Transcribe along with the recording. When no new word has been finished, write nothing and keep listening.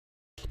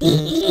Johny,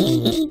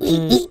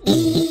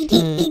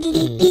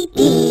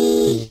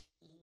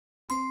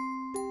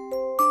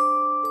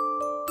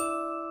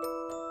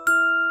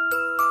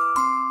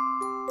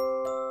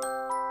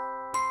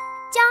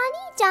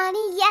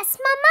 Johny, yes,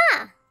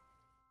 Mama.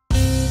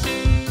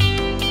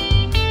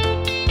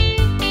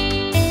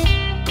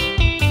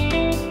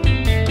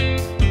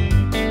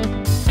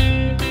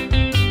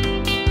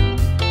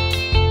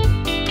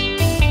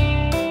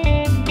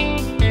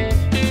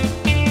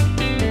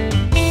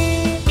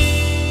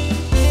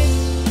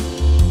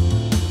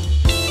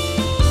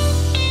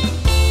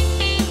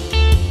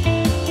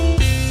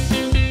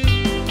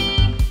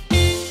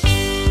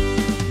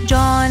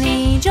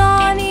 Johny,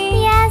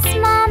 Johny, yes,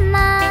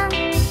 Mama.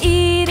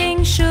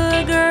 Eating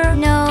sugar,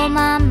 no,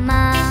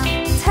 Mama.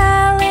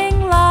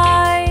 Telling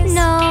lies,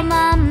 no,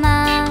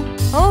 Mama.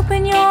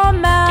 Open your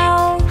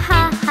mouth,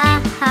 ha,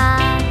 ha,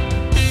 ha.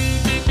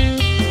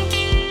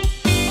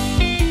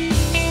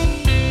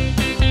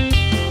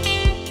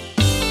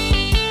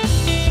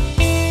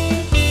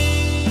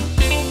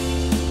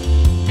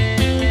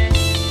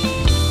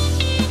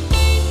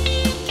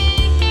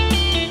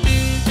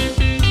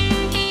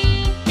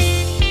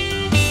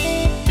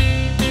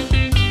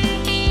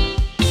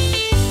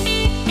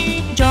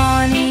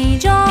 Johny,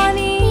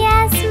 Johny,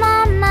 yes,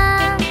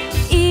 Mama.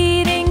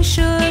 Eating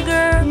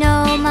sugar,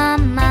 no,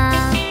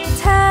 Mama.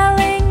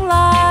 Telling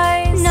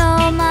lies,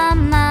 no,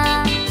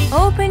 Mama.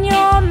 Open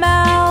your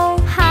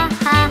mouth, ha,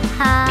 ha,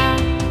 ha.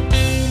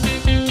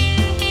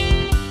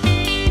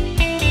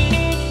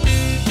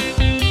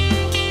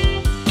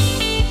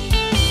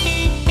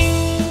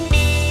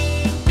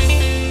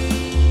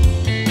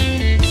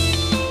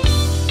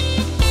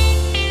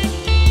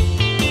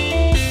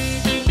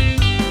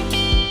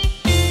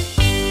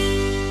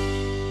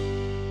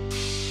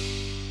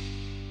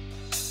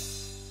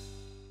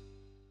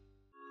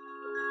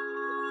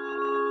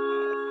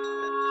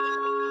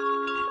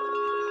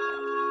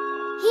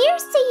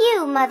 Here's to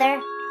you,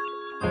 Mother.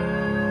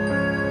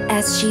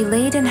 As she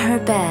laid in her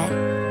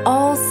bed,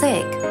 all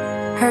sick,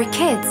 her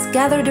kids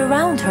gathered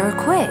around her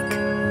quick.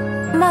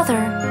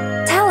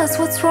 Mother, tell us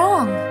what's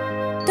wrong.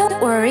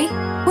 Don't worry,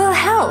 we'll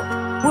help.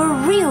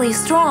 We're really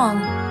strong.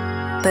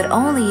 But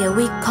only a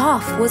weak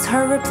cough was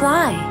her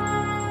reply.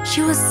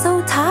 She was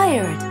so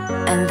tired,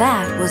 and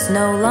that was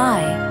no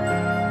lie.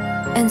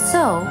 And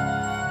so,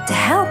 to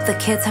help, the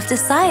kids have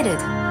decided,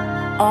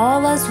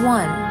 all as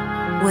one,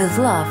 with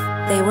love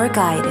they were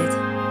guided.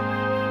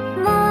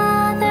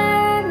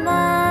 Mother,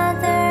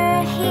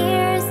 Mother,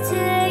 here's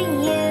to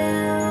you.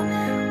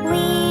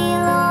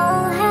 We'll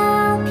all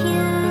help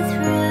you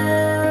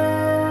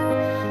through,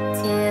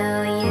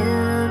 till you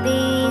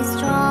be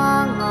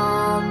strong,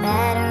 all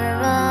better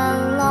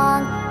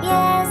along.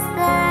 Yes,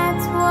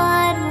 that's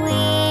what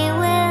we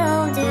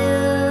will do.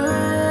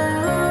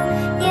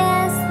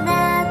 Yes,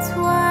 that's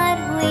what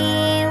we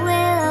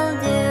will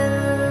do.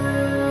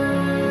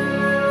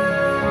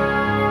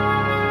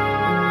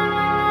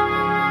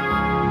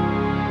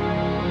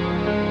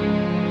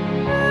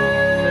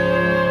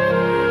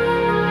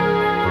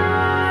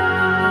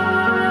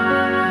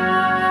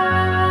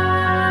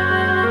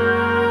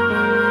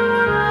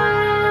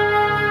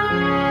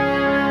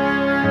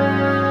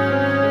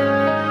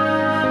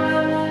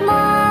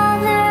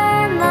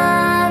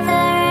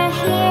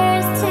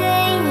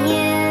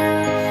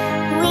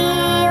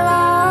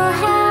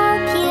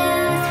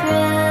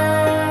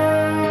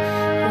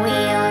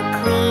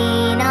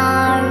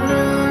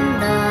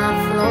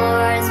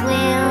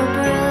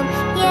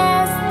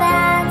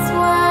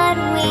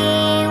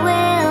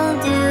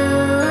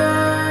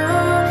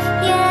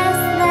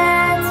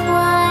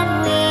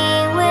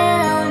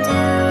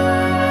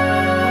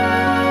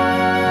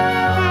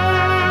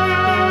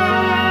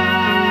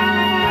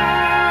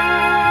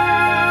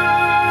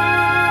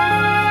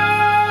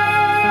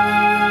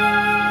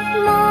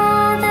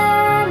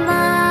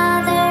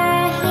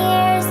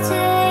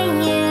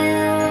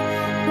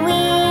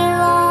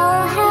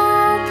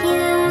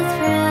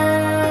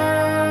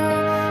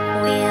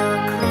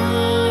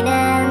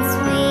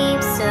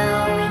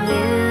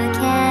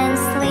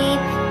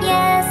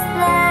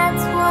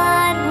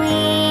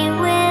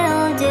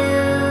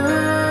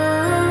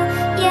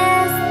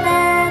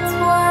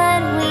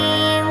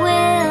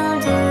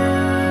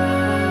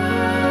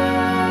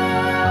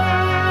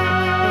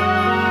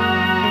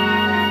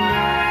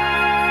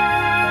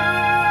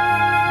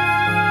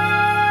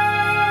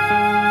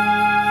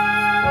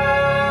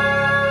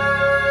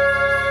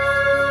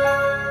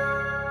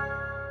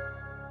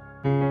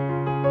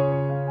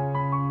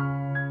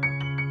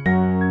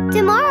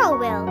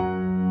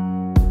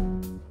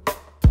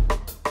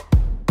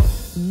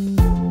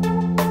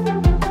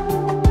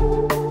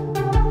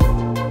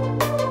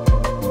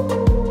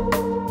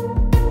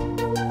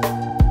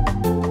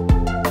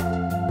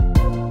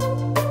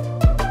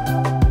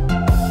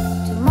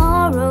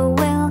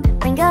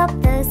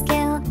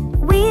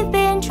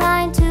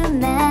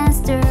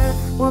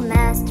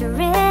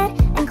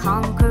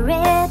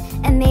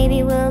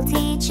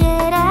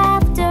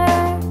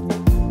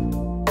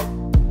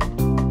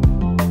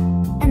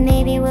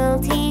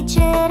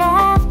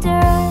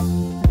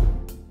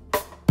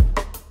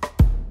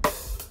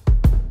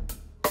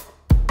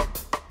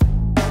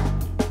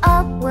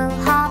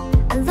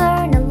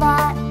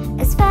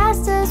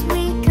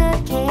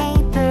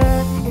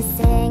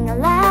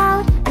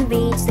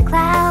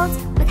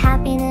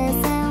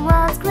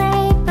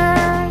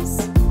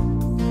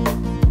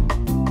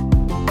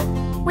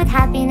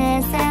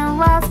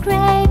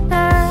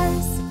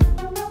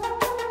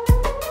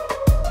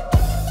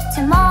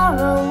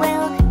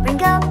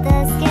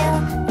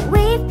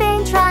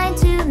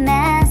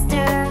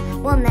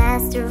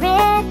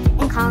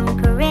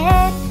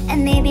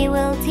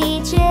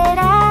 teach it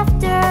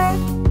after.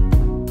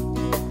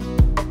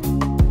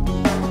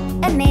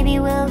 And maybe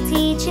we'll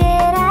teach it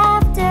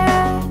after.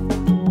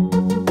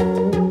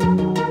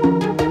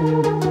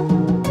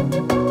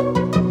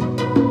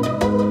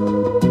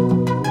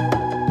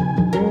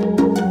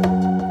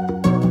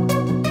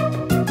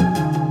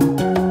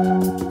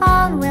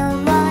 On we'll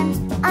run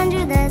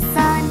under the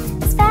sun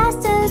as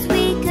fast as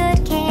we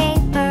could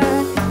caper,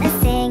 and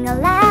sing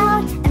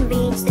aloud and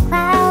reach the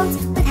clouds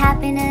with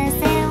happiness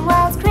and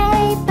wild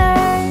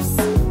scrapers.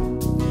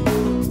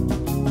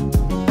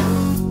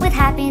 With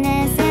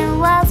happiness and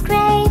wild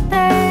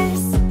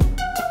scrapers.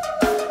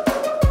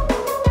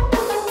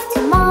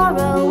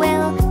 Tomorrow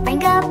we'll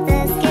bring up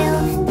the skill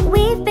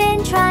we've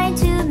been trying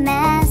to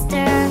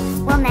master.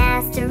 We'll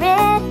master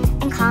it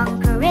and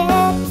conquer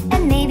it,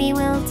 and maybe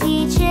we'll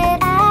teach it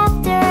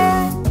after.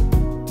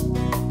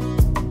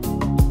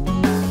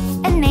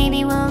 And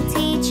maybe we'll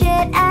teach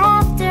it after.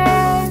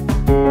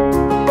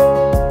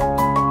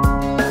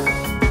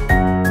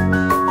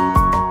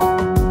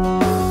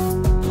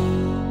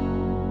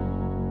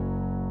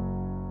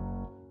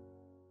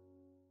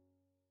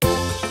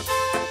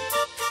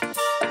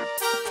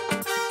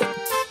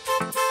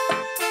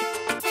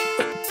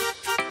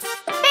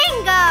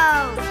 Bingo!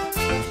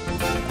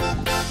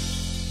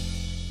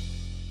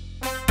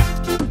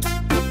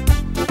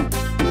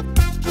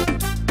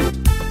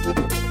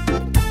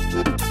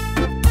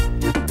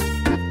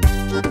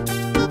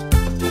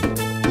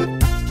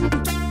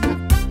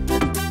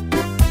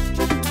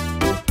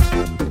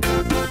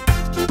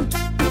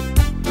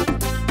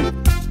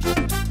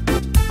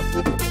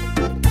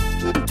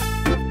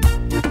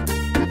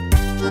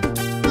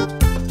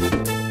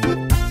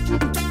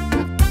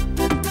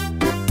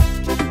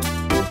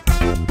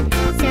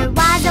 There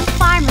was a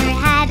farmer,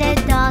 had a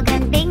dog,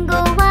 and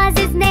Bingo was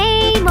his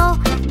name. Oh,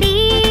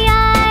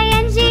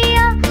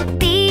 B-I-N-G-O,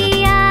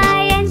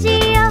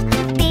 B-I-N-G-O,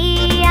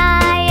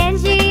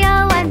 B-I-N-G-O,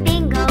 and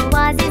Bingo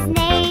was his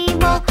name.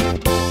 Oh.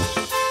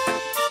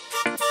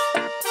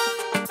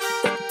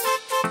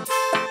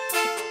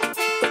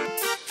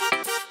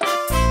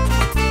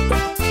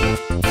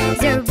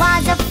 There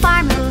was a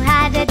farmer who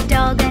had a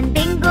dog, and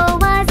Bingo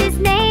was his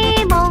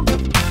name. Oh,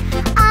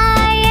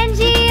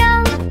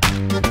 I-N-G-O,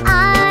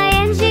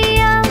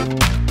 I-N-G-O,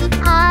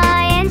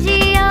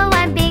 I-N-G-O,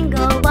 and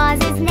Bingo was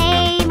his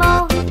name.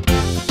 Oh.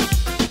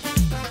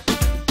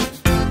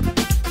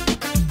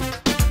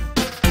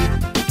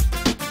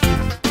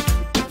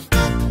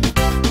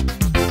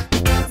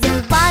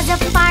 There was a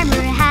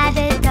farmer, had a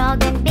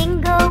dog, and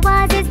Bingo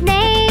was his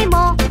name.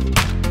 Oh,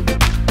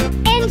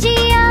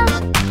 N-G-O,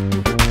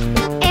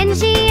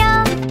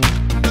 N-G-O,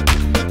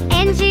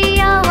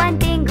 N-G-O, and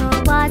Bingo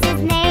was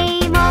his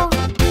name. Oh.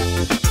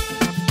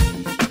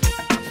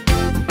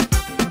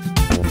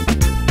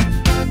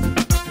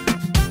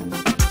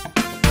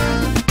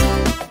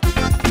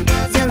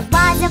 There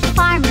was a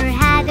farmer,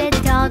 had a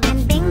dog,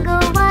 and Bingo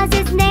was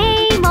his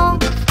name. Oh,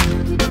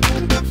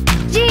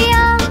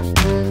 G-O,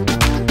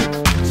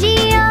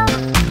 G-O,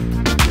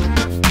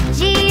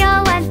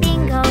 G-O, and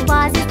Bingo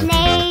was his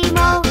name.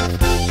 Oh.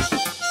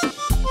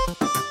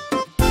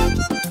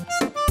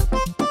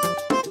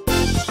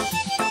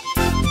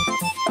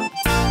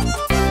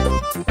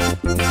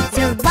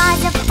 There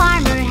was a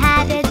farmer,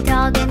 had a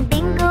dog, and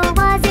Bingo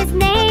was his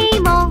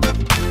name. Oh,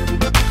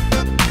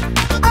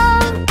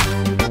 oh,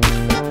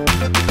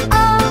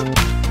 oh,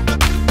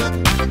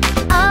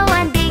 oh,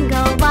 and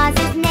Bingo was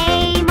his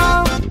name.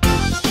 Oh.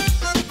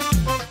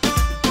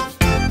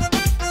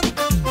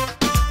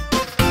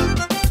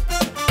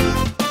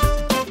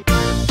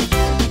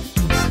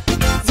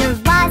 There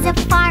was a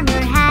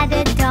farmer, had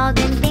a dog,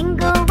 and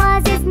Bingo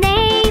was his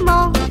name.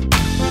 Oh.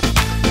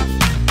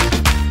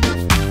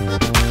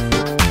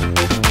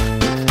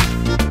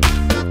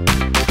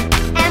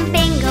 And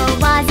Bingo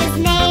was his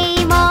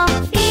name. Oh.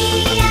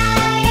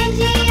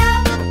 B-I-N-G-O,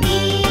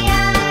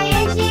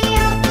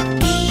 B-I-N-G-O,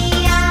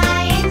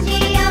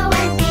 B-I-N-G-O,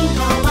 and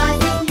Bingo was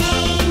his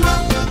name. Oh.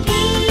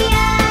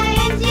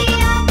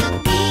 B-I-N-G-O,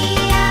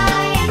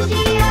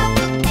 B-I-N-G-O,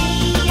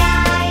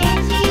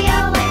 B-I-N-G-O,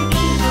 and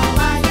Bingo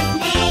was his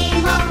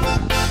name. Oh.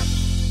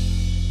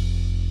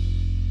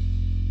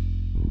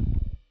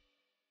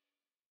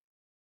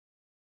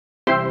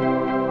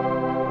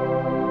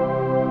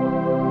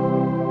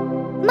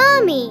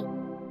 Mommy!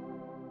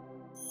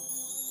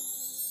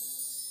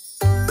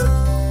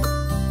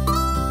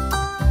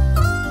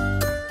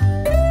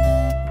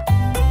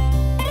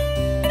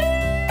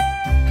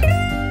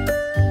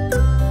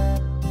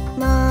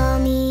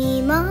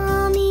 Mommy,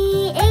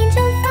 Mommy,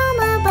 angel from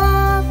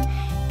above,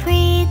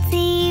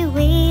 pretty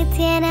with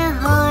and a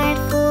heart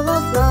full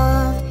of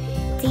love,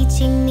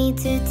 teaching me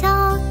to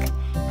talk,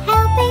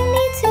 helping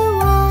me to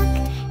walk,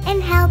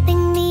 and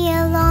helping me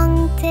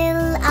along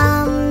till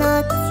I'm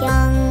not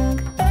young.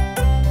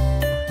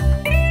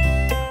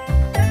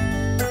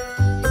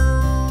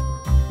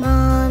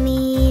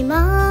 Mommy,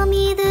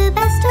 Mommy, the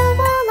best of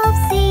all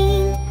I've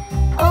seen,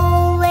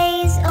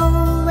 always,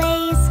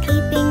 always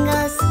keeping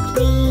us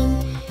clean,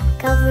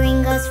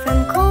 covering us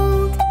from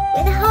cold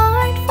with a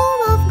heart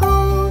full of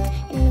gold,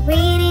 and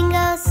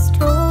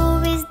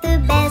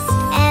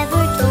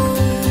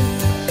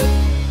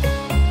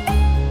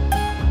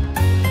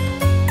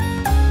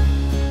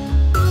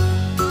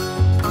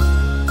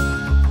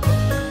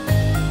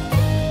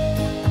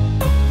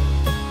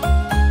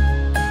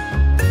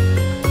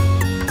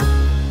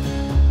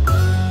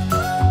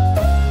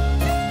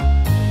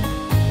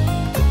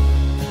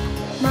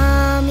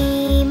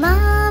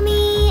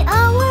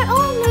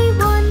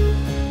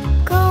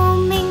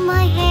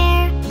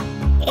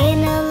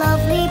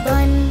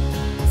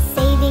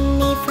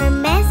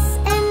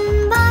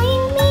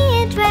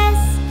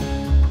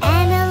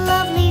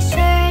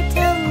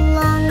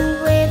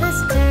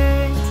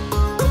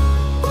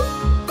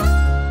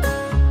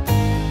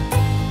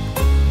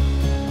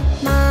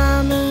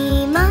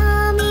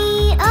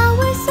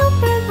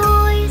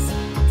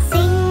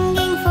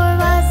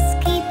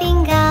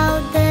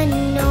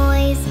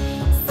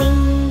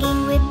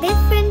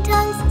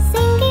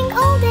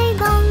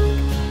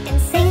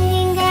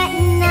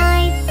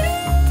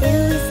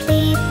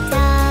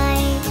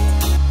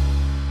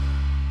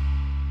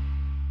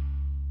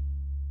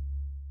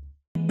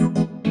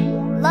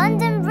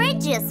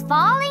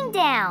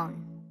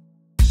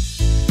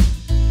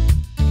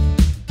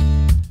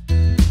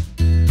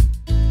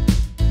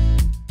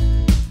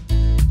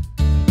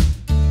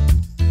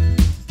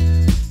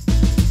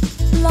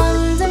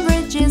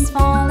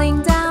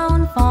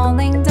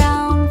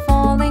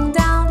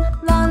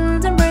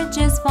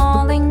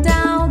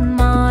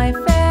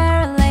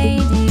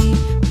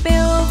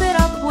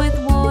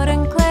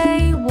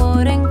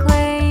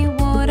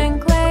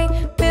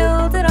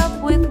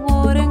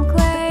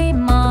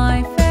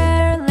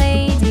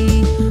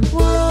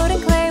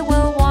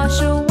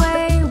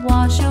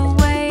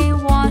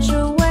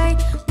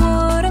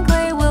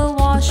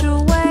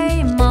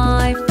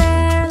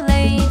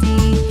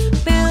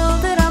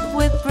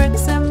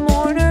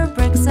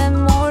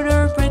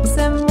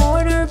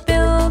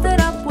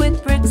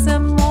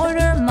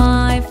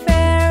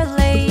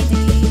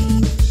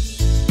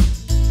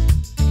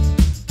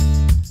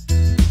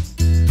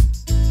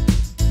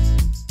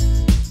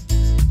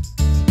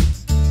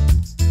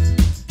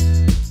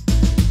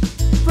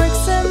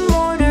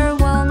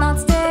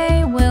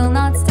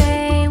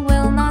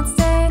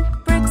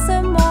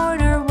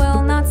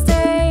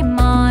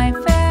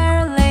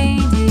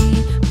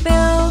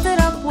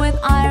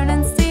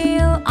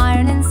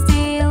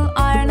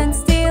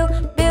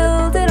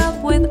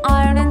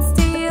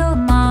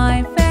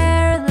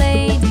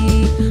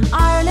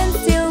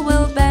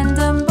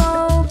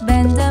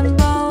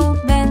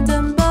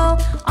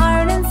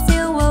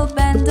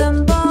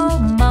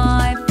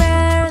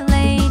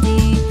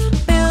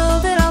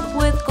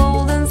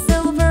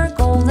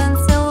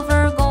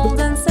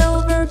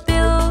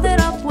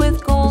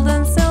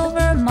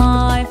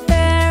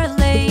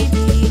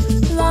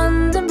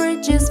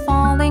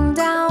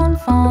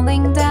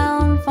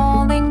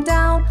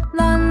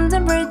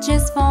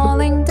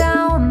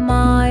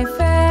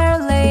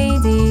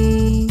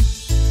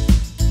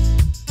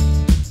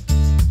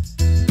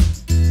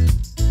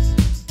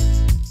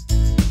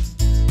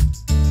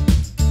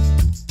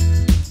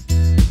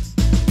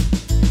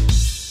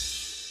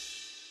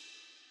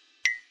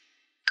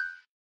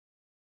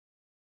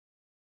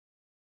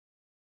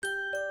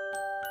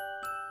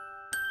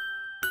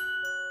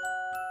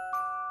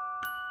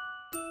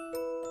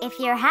if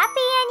you're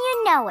happy and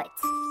you know it.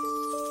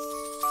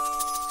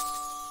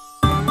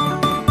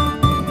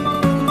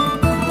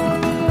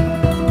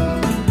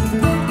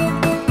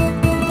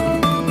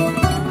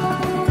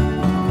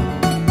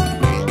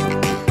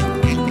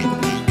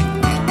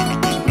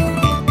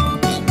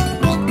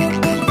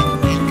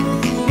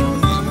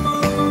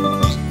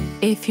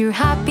 If you're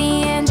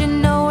happy and you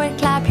know it,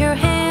 clap your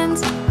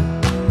hands.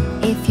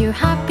 If you're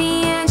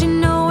happy and you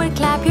know it,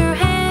 clap your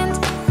hands.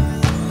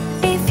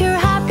 If you're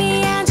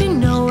happy and you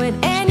know it,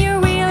 and you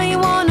really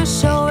want to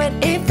show it.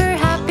 If you're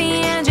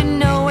happy and you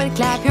know it,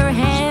 clap your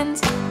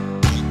hands.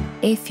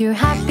 If you're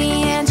happy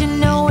and you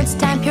know it,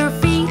 stamp your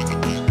feet.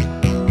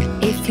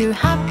 If you're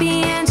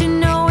happy and you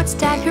know it,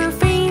 stamp your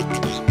feet.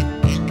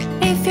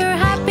 If you're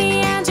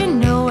happy and you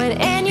know it,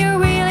 and you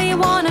really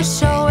want to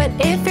show it.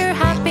 If you're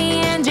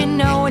happy and you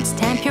know it,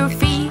 stamp your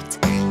feet.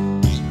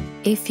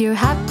 If you're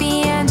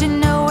happy and you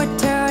know it,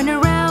 turn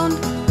around.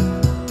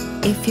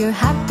 If you're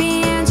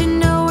happy and you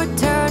know it,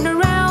 turn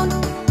around.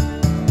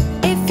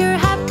 If you're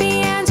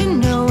happy and you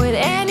know it,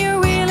 and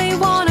you really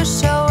want to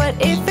show it.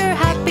 If you're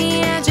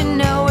happy and you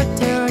know it,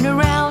 turn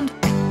around.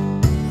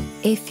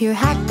 If you're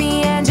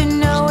happy and you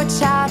know it,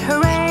 shout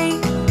hooray.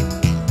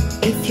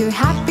 If you're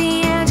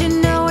happy and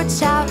you know it,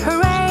 shout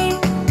hooray.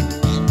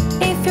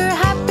 If you're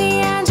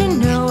happy and you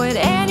know it,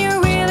 and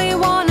you really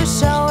want to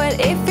show it.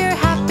 If you're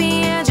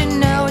happy and you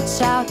know it,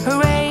 shout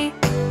hooray.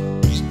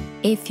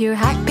 If you're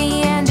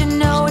happy and you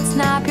know it,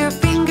 snap your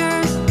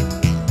fingers.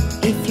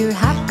 If you're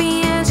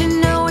happy and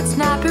you know it,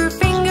 snap your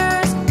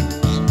fingers.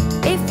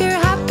 If you're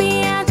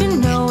happy and you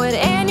know it,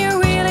 and you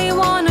really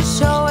want to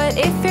show it.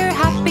 If you're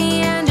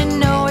happy and you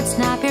know it,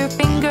 snap your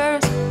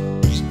fingers.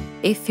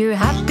 If you're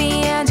happy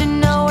and you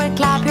know it,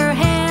 clap your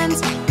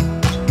hands.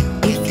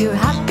 If you're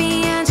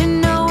happy and you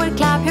know it,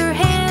 clap your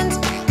hands.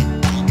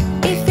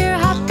 If you're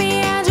happy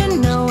and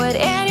you know it,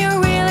 and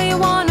you really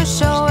want to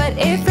show it.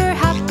 If you're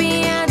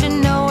happy and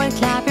you know it,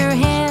 clap your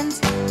hands.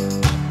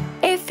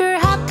 If you're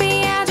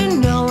happy and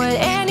you know it,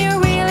 and you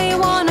really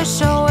want to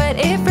show it.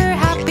 If you're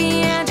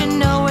happy and you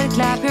know it,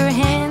 clap your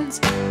hands.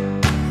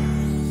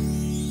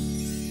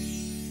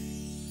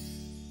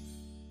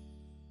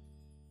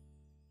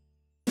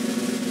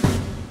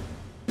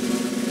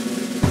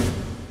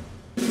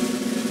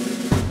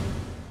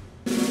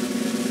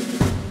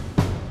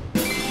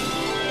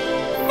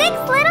 Six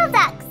little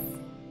ducks.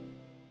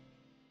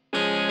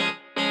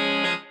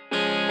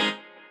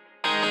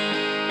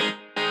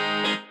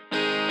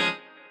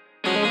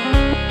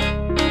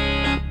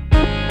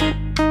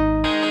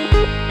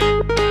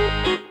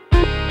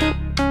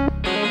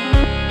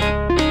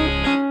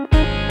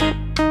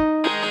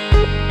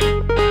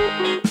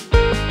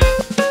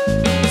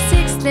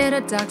 Six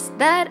little ducks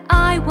that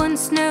I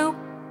once knew.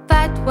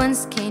 Fat ones,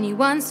 skinny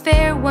ones,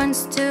 fair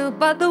ones too.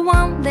 But the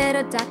one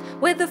little duck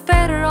with a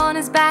feather on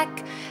his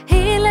back,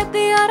 he led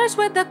the others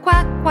with a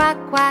quack, quack,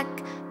 quack.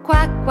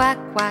 Quack, quack,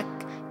 quack.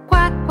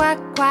 Quack, quack,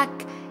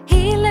 quack.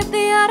 He led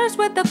the others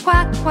with a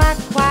quack, quack,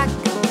 quack.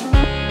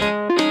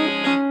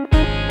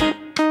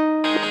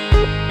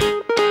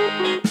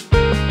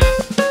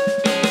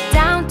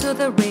 Down to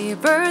the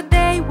river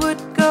they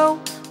would go.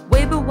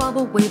 Wibble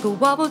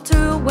wobble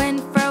to and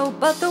fro.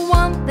 But the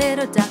one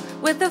little duck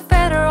with a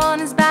feather on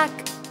his back,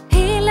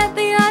 he led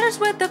the others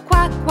with a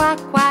quack, quack,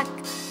 quack.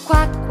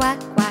 Quack, quack,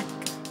 quack.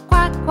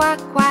 Quack, quack,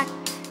 quack.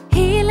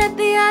 He led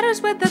the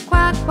others with a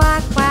quack,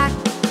 quack, quack.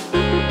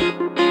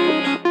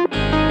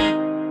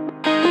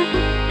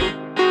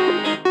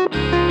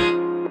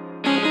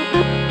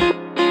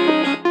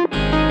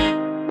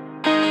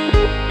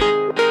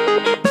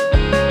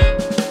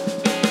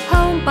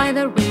 Home by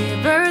the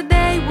river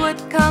they would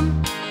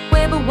come.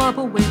 Wibble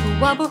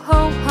wobble,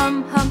 ho,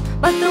 hum, hum.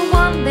 But the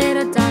one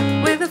little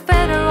duck with a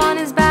feather on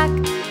his back,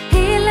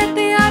 he led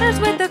the others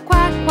with a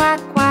quack, quack,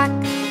 quack.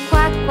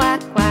 Quack,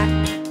 quack, quack.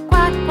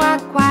 Quack,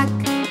 quack, quack.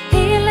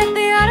 He led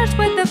the others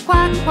with a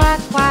quack,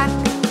 quack, quack.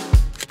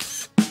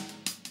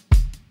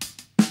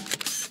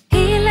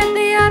 He led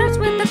the others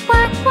with a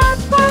quack, quack,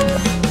 quack.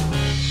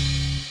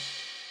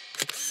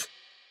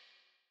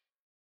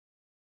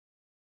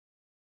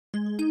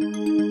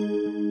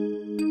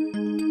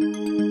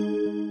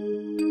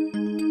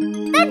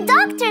 The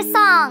doctor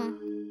song.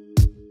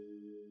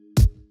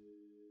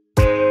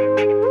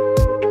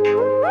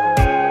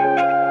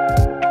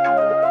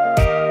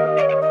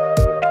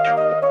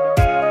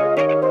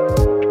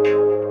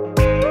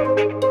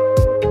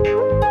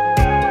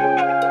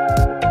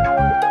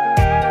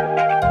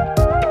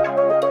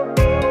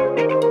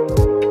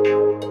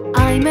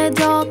 I'm a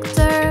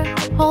doctor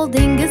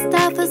holding a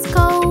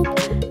stethoscope,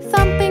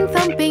 thumping,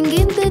 thumping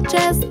in the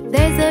chest.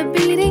 There's a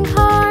beating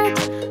heart.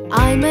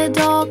 I'm a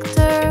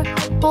doctor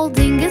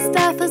holding a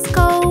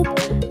stethoscope,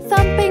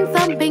 thumping,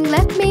 thumping.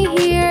 Let me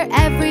hear.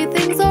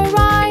 Everything's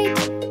alright.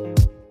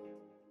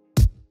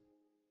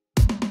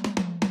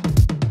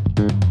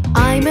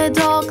 I'm a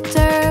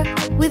doctor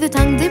with a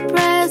tongue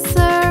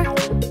depressor.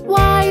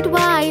 Wide,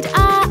 wide,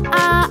 ah,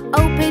 ah.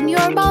 Open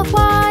your mouth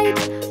wide.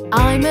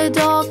 I'm a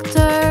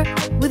doctor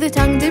with a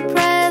tongue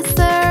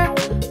depressor.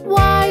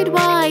 Wide,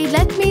 wide,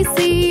 let me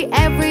see.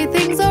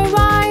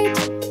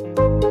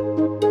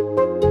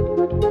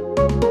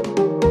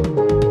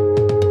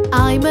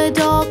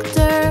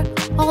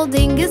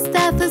 a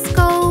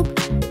stethoscope.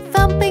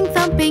 Thumping,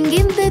 thumping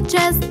in the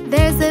chest,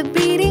 there's a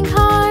beating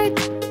heart.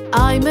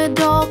 I'm a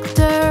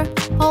doctor,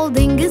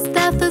 holding a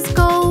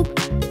stethoscope.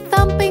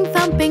 Thumping,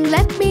 thumping,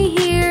 let me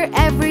hear,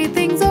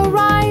 everything's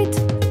alright.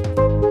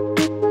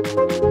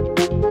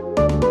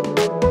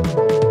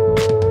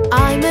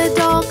 I'm a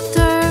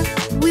doctor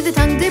with a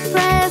tongue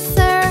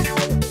depressor.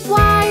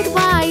 Wide,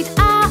 wide,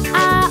 ah,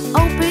 ah,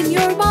 open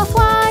your mouth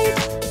wide.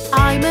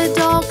 I'm a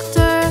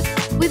doctor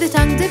with a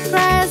tongue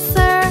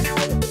depressor.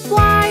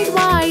 Wide,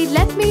 wide,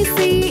 let me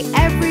see,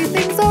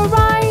 everything's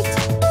alright.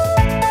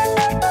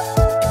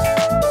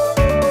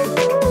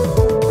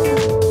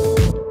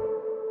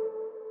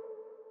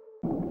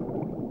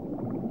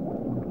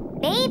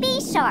 Baby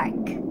shark.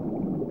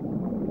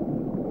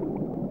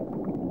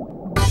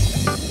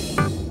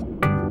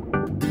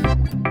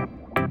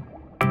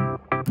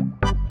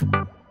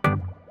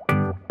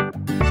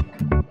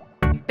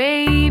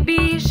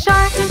 Baby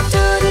shark,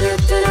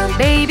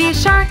 baby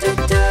shark,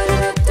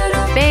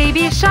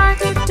 baby shark,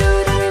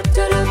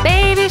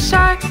 baby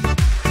shark,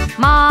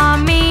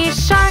 mommy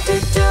shark,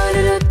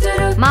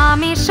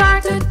 mommy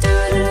shark,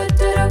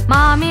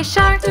 mommy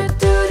shark,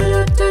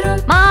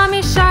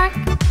 mommy shark,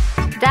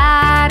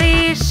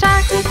 daddy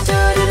shark,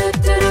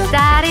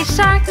 daddy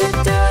shark,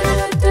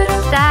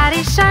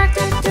 daddy shark,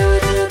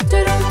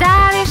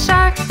 daddy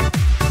shark,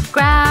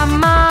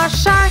 grandma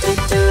shark,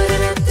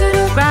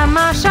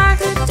 grandma shark,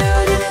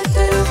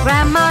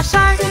 grandma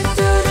shark,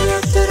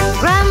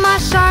 grandma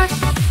shark,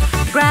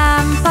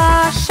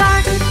 grandpa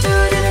shark,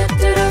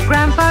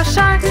 grandpa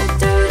shark,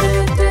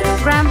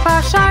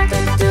 grandpa shark,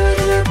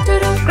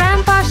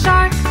 grandpa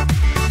shark.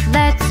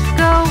 Let's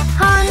go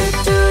hunt,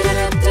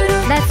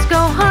 let's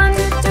go hunt,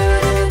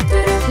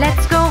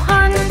 let's go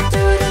hunt,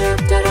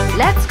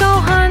 let's go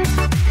hunt.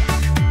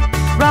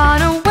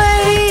 Run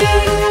away,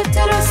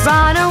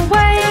 run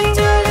away,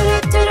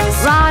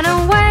 run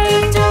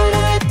away,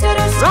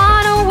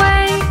 run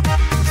away.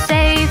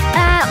 Safe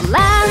at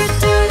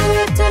last,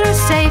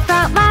 safe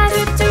at last,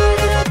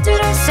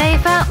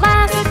 safe at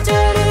last,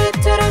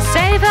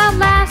 safe at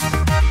last.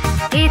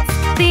 It's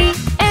the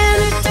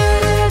end,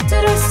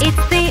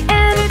 it's the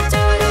end, it's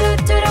the end,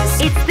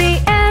 it's the end, it's the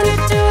end,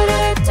 it's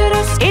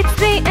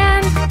the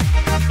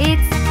end,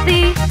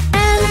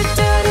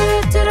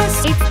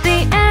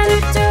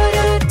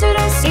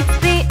 it's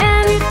the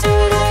end,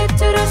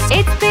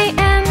 it's the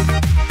end.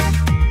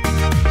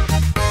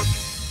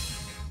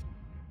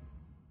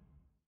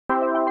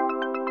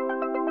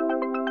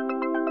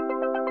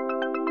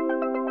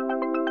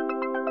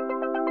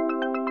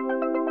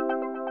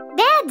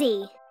 Daddy.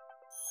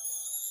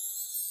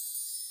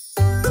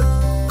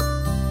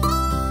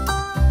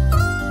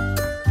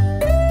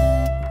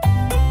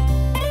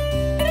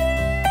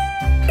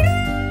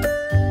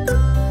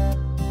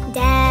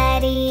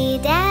 Daddy,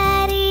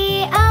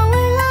 Daddy,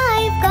 our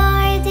life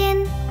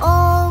guardian,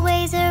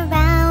 always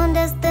around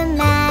us, the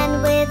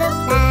man with a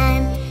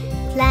plan,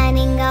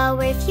 planning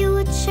our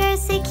future,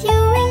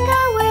 securing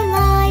our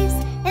lives,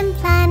 and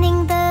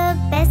planning the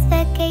best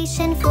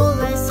vacation for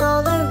us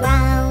all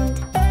around.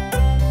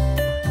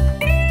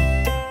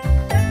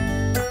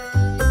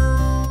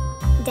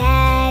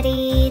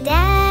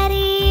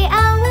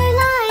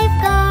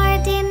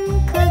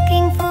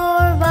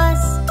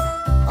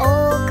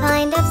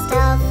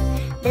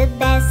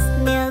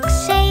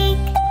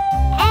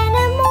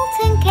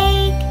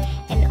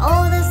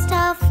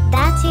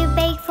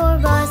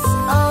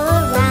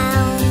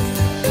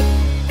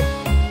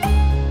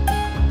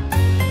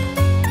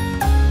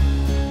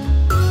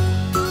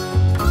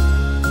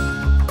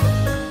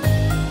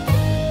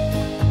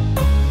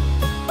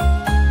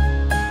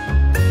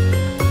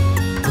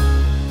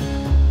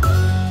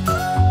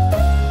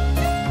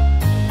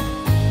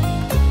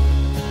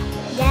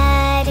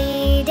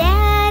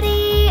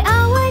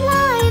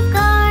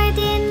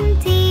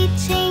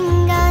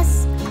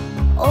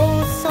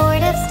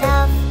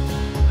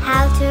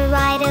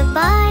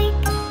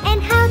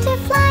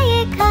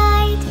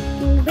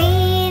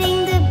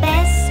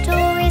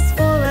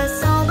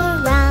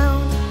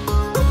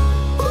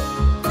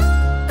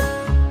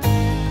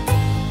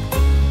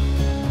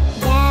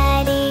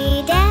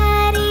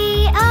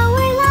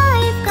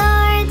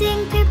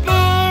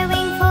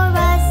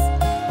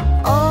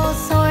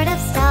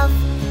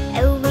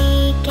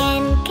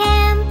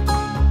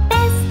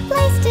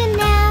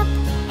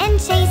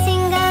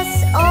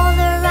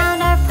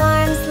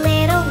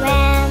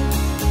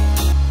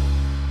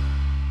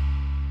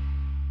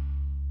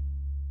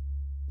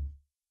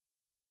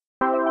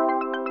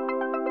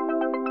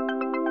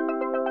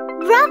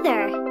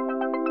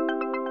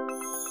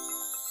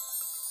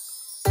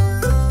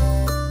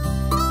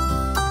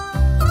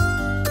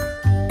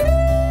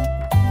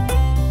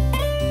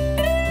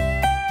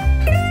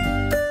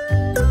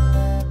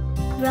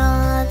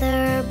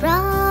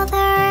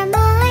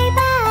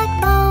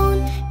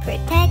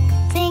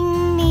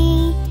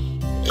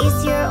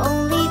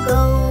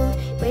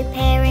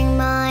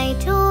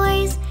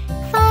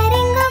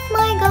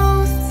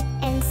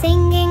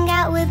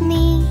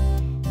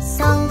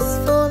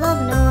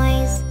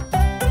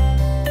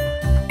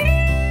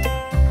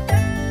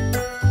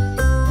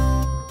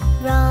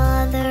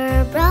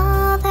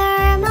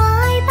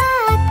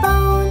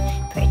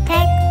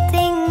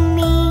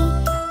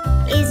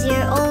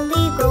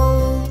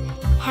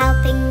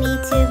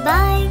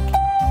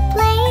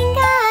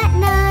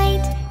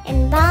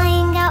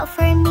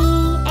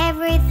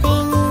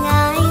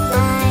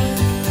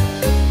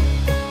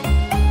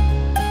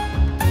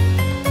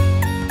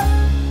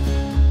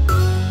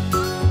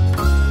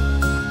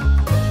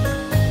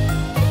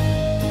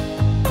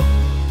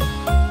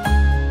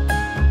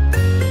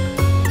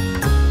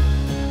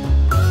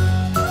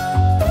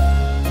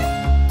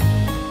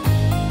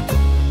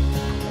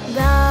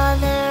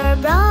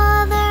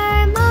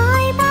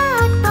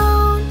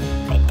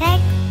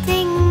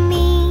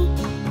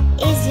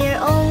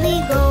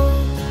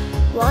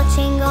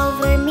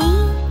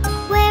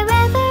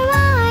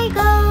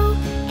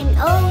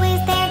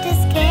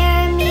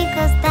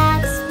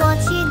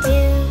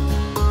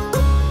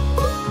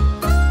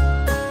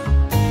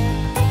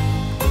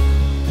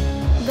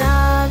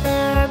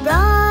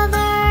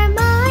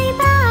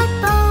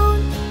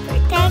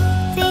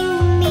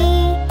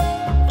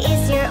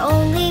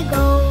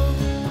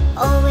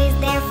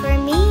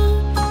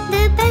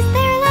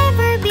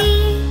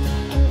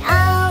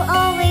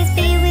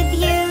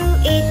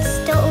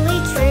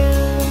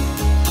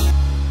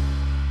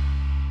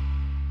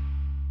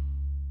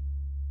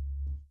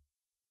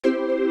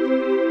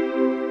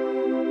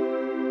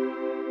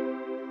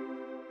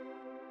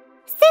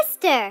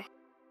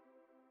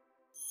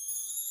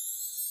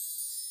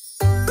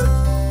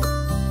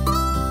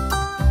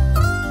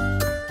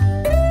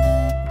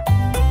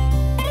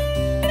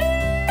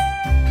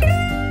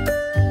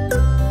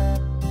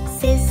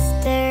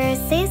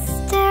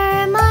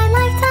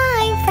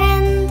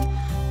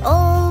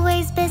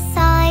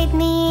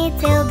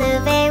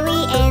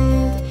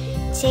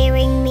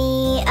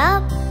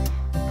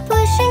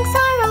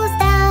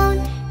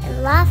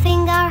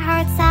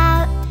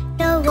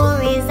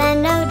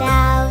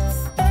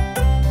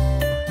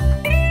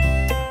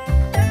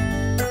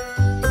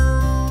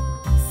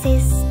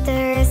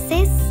 Sister,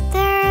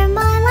 sister,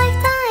 my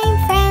lifetime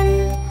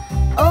friend,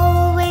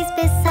 always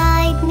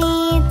beside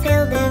me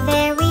till the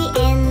very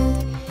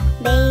end.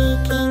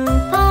 Baking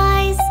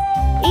pies,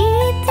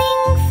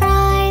 eating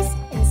fries,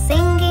 and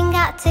singing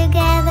out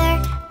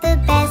together the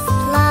best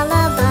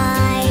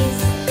lullabies.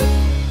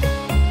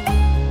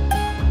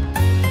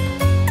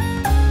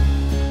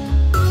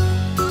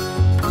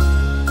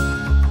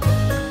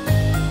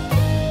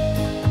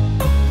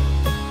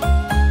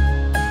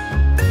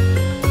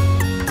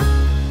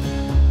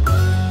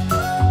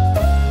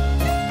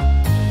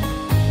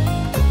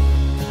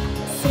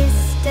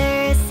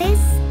 Sister,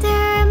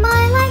 sister,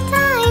 my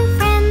lifetime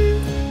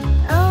friend,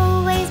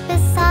 always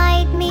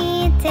beside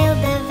me till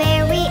the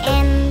very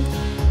end.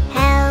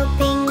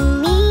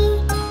 Helping me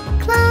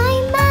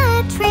climb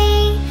a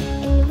tree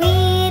and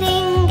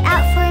reading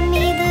out for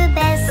me the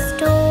best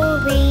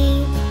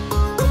story.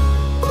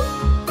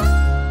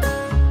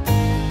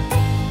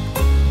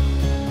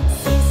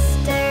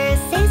 Sister,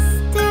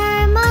 sister,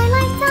 my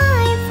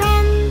lifetime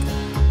friend,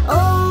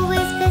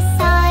 always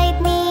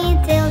beside me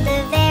till the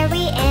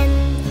very end.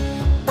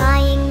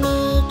 Buying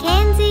me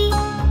candy,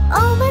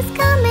 always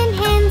come in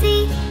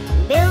handy,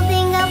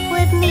 building up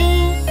with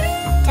me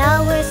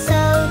towers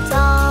so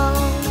tall.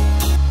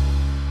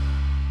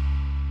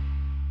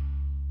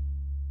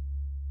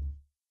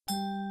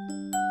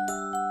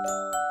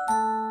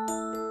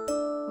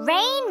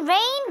 Rain,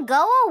 rain,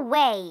 go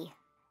away.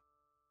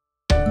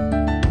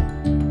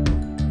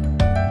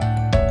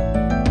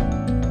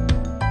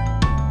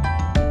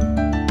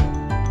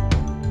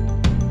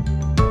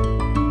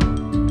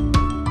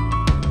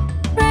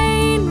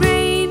 Rain,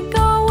 rain,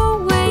 go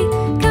away.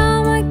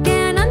 Come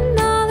again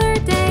another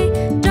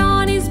day.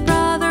 Johnny's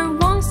brother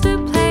wants to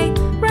play.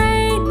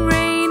 Rain,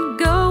 rain,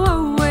 go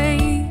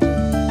away.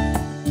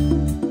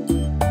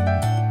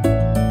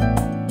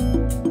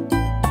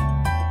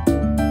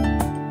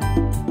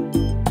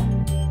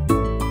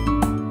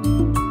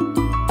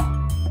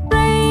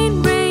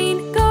 Rain,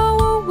 rain, go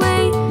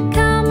away.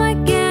 Come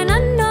again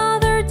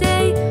another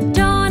day.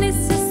 Johnny's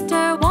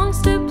sister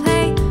wants to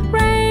play.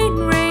 Rain,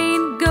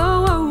 rain,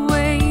 go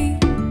away.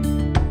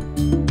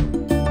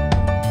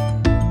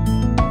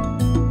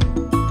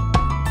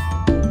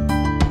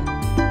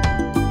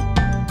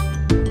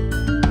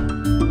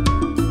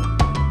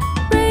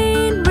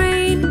 Rain,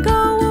 rain,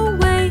 go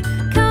away.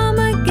 Come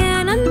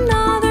again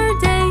another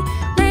day.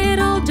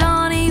 Little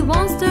Johnny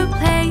wants to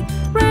play.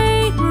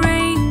 Rain,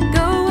 rain,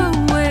 go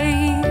away.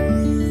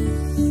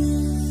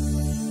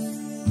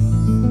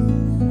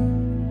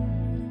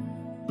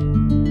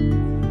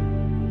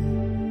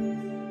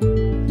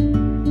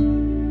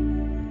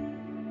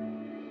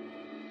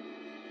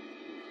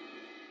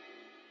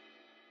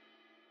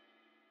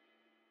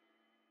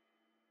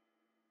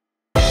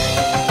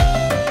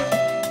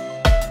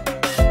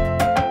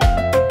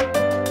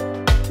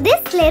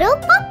 This little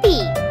puppy.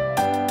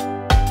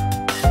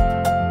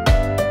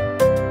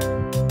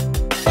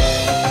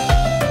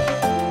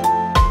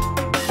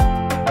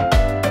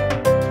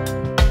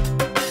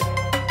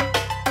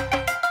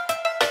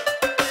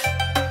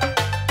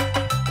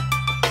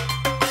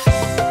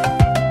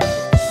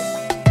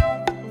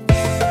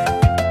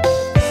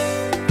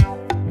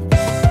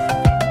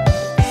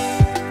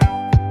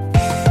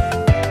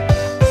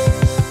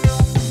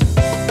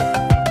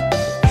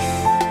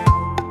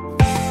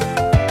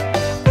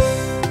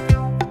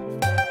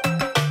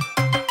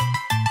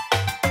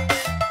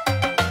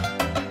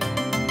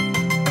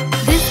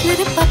 This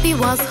little puppy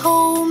was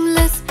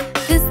homeless.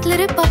 This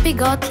little puppy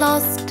got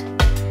lost.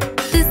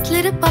 This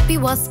little puppy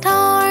was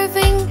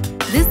starving.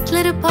 This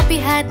little puppy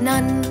had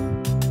none.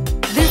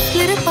 This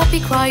little puppy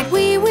cried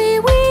wee wee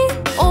wee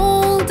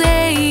all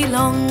day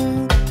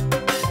long.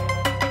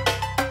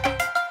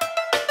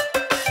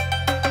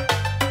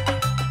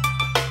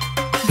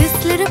 This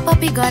little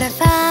puppy got a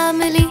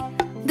family.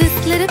 This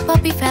little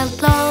puppy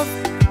felt love.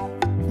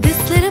 This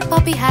little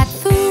puppy had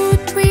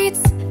food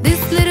treats.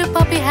 This little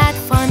puppy had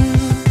fun.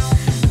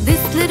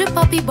 This little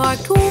puppy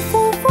barked woof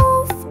woof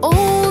woof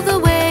all the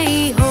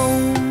way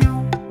home.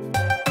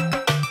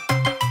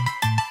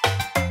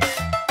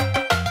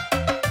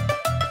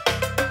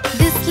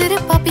 This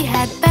little puppy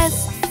had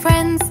best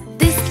friends.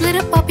 This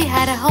little puppy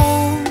had a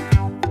home.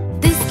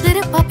 This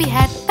little puppy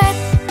had pet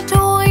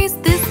toys.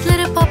 This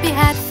little puppy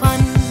had fun.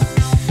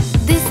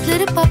 This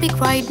little puppy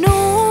cried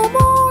no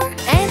more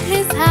and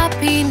he's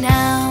happy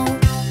now.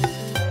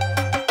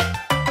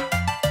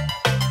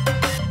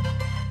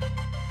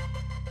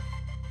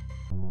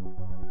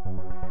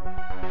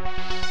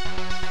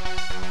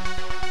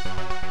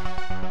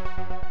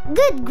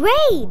 Good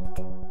grade.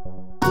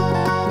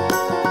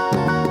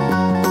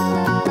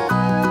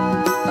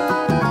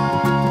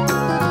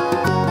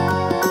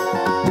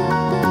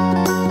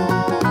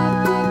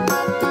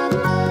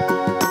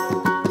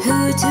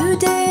 Who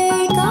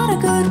today got a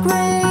good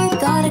grade?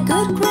 Got a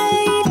good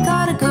grade,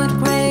 got a good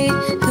grade.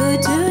 Who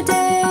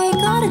today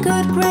got a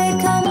good grade?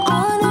 Come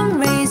on and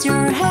raise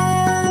your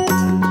hand.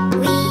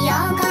 We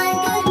all got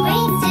good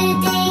grades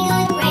today,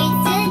 good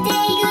grades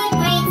today, good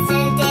grades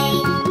today.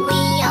 We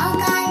all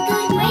got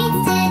good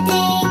grades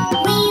today,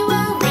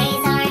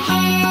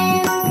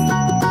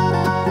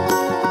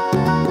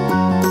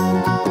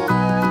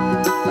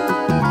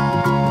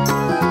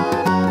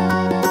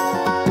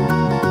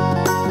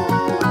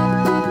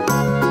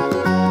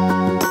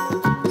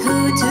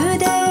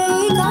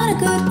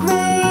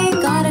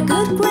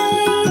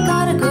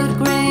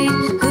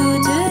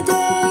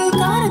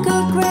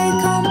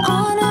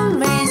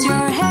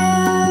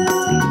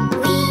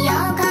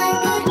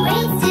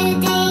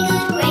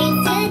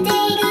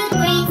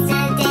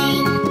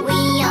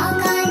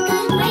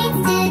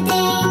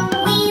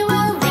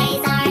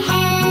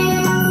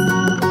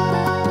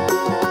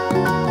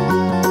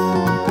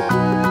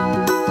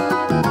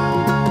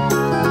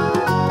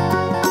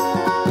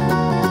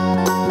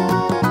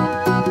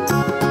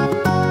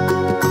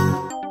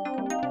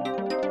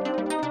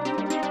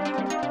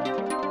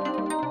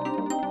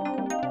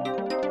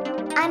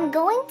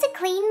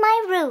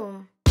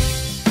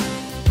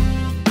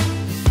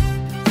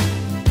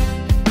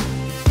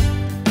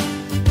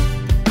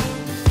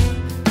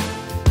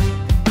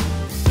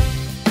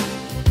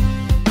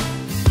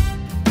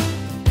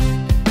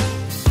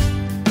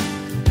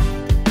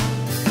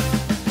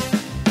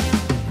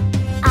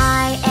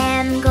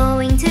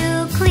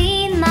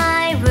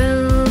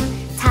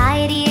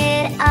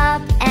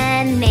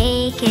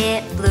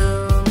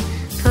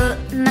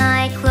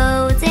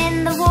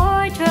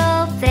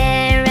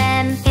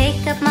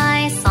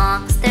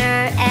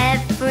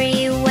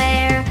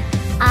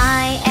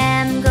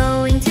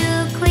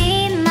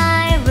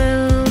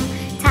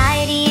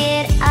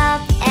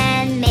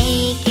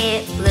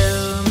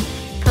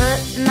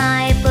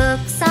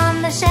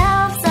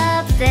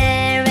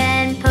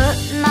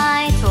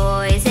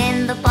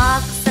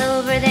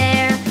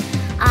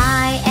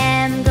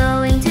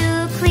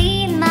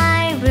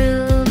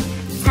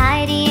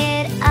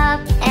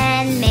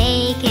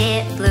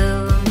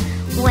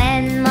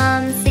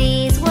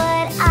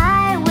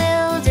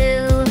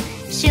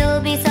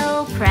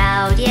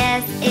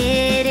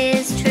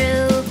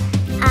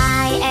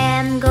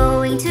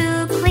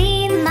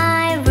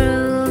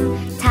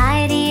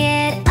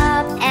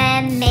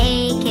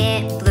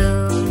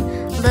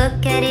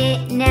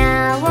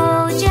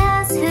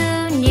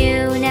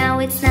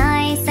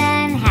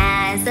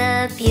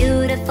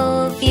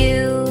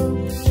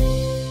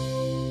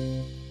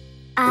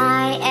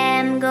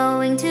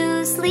 going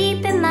to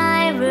sleep in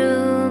my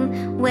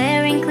room,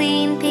 wearing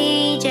clean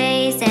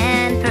PJs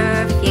and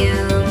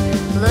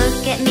perfume.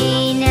 Look at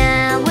me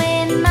now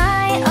in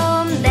my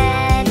own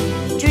bed,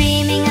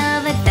 dreaming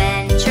of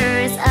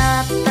adventures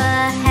up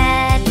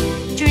ahead,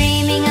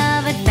 dreaming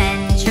of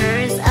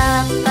adventures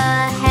up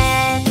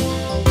ahead.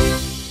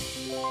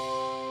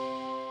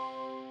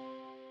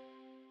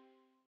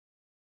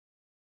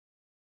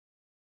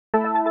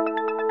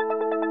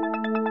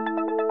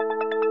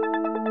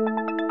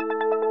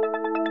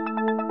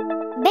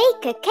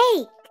 Bake a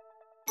cake.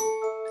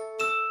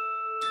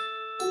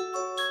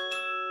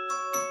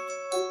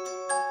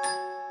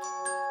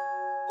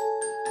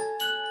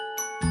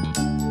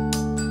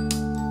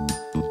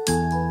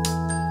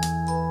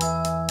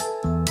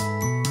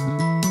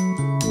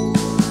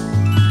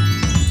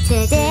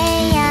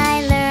 Today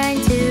I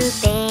learned to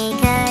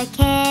bake a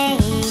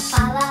cake.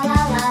 La la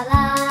la la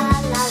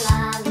la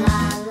la la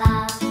la.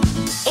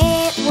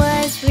 It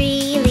was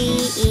really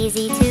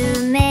easy to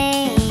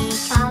make.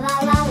 La la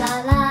la la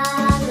la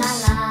la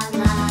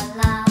la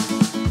la.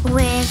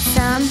 With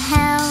some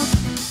help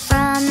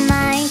from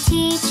my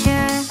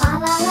teacher. La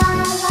la la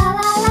la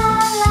la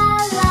la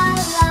la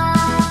la.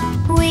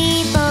 We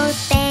both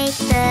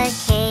baked the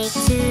cake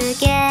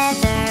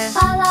together.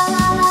 La la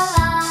la la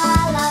la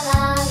la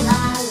la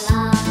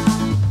la.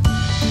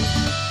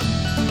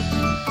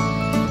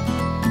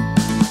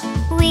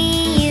 We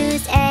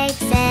used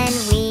eggs and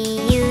we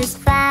used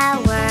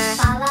flour.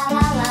 La la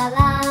la la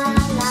la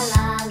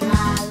la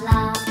la la.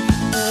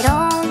 It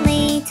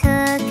only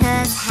took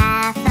us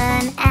half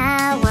an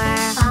hour.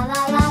 La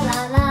la la la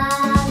la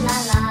la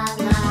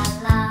la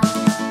la.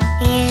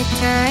 It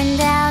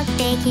turned out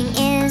baking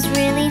is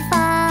really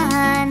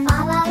fun. La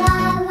la la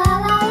la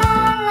la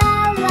la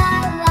la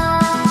la.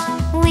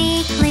 We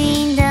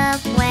cleaned up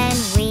when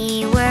we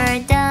were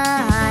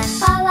done.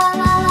 La la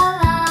la la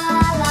la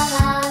la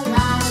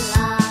la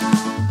la.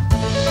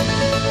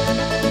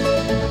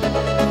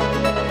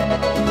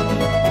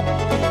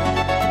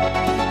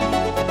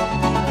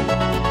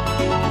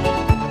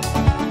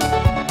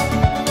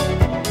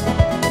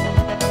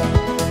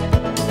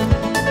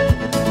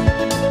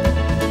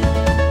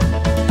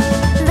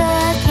 The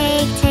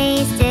cake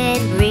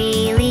tasted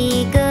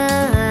really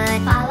good.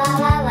 La la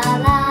la la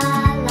la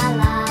la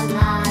la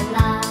la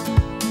la.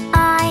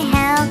 I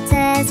helped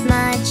as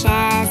much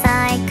as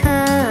I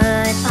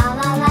could. La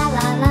la la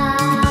la la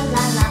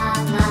la la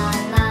la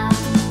la.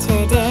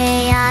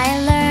 Today I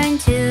learned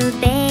to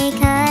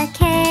bake a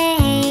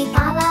cake.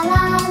 La la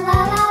la la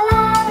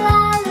la la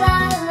la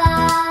la.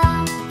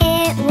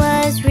 It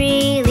was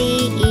really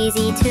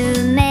easy to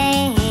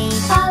make.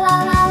 La la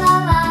la la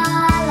la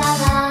la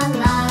la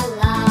la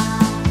la.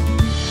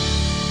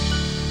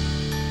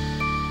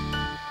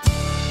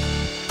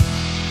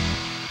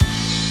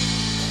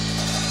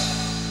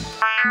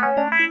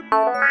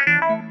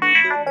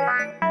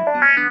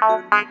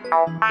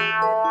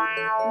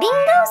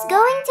 Bingo's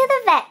going to the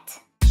vet.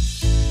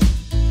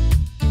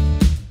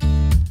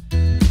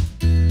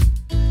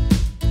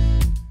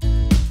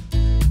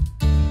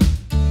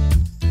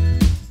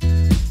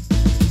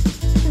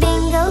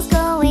 Bingo's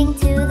going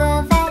to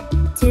the vet,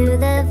 to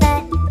the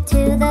vet, to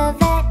the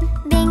vet.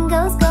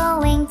 Bingo's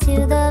going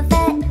to the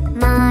vet,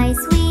 my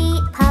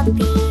sweet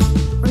puppy.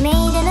 We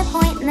made an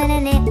appointment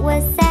and it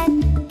was set,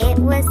 it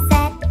was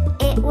set,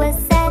 it was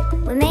set.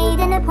 We made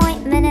an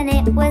appointment and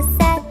it was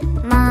set,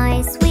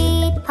 my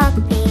sweet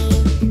puppy.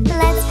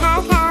 Let's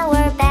pack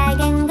our bag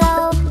and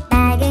go,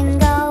 bag and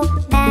go,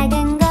 bag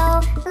and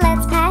go.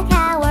 Let's pack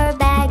our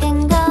bag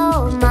and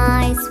go,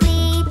 my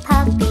sweet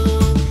puppy.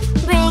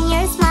 Bring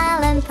your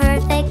smile and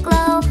perfect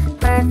glow,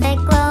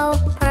 perfect glow,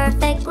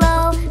 perfect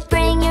glow.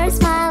 Bring your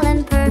smile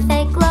and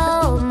perfect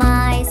glow,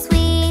 my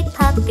sweet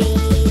puppy.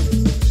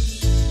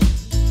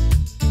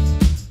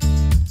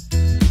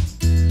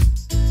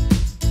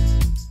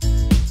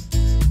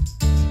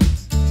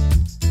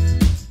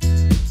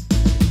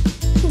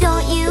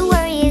 Don't you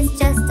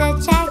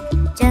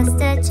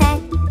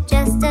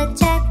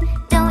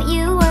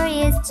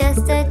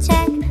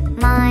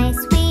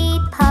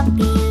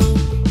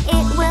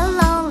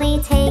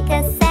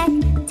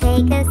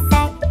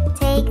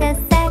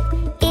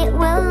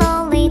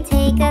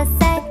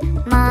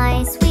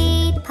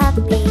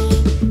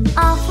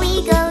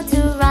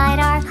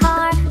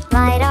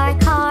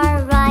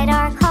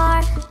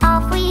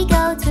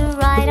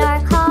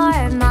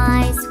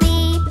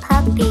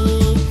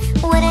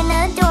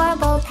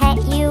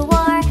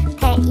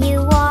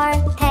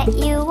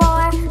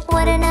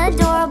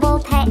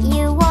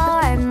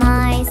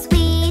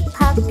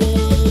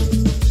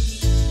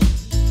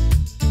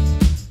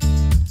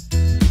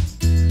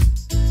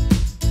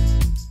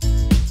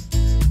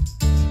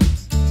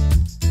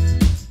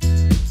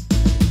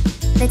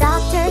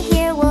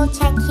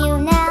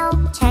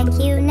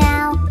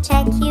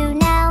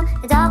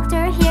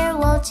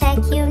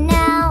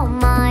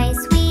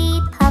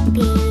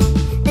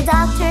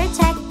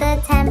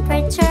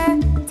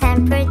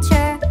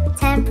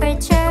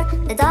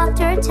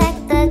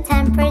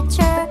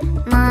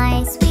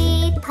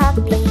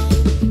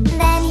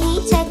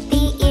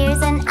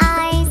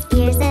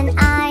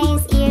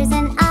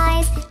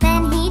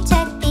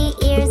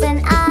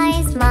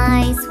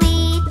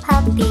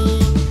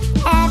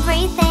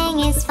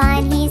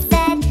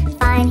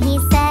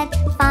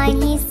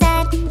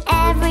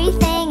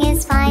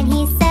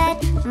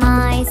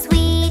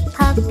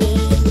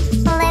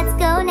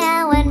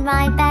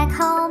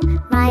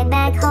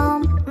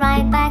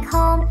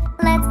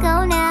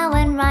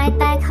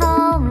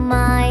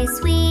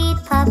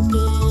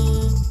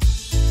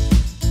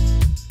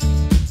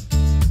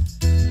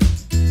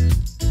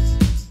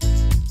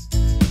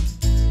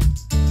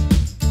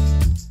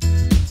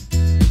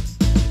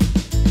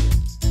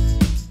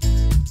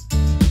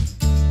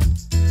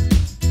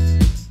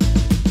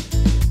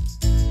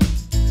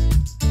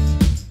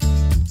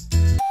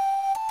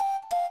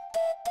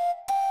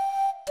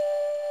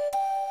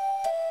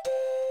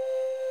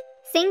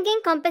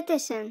singing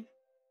competition.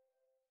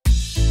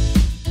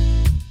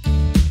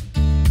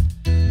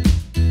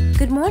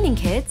 Good morning,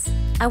 kids.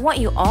 I want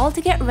you all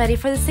to get ready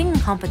for the singing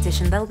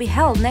competition that will be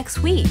held next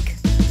week.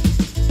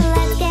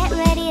 Let's get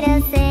ready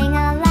to sing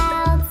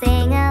aloud,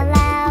 sing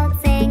aloud,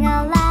 sing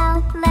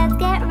aloud. Let's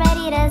get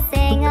ready to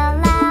sing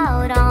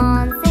aloud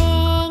on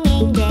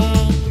singing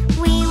day.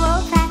 We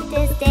will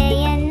practice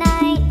day and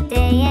night,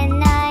 day and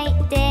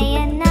night, day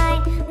and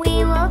night.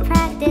 We will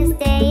practice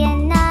day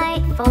and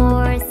night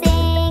for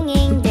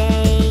singing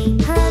day.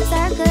 Herbs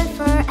are good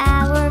for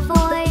our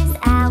voice,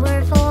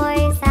 our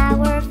voice,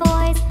 our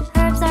voice.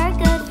 Herbs are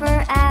good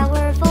for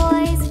our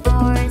voice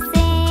for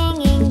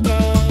singing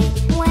day.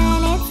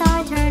 When it's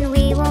our turn,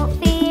 we won't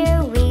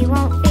fear, we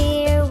won't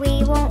fear,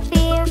 we won't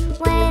fear.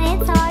 When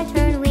it's our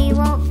turn, we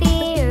won't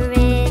fear,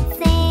 it's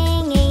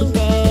singing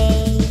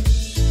day.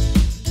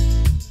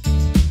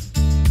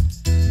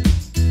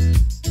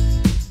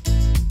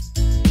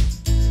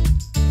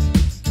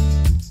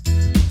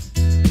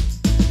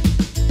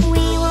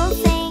 We will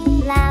sing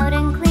loud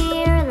and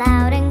clear,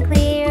 loud and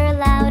clear,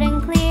 loud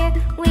and clear.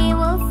 We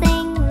will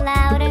sing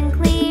loud and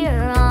clear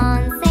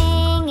on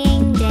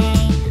singing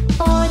day.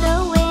 For the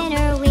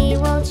winner we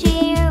will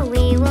cheer,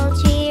 we will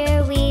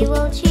cheer, we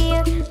will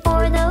cheer.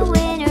 For the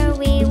winner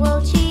we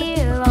will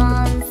cheer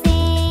on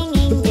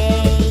singing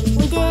day.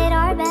 We did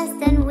our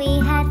best and we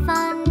had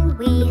fun,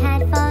 we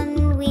had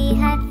fun, we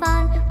had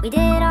fun. We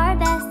did our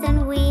best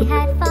and we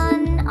had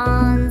fun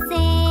on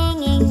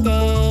singing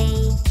day.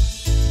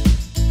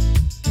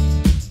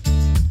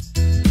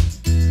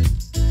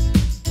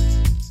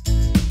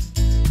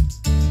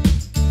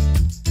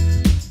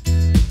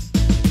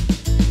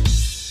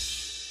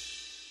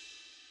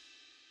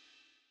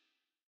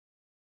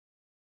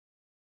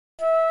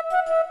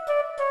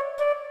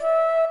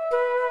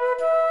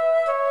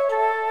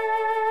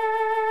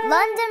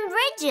 London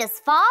Bridge is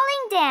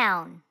falling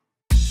down.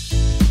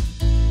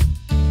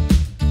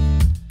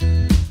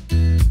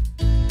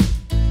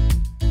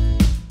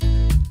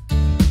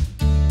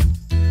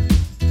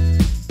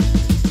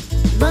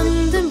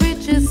 London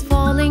Bridge is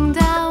falling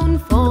down,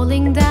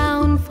 falling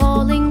down,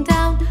 falling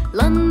down.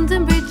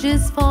 London Bridge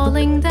is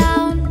falling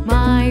down,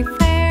 my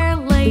fair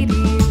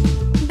lady.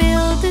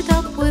 Build it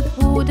up with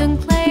wood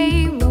and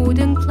clay, wood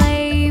and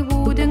clay,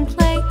 wood and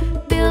clay.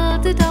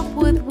 Build it up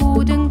with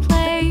wood and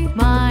clay,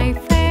 my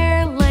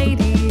fair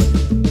lady.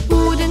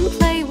 Wood and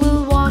clay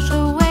will wash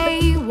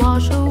away,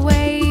 wash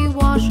away,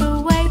 wash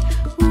away.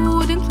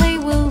 Wood and clay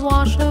will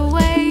wash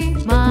away,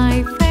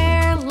 my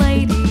fair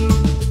lady.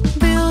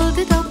 Build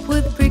it up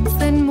with bricks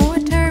and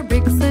mortar,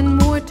 bricks and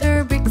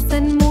mortar, bricks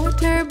and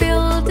mortar.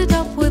 Build it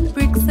up with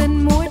bricks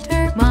and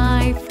mortar,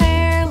 my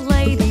fair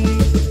lady.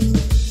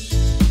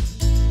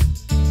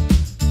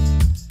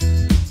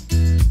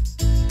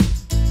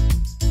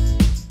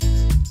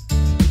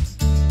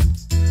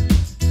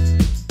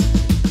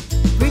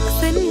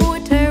 Bricks and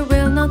mortar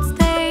will not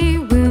stay,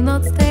 will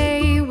not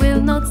stay,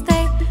 will not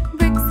stay.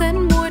 Bricks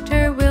and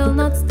mortar will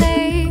not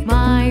stay,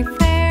 my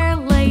fair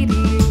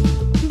lady.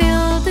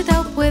 Build it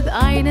up with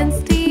iron and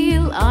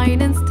steel,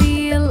 iron and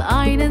steel,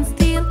 iron and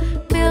steel.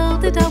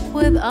 Build it up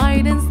with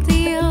iron and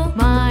steel,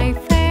 my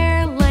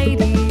fair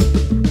lady.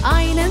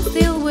 Iron and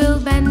steel will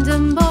bend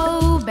and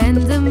bow,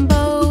 bend and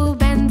bow,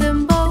 bend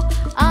and bow.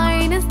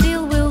 Iron and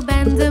steel will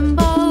bend and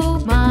bow,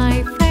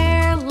 my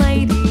fair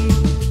lady.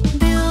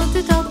 Build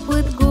it up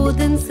with gold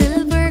and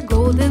silver,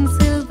 gold and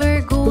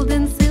silver, gold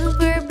and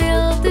silver.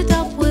 Build it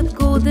up with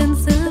gold and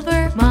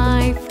silver,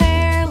 my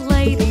fair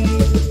lady.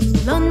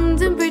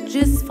 London Bridge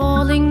is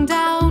falling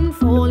down,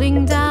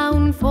 falling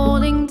down,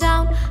 falling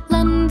down.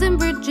 London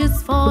Bridge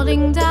is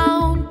falling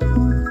down.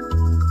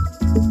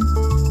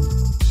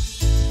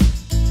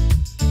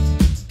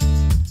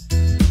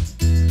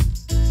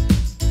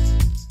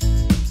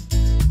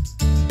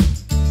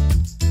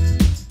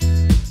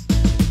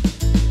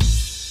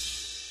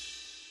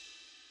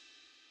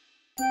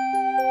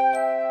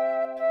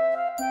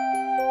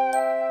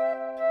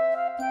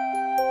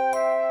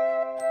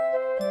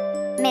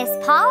 Miss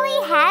Polly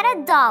had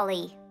a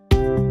dolly.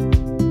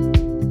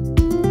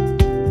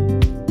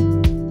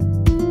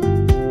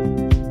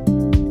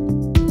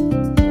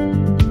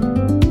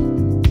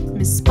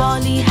 Miss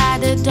Polly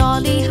had a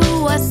dolly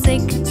who was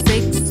sick,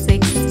 sick,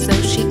 sick. So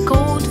she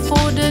called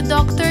for the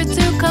doctor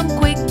to come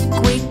quick,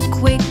 quick,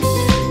 quick.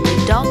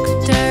 The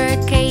doctor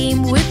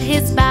came with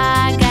his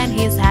bag and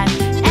his hat,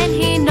 and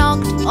he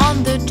knocked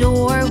on the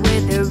door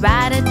with a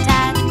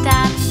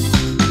rat-a-tat-tat.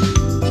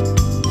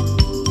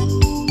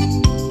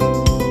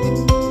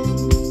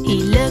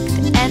 He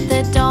looked at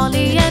the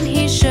dolly and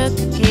he shook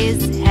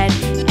his head,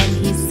 and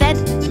he said,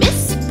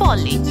 Miss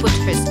Polly, put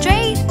her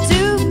straight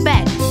to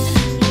bed.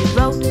 He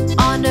wrote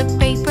on a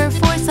paper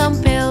for some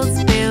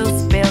pills,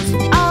 pills, pills.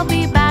 I'll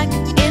be back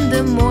in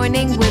the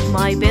morning with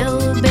my bill,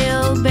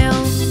 bill,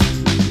 bill.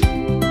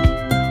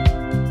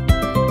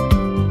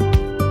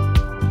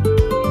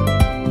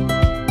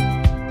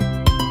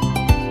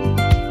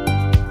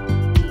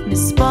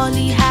 Miss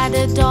Polly had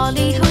a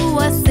dolly who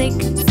was sick,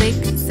 sick,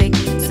 sick.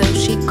 So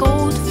she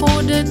called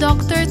for the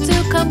doctor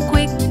to come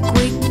quick,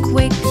 quick,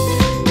 quick.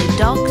 The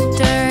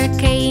doctor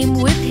came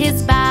with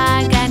his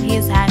bag and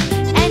his hat,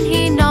 and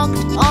he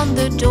knocked on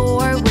the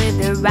door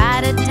with a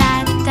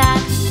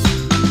rat-a-tat-tat.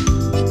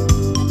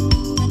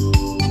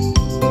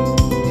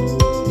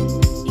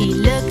 He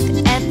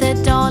looked at the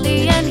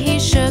dolly and he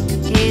shook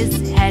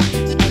his head,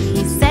 and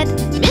he said,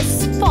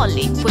 "Miss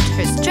Polly, put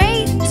her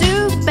straight to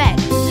bed."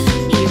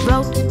 He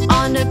wrote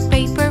on a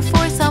paper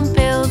for some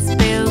pills,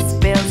 pills,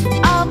 pills.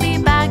 "I'll be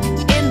back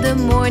in the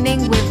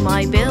morning with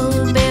my bill,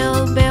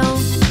 bill, bill."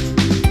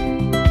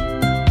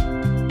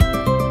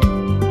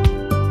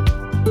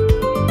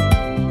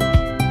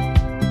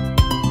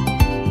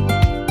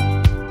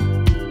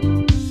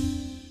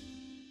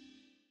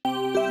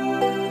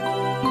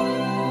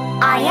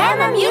 I am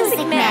a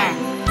music man.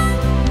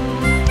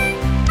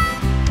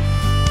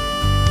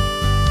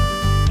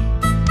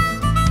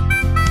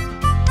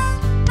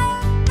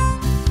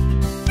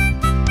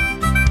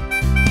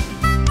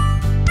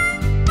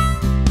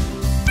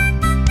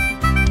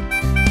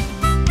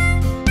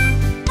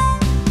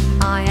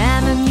 I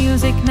am a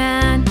music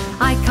man.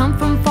 I come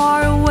from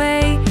far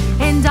away,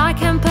 and I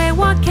can play.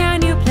 What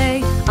can you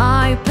play?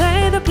 I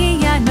play the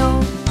piano.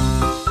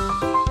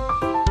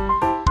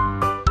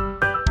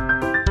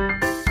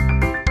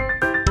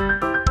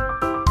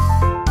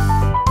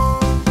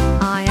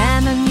 I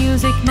am a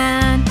music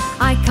man.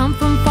 I come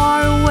from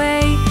far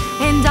away,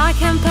 and I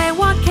can play.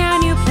 What can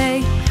you play?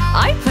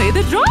 I play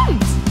the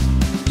drums.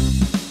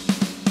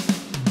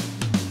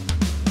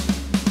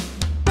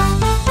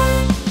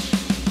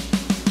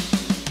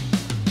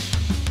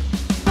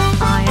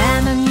 I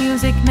am a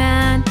music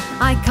man.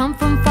 I come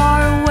from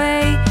far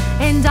away,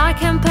 and I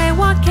can play.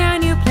 What can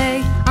you play?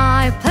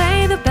 I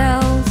play the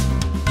bells.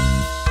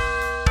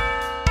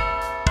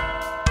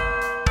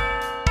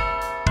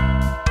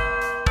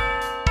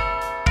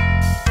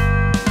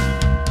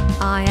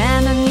 I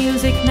am a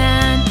music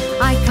man.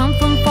 I come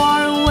from far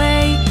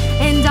away,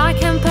 and I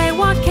can play.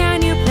 What can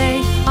you play?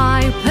 I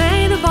play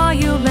the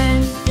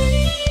violin.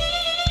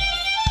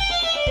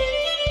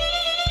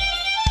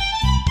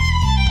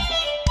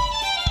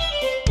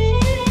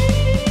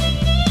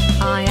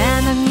 I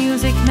am a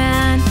music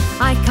man.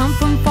 I come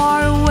from far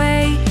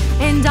away,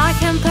 and I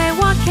can play.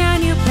 What can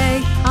you play?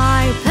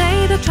 I play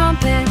the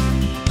trumpet.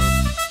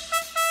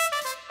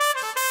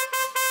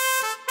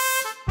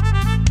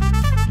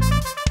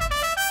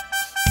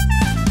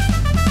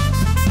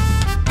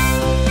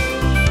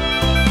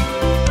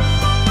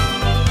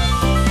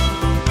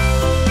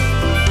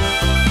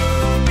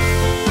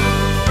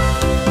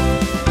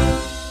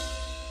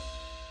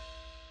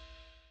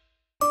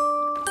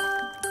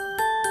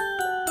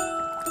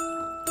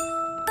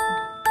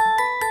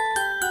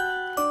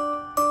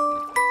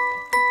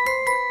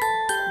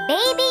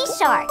 Baby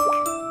shark.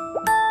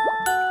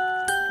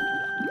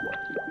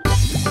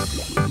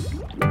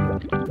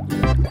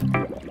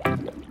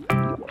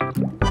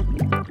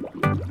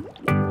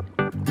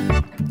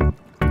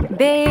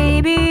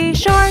 Baby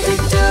shark,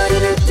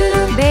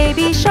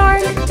 baby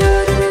shark,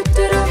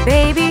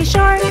 baby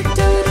shark,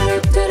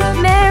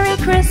 Merry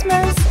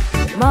Christmas.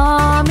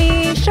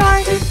 Mommy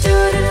shark,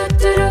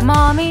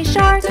 mommy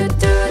shark,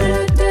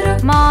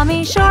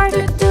 mommy shark,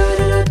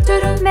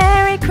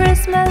 Merry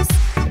Christmas.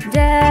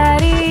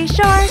 Daddy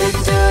shark,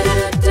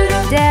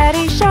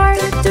 daddy shark,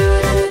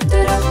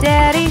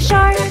 daddy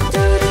shark,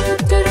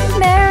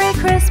 Merry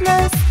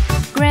Christmas.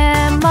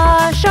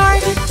 Grandma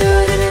shark,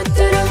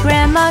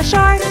 grandma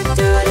shark,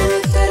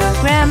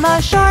 grandma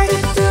shark,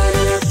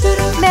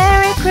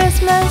 Merry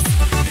Christmas.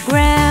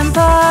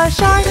 Grandpa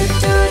shark,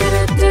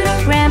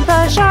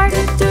 grandpa shark,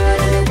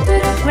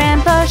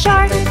 grandpa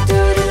shark,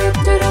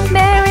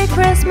 Merry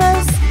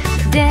Christmas.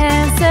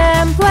 Dance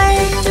and play,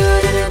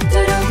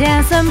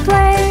 dance and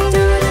play,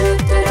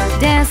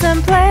 dance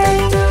and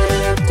play,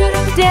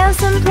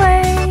 dance and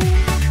play.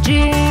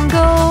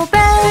 Jingle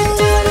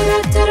bells,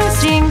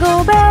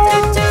 jingle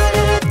bells,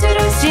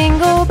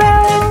 jingle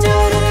bells,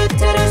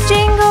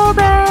 jingle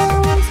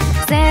bells.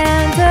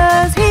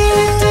 Santa's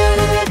here,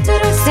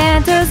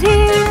 Santa's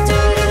here,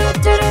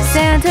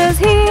 Santa's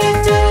here,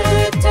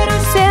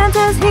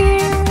 Santa's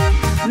here.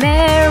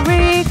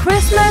 Merry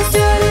Christmas,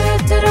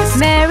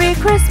 Merry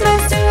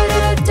Christmas,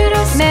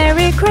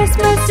 Merry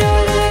Christmas,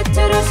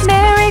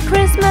 Merry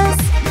Christmas.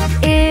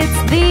 It's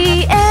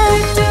the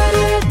end,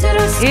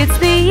 it's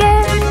the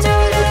end,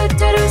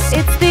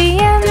 it's the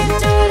end,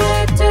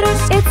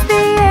 it's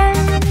the end.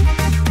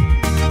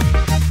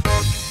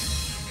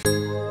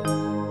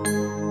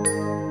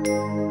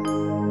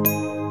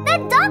 The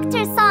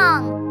doctor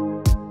song.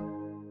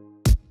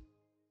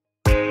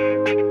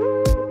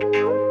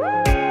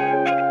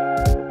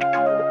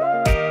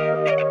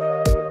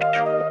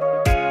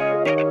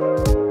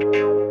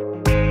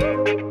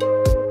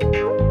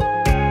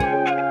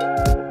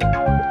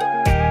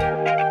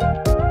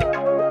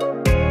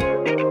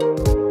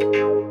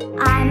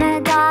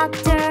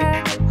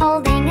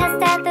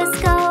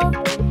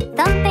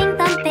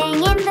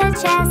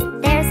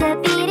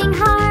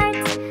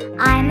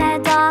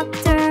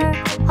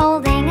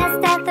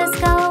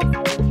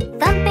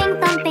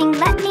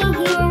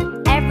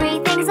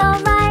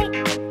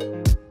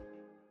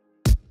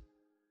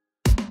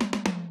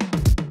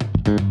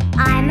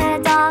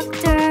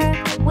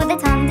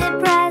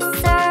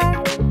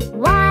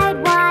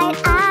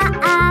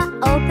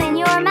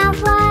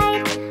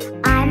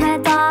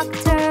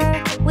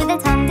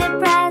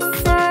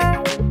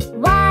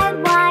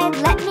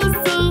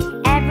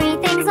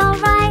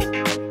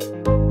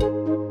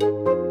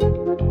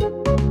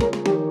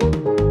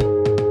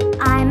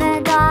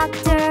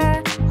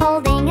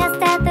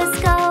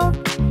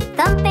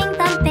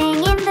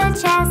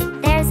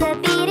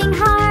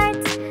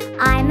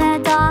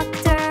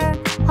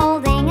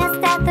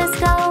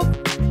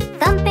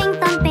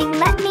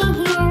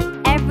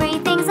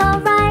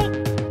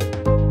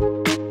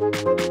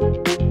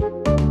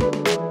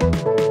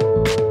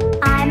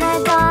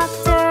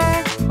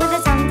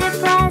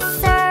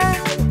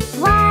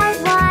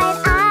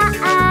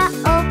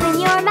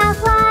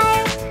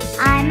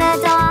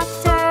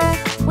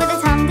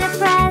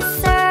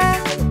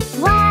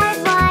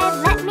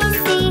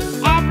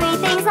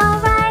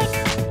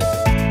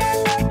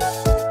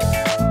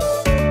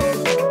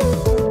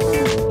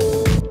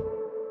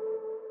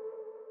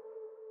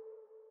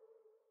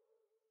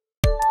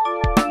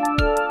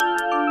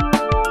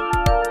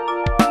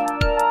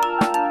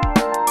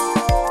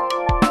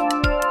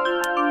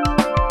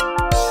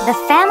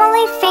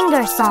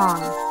 another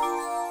song.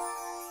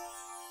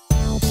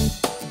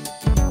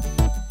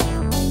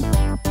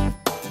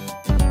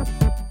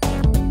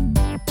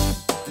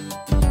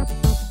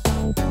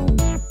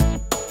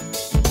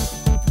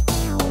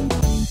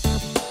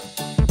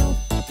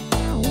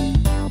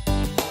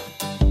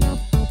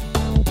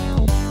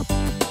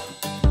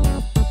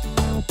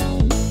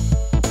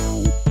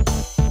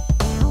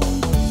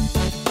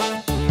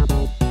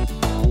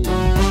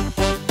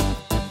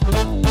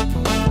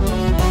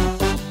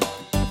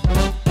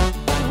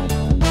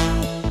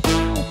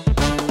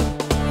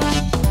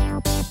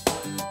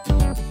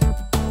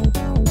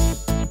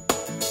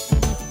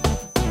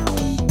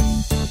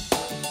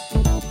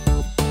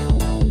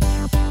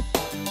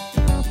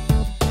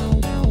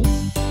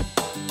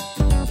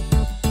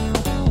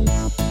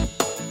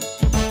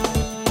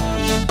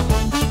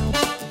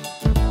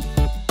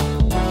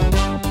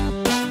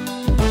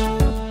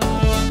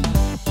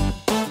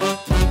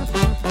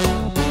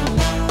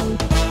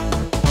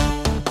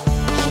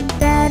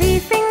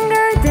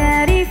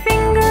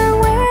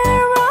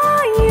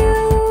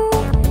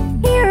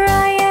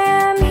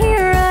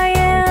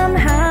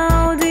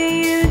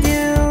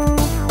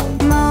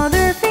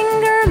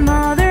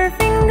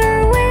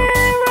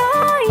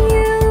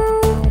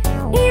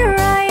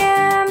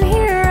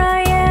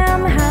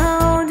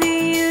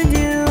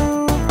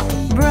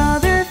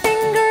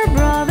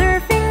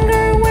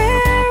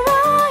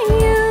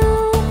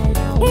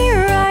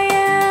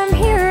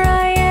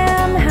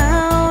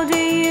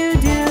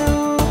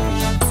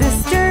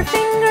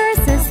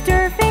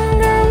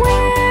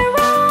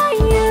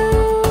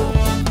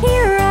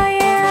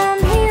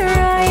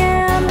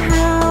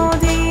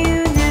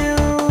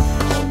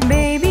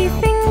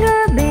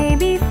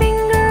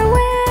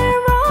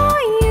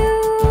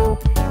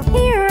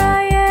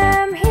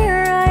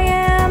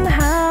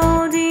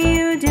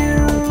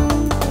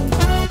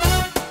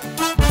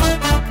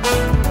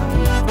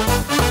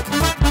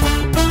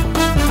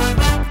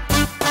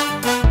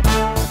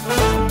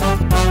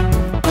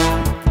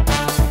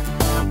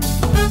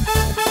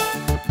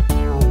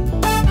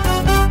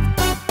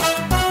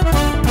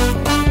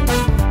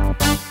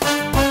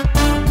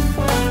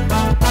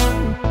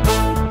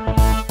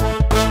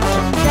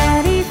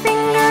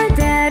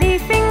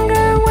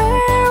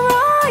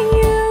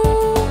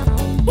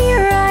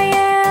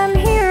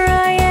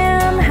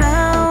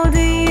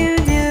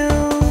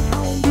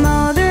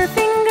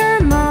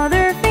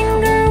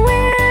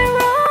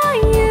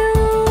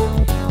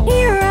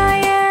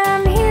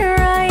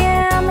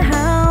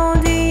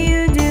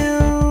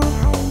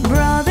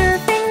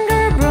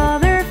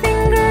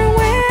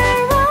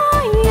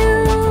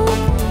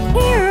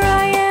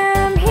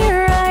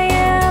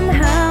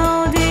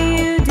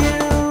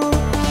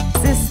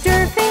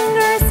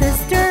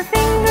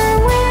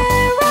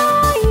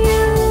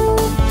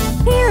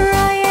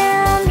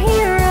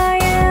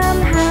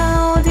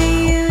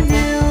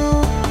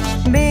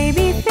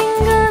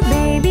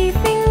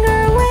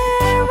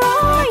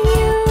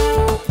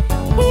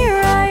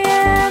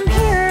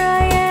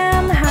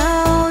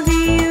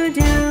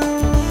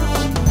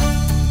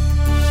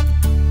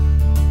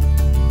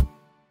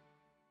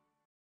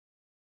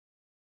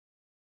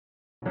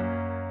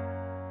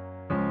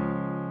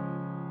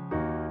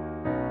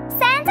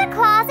 Santa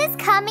Claus is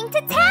coming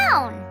to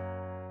town!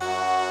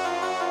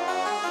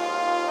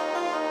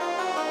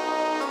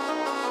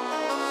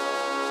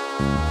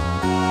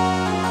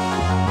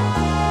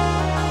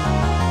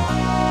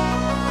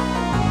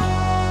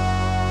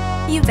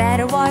 You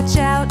better watch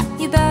out,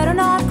 you better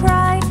not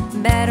cry,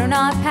 better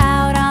not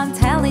pout, I'm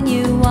telling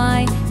you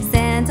why.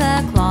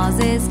 Santa Claus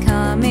is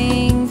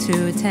coming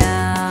to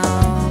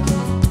town.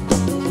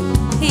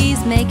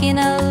 He's making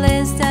a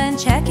list and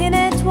checking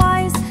it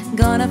twice,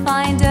 gonna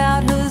find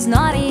out who's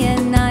naughty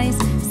and nice.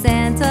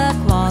 Santa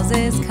Claus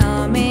is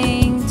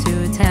coming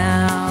to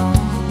town.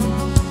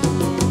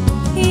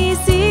 He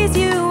sees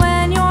you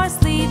when you're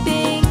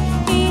sleeping,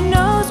 he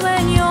knows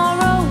when you're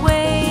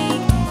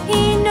awake,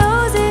 he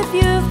knows if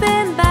you've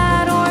been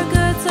bad or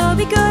good, so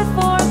be good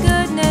for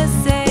goodness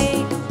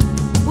sake.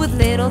 With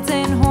little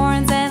tin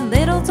horns and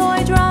little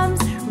toy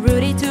drums,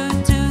 Rudy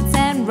toot toots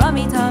and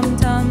rummy tum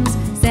tums,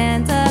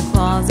 Santa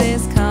Claus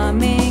is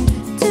coming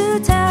to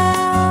town.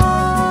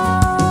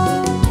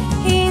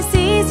 He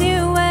sees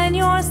you when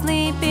you're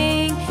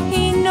sleeping,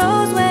 he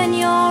knows when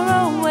you're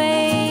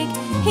awake,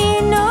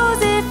 he knows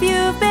if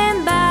you've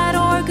been bad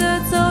or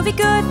good, so be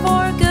good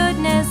for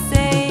goodness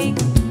sake.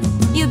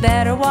 You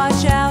better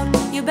watch out,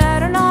 you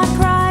better not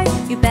cry,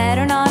 you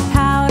better not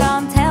pout,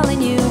 I'm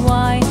telling you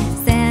why.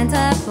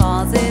 Santa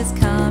Claus is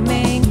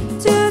coming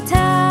to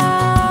town.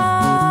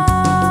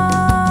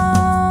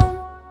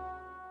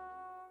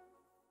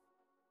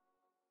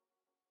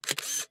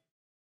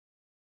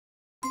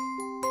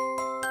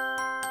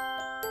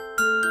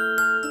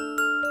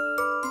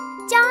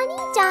 Johny,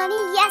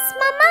 Johny, yes,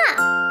 Mama!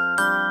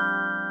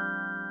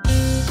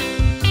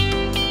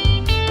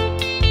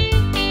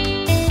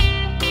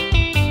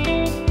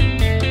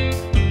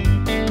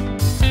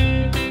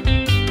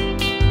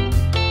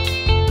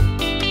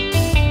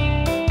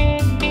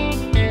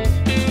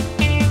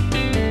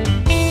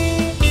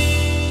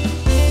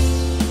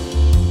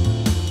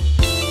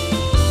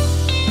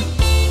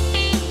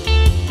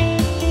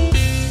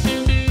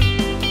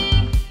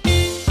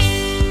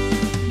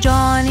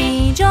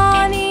 Johny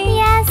Johny.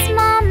 Yes,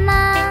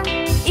 Mama.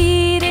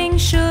 Eating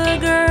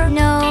sugar.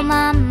 No,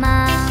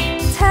 Mama.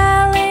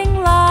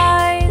 Telling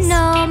lies.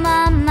 No,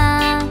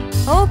 Mama.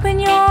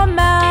 Open your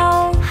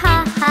mouth.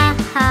 Ha ha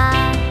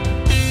ha.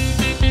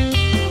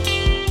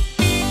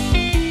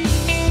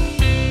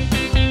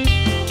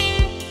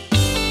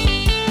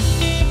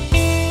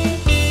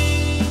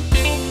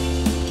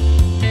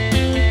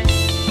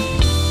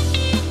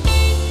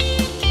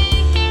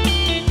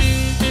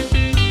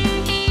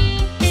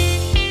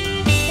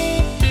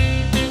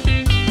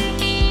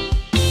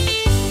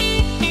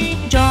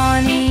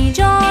 Johny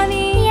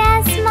Johny.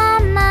 Yes,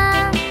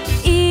 Mama.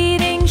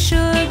 Eating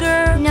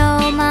sugar.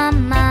 No,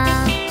 Mama.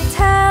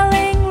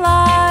 Telling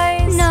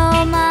lies.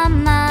 No,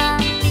 Mama.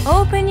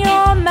 Open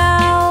your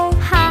mouth.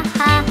 Ha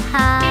ha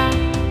ha.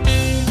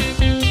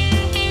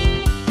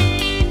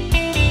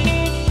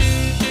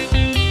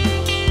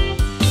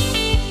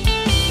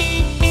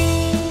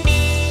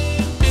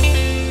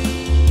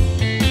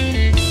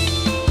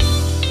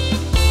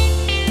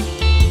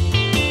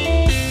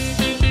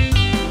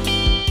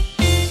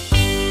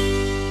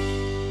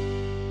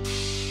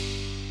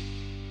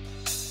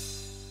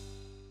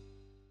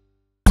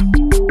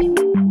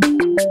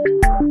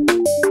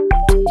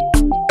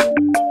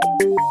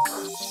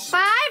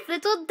 5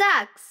 little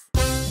ducks.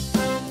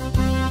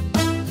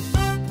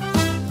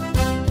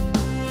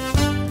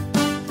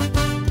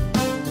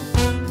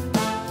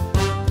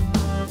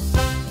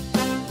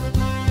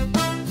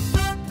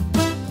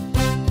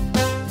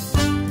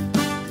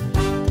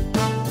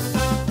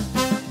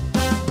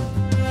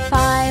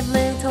 Five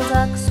little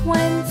ducks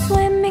went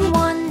swimming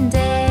one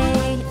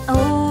day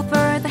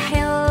over the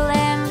hill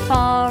and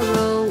far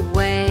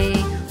away.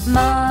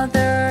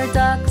 Mother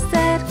duck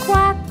said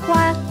quack,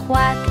 quack,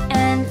 quack,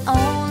 and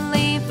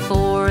only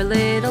 4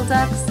 little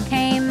ducks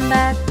came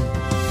back.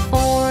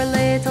 4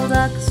 little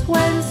ducks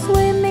went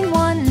swimming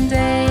one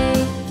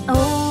day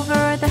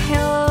over the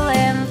hill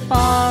and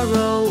far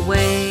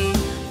away.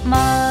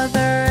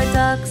 Mother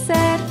duck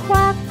said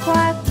quack,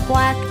 quack,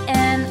 quack,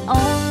 and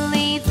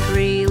only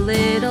 3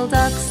 little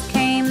ducks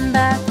came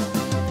back.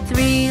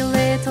 3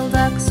 little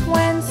ducks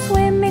went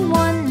swimming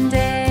one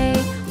day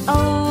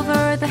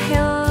over the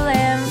hill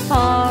and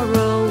far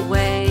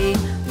away.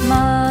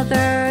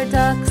 Mother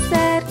duck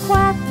said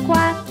quack,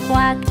 quack,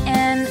 quack,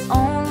 and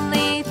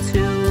only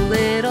 2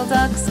 little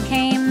ducks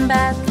came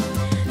back.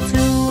 2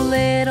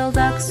 little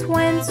ducks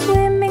went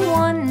swimming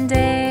one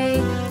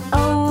day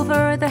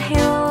over the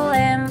hill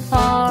and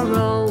far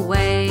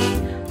away.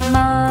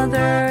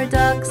 Mother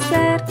duck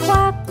said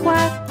quack,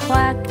 quack,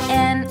 quack,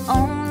 and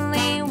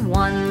only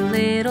 1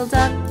 little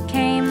duck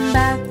came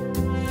back.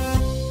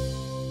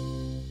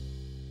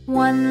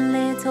 1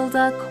 little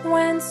duck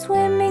went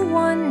swimming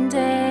one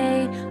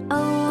day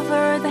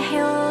over the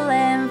hill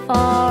and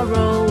far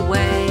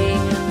away.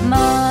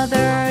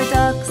 Mother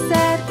duck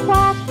said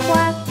quack,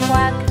 quack,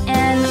 quack,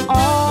 and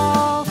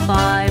all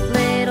 5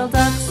 little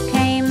ducks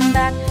came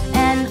back,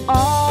 and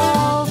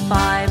all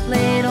 5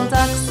 little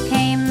ducks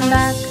came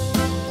back.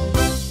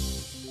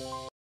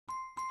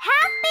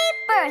 Happy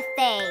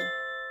birthday!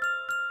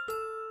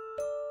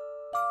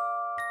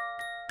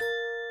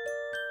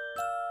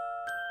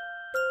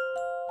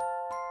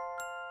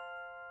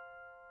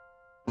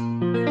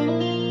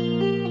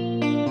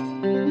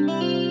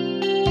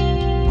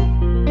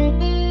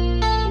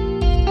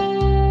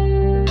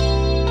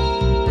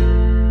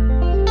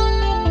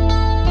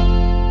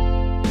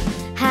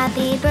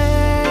 Happy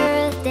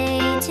birthday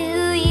to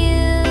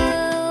you.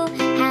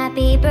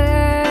 Happy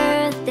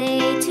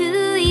birthday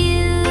to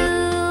you.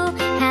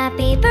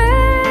 Happy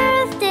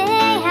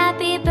birthday,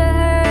 happy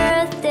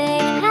birthday,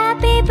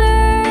 happy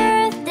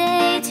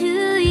birthday to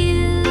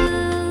you.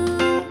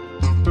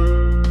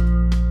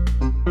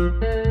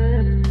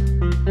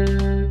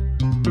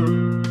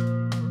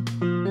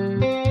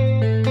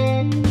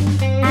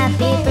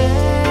 Happy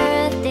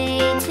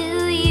birthday to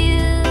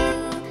you.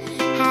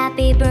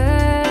 Happy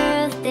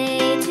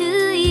birthday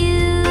to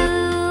you.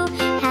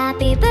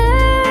 Happy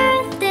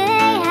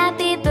birthday,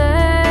 happy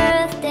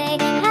birthday,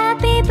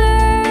 happy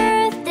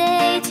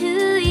birthday to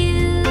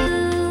you.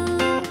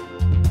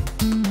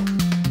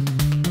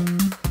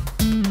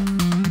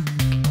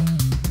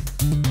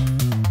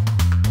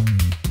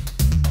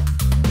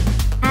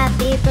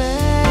 Happy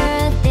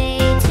birthday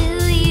to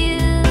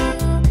you.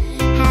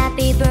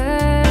 Happy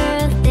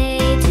birthday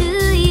to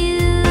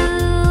you.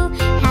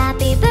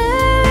 Happy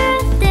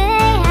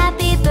birthday,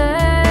 happy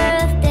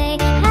birthday,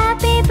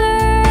 happy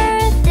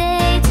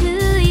birthday to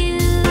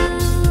you.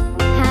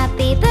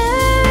 Happy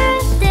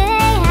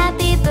birthday,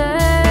 happy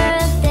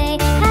birthday,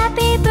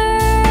 happy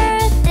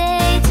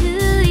birthday to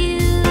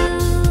you.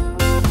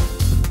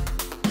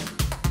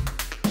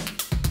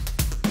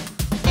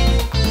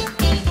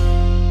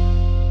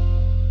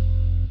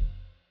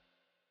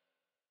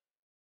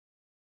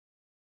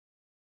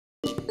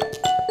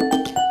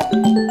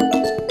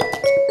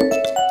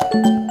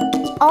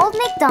 Old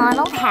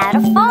MacDonald had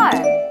a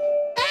farm.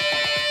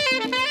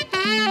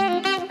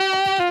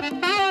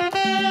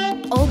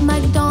 Old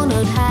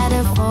MacDonald had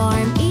a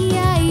farm,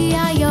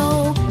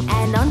 E-I-E-I-O.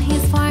 And on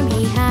his farm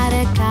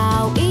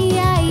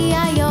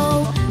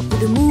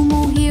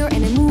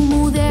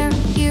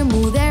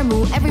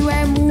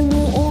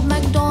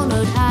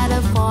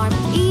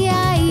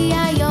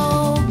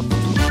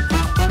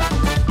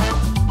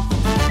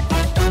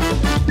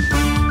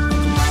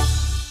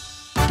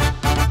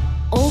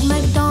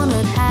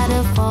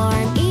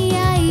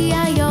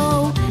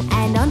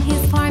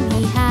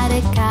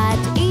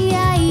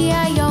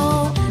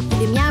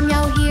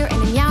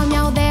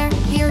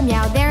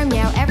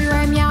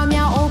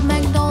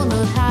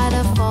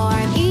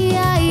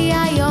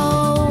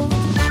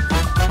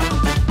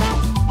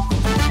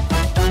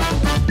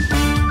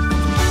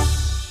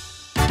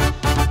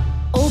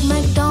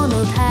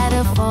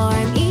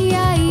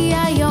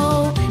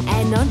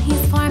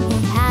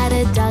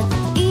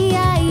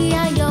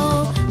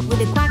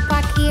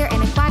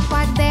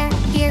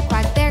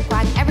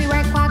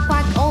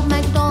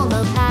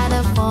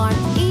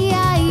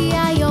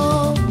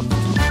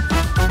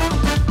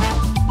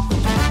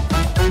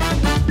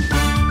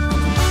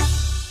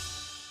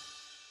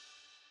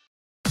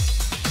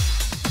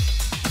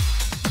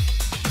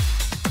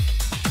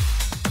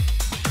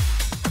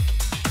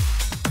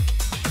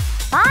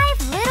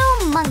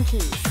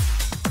monkeys.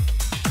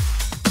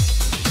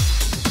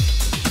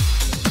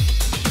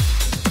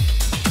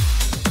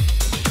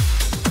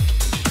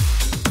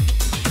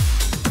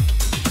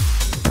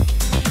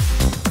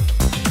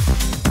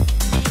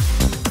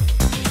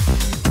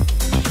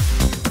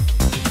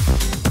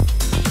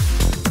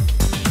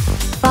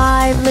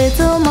 5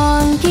 little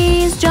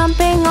monkeys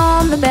jumping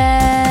on the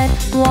bed.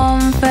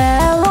 One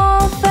fell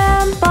off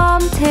and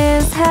bumped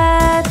his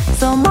head.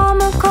 So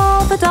Mama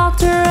called the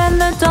doctor and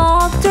the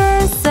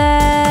doctor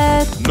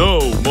said,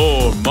 "No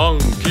more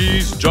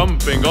monkeys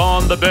jumping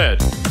on the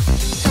bed."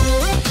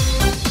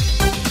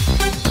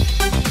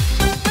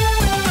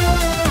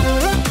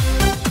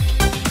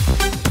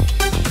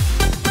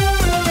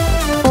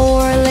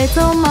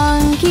 Little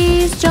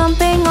monkeys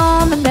jumping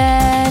on the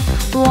bed.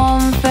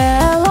 One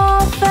fell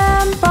off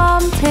and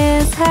bumped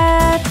his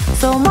head.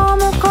 So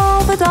Mama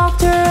called the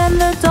doctor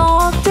and the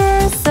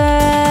doctor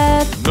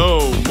said,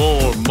 "No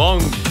more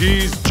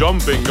monkeys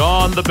jumping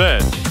on the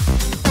bed."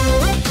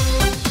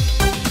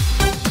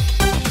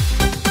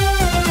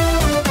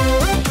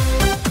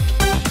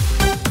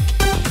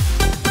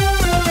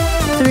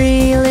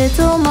 Three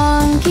little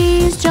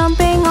monkeys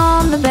jumping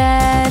on the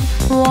bed.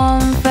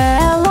 One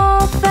fell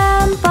off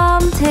and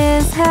bumped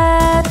his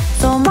head.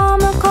 So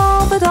Mama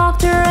called the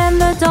doctor and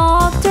the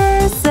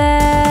doctor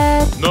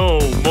said, "No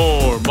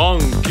more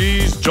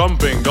monkeys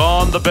jumping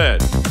on the bed."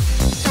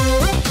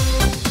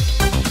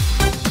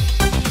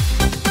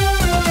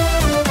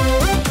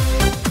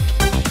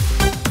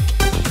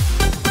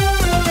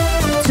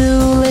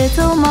 Two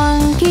little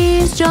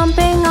monkeys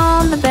jumping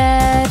on the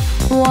bed.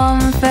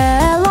 One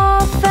fell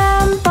off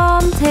and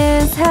bumped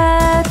his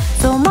head.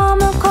 So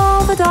Mama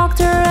called the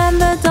doctor and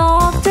the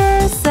doctor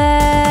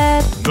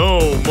said, "No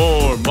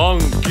more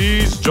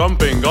monkeys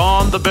jumping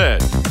on the bed."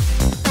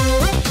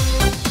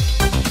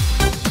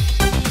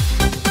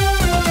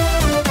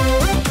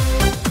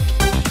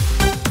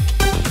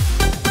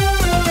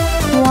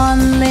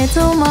 One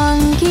little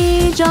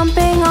monkey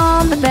jumping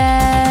on the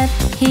bed.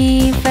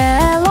 He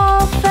fell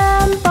off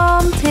and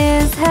bumped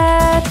his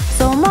head.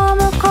 So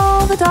Mama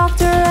called the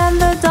doctor and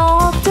the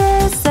doctor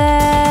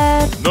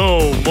said, "No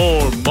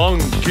more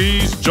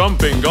monkeys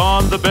jumping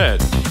on the bed."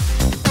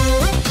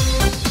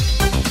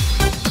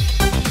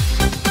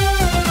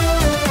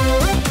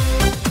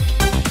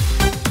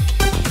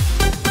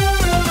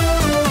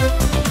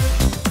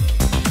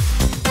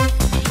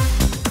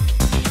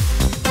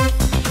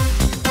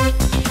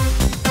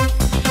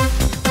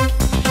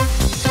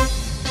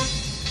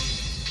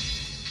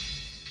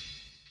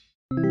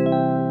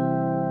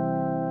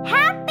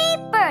 Happy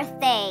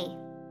birthday!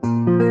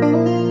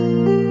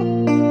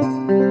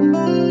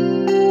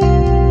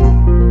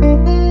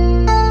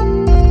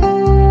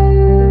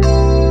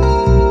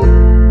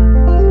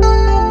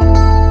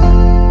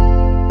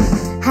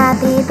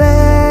 Happy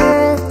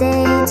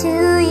birthday to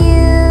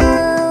you.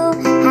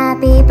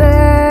 Happy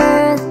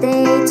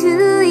birthday to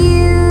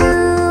you.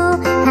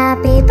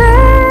 Happy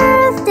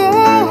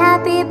birthday,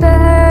 happy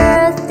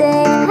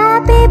birthday,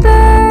 happy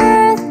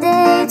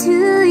birthday to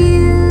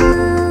you.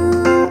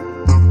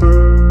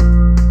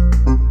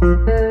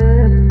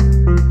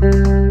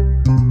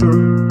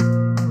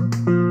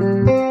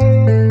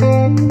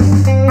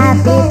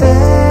 Happy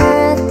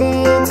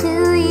birthday to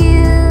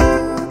you.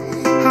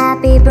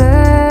 Happy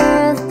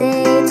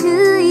birthday to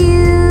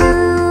you.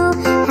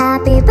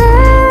 Happy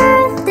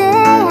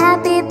birthday,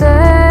 happy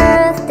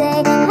birthday,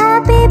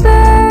 happy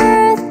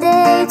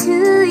birthday to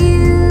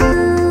you.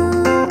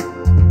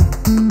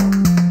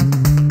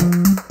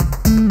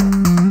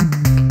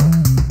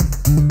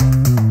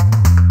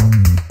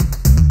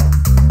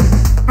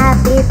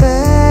 Happy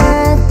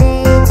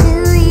birthday to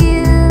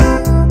you.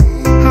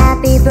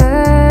 Happy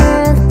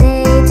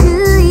birthday to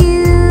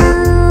you.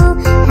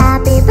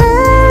 Happy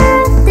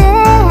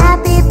birthday,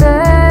 happy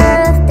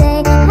birthday,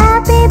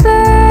 happy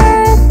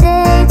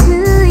birthday to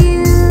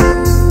you.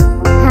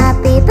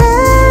 Happy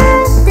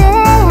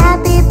birthday,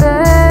 happy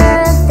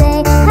birthday,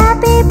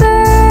 happy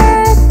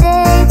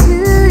birthday to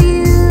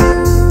you.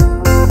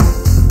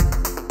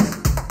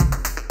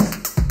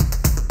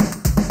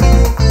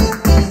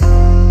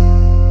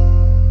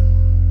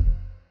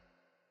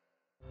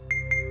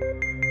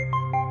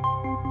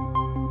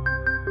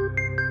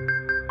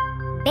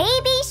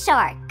 Baby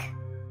shark.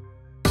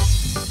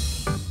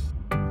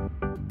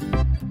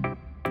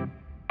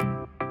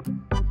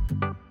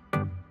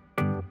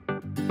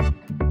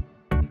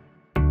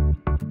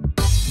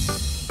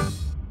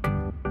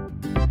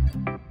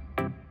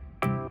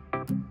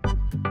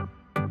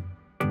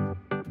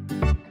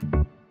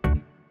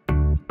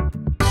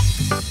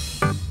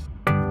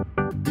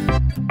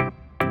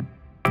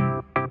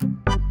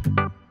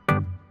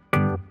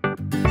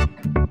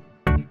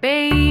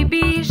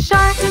 Baby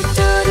shark,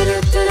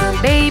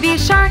 baby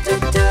shark,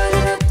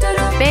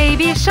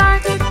 baby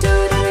shark,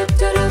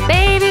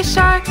 baby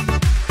shark,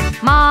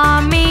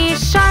 mommy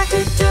shark,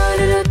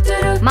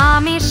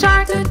 mommy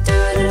shark,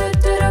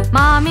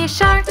 mommy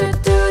shark,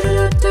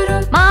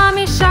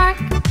 mommy shark,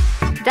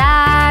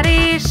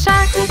 daddy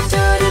shark,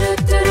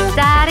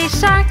 daddy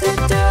shark,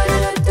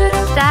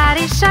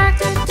 daddy shark,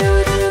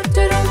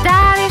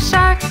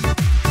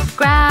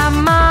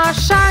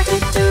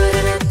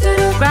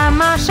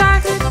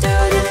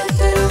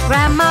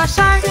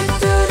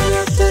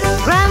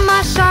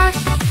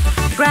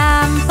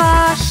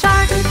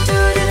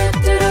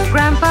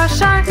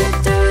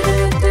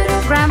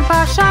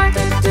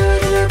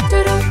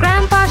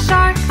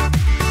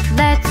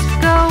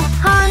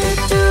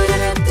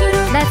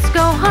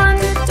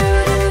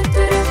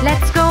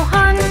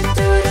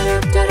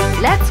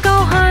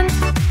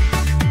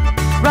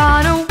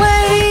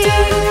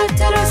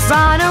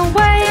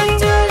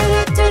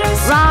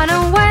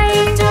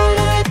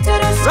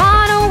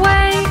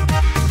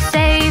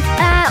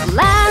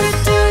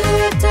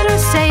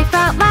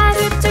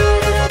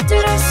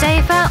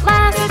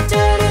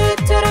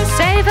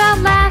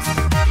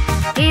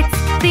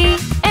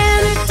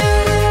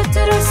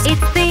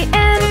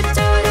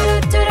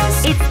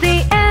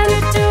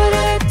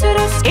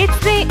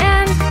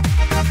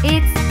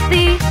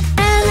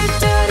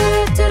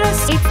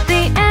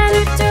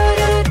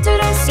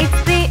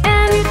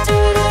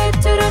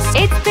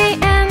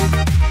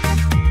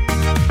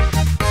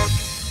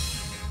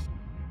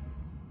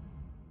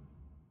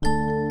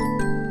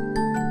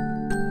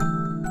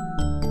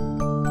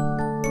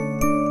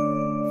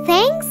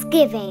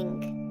 giving.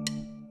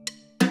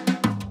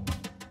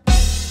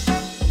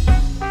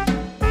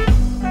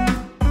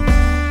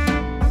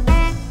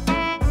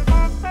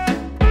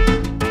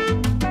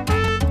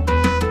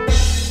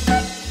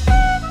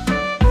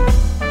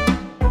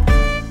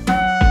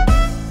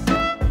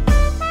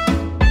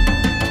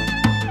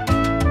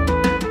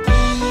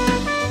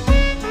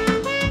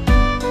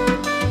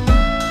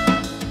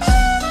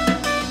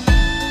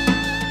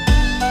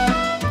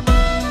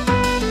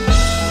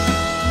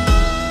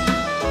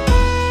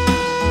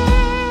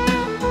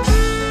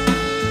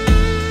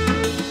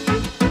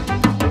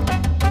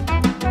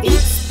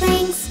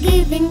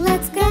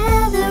 Let's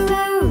gather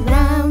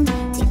around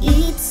to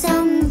eat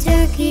some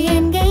turkey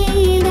and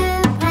gain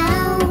a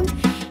pound.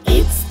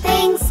 It's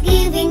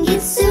Thanksgiving,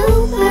 it's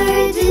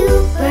super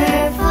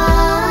duper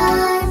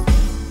fun.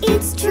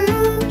 It's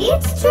true,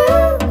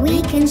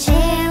 we can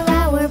share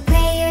our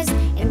prayers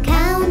and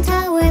count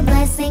our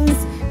blessings.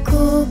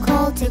 Cook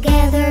all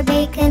together,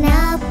 bake an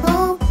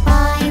apple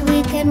pie.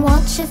 We can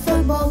watch a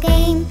football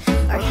game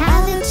or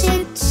have a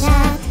chit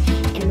chat,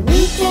 and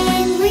we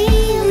can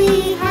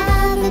really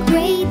have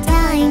a great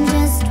time.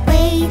 Just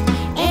wait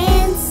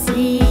and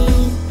see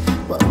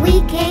what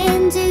we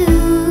can do.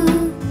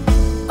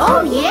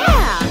 Oh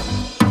yeah!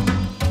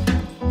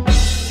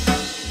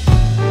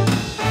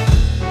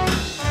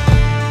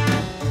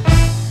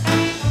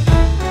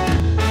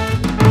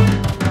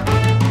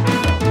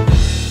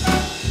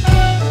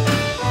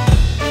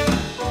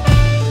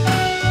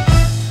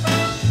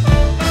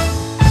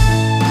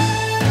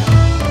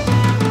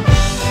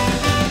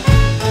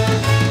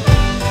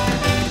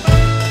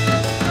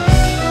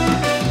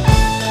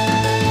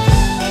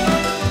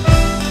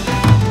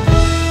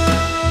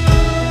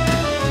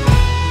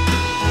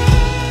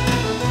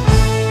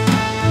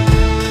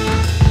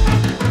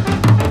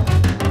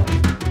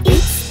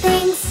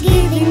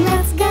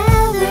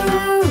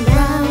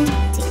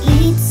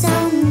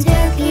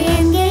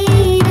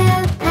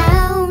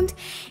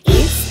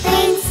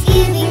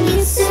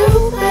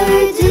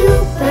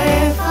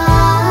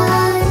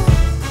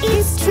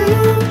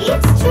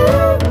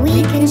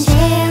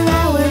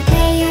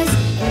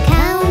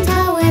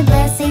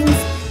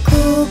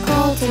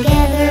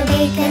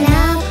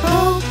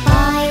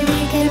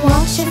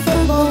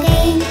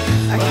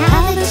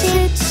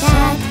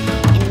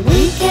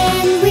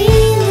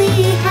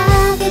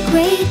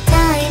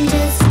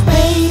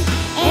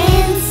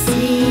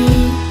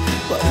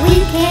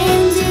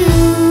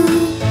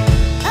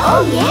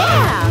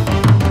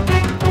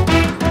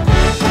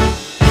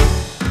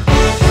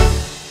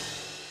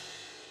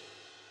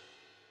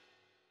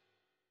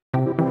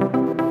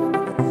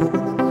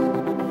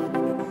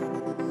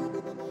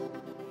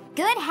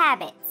 Good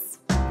habits.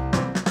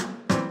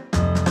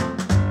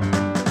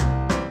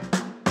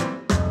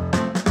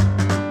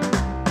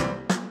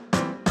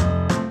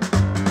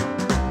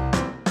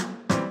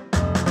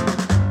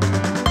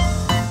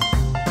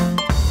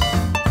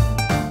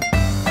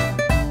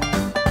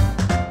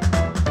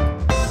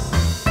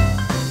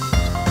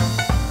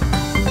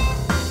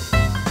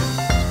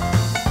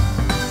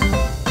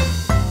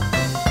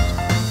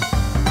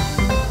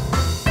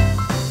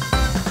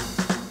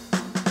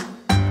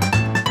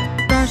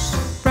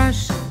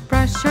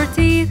 Brush your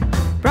teeth,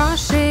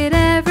 brush it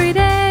every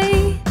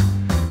day.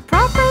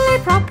 Properly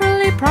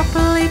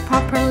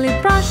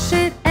brush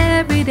it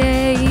every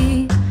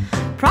day.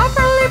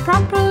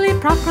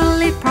 Properly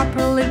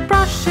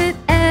brush it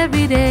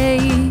every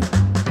day.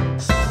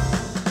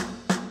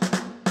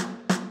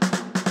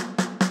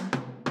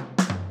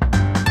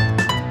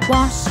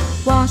 Wash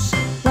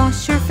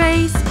your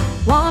face,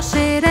 wash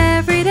it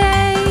every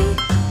day.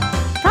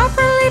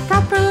 Properly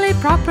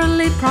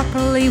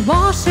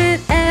wash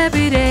it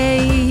every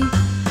day.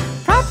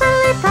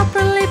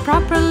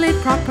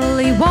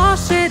 Properly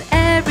wash it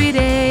every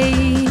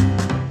day.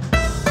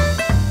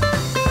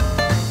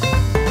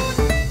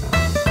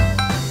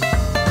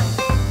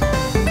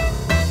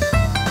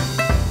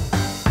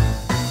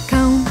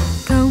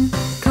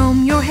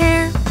 Comb your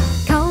hair,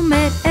 comb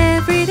it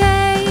every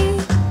day.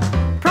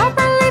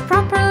 Properly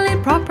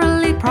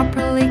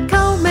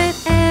comb it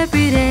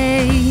every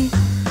day.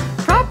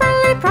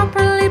 Properly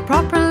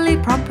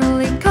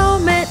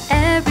comb it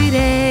every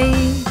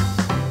day.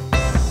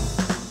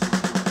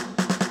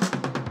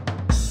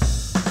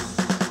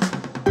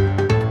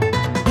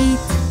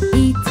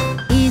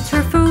 Eat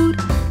your food,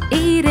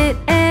 eat it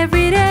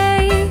every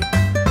day.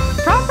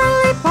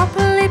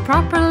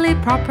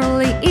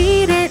 Properly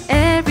eat it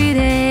every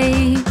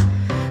day.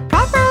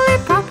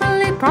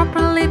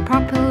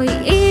 Properly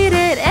eat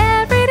it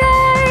every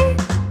day.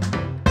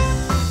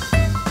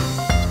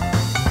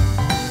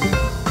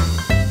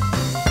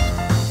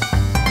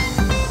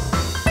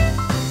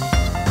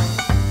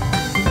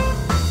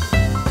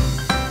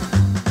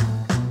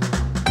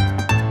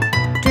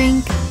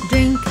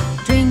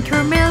 Drink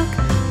your milk,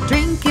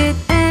 drink it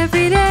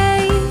every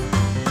day.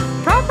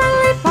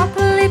 Properly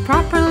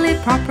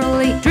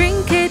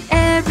drink it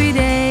every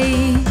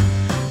day.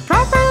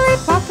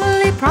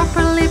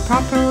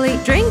 Properly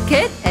drink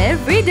it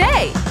every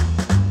day.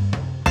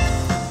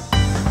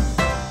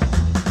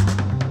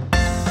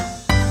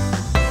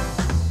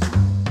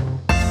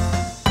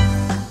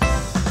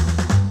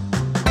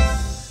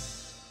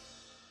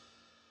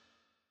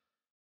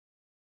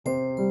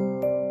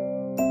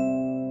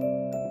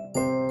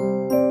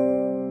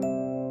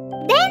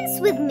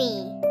 with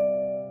me.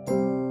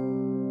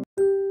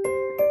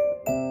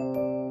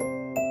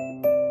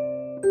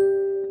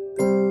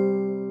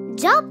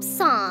 Job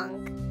song.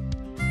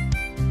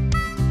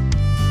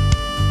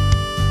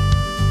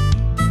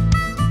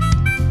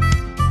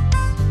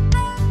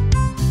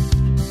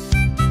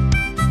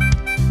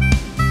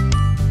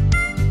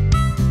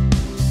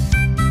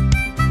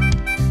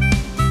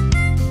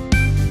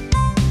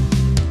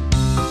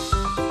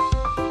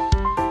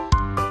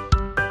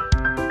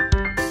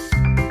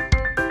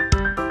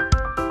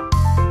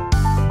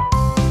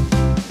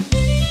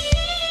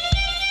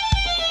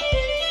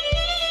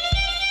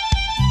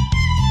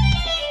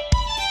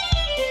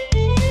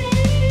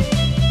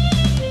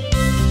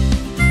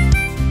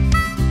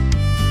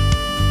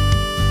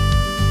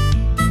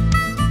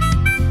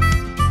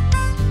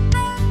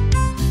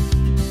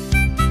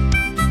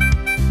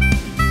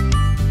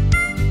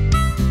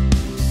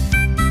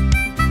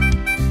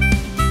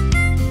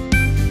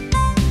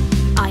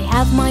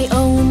 My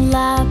own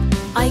lab,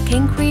 I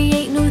can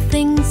create new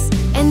things.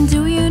 And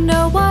do you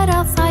know what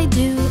else I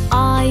do?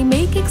 I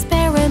make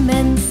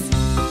experiments.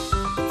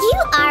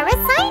 You are a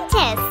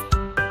scientist.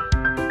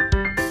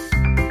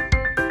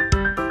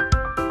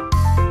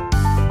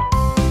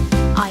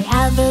 I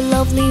have a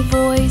lovely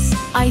voice,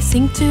 I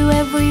sing to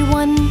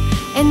everyone.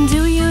 And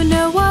do you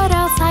know what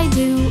else I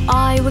do?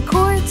 I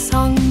record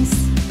songs.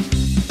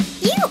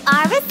 You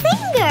are a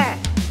singer.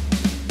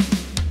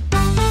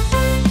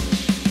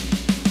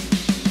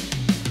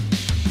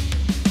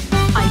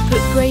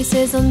 Put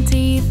braces on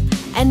teeth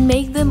and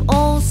make them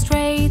all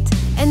straight.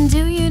 And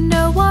do you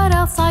know what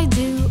else I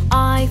do?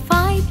 I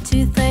fight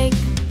toothache.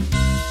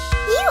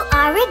 You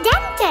are a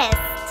dentist.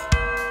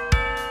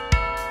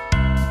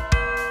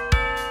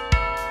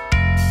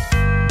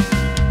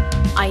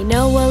 I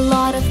know a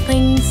lot of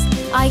things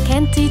I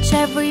can't teach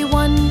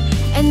everyone.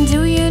 And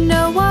do you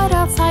know what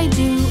else I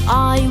do?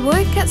 I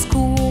work at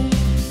school.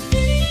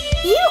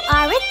 You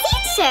are a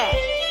teacher.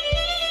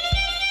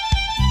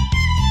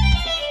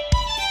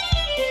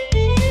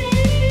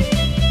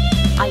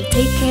 I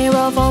take care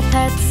of all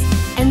pets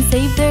and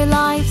save their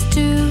lives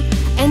too.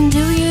 And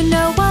do you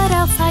know what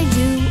else I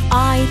do?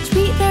 I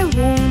treat their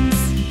wounds.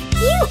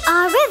 You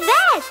are a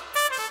vet.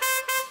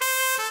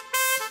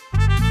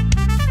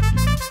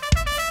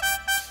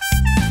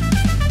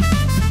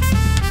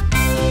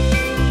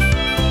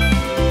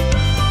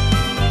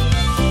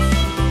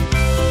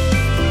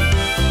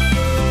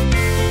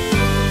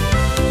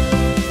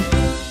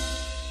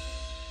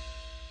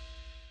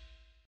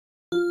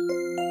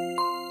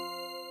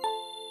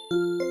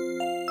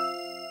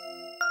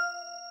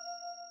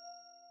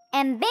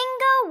 And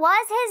Bingo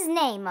was his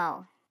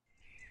name-o.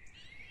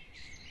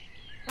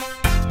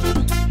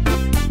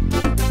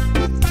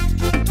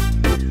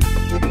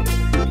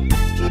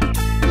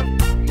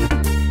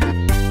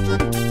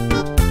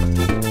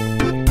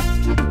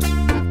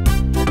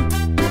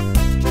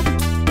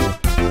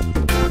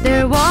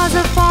 There was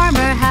a farmer,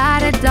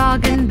 had a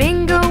dog, and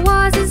Bingo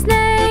was his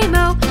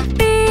name-o.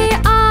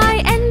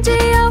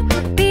 B-I-N-G-O,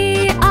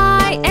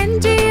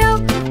 B-I-N-G-O,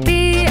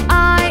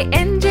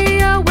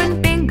 B-I-N-G-O,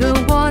 when Bingo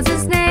was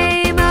his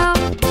name-o.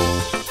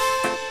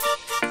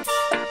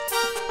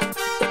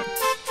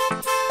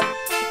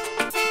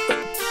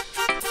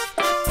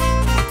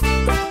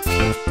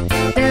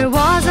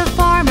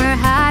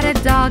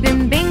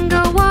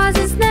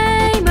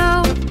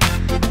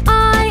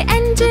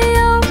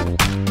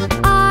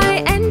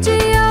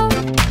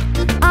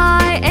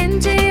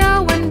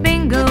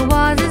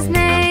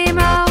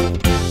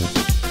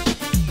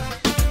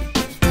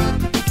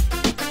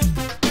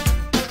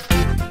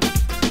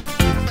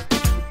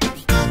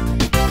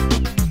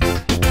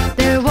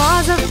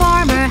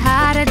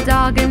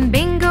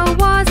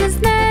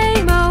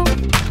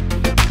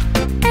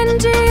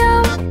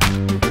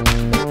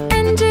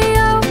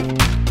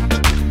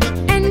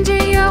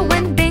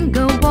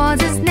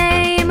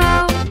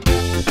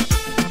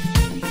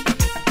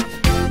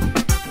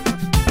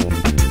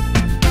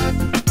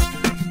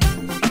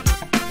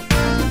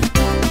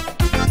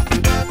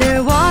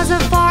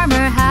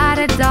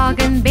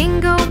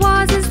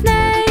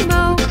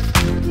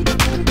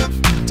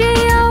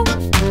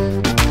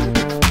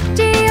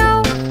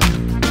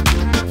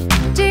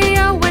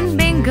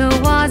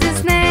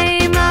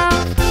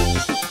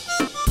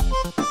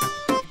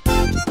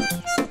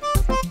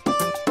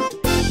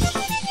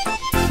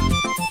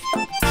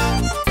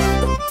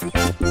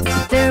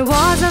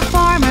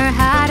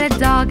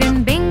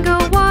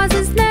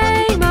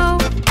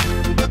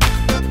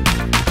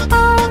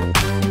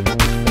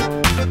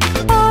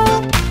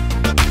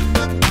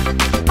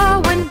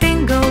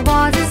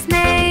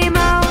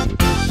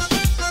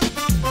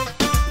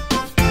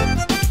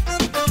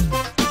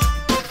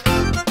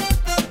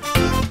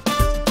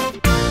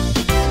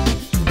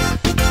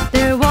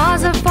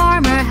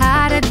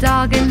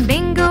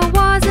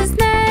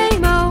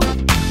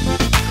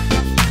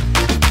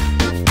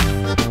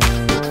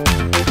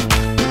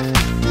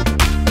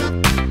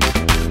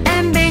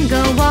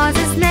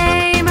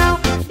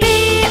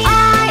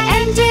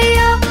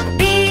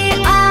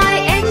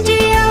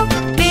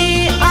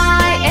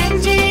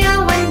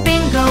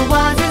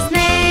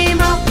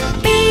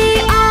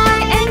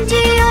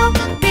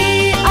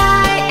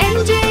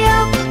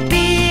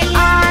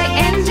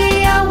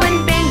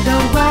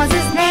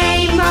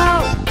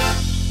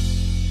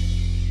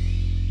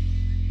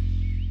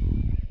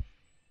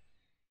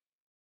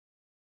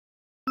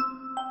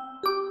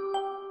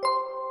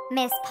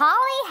 Miss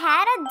Polly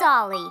had a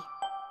dolly.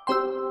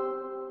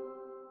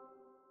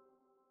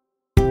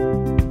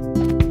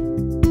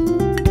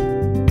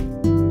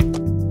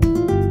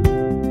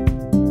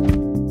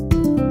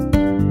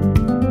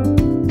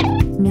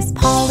 Miss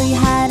Polly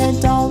had a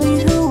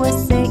dolly who was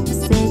sick,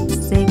 sick,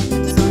 sick.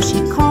 So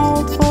she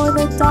called for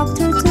the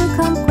doctor to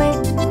come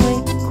quick,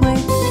 quick,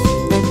 quick.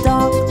 The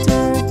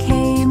doctor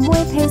came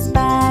with his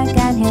bag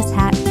and his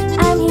hat,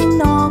 and he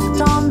knocked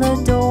on the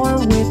door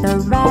with a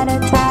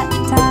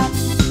rat-a-tat-tat.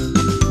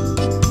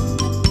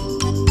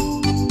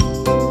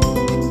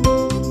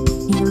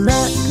 He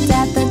looked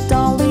at the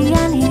dolly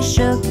and he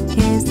shook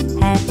his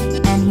head,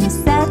 and he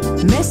said,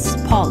 "Miss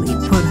Polly,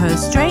 put her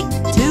straight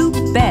to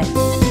bed."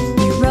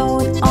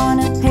 On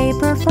a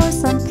paper for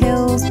some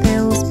pills,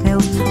 pills,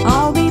 pills.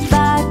 I'll be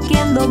back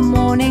in the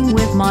morning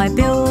with my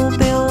bill,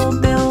 bill,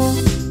 bill.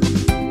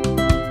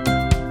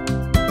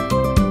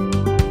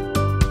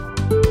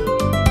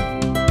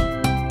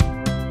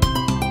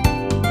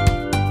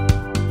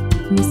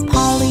 Miss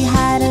Polly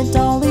had a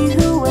dolly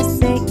who was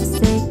sick,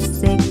 sick,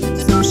 sick.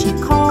 So she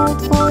called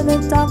for the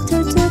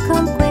doctor to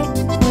come quick,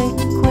 quick,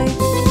 quick.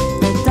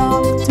 The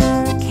doctor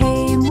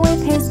came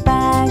with his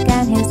bag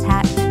and his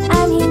hat,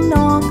 and he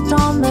knocked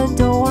on the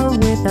door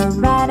with a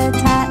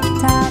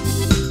rat-a-tat-tat.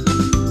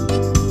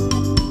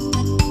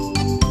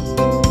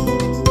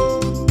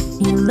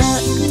 He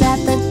looked at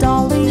the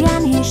dolly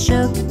and he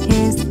shook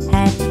his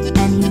head,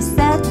 and he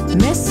said,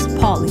 "Miss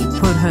Polly,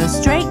 put her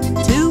straight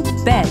to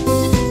bed."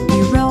 He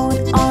wrote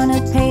on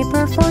a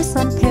paper for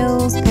some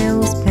pills,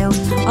 pills, pills.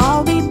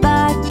 I'll be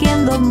back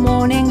in the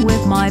morning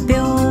with my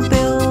bill,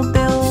 bill,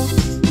 bill.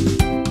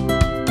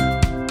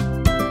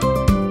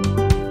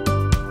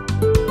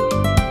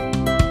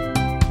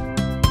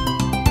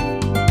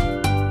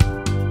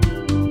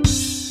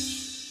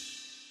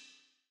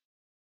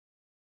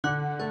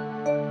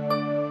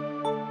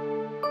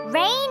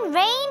 Rain,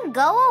 rain,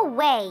 go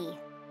away.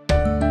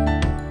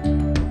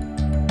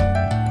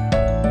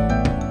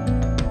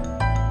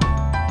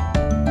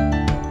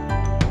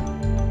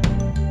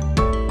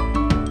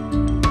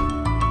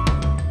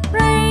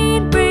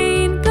 Rain,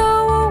 rain, go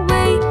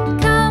away.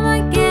 Come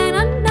again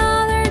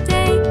another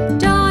day.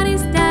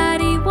 Johnny's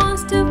daddy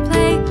wants to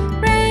play.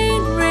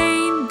 Rain,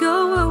 rain, go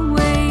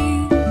away.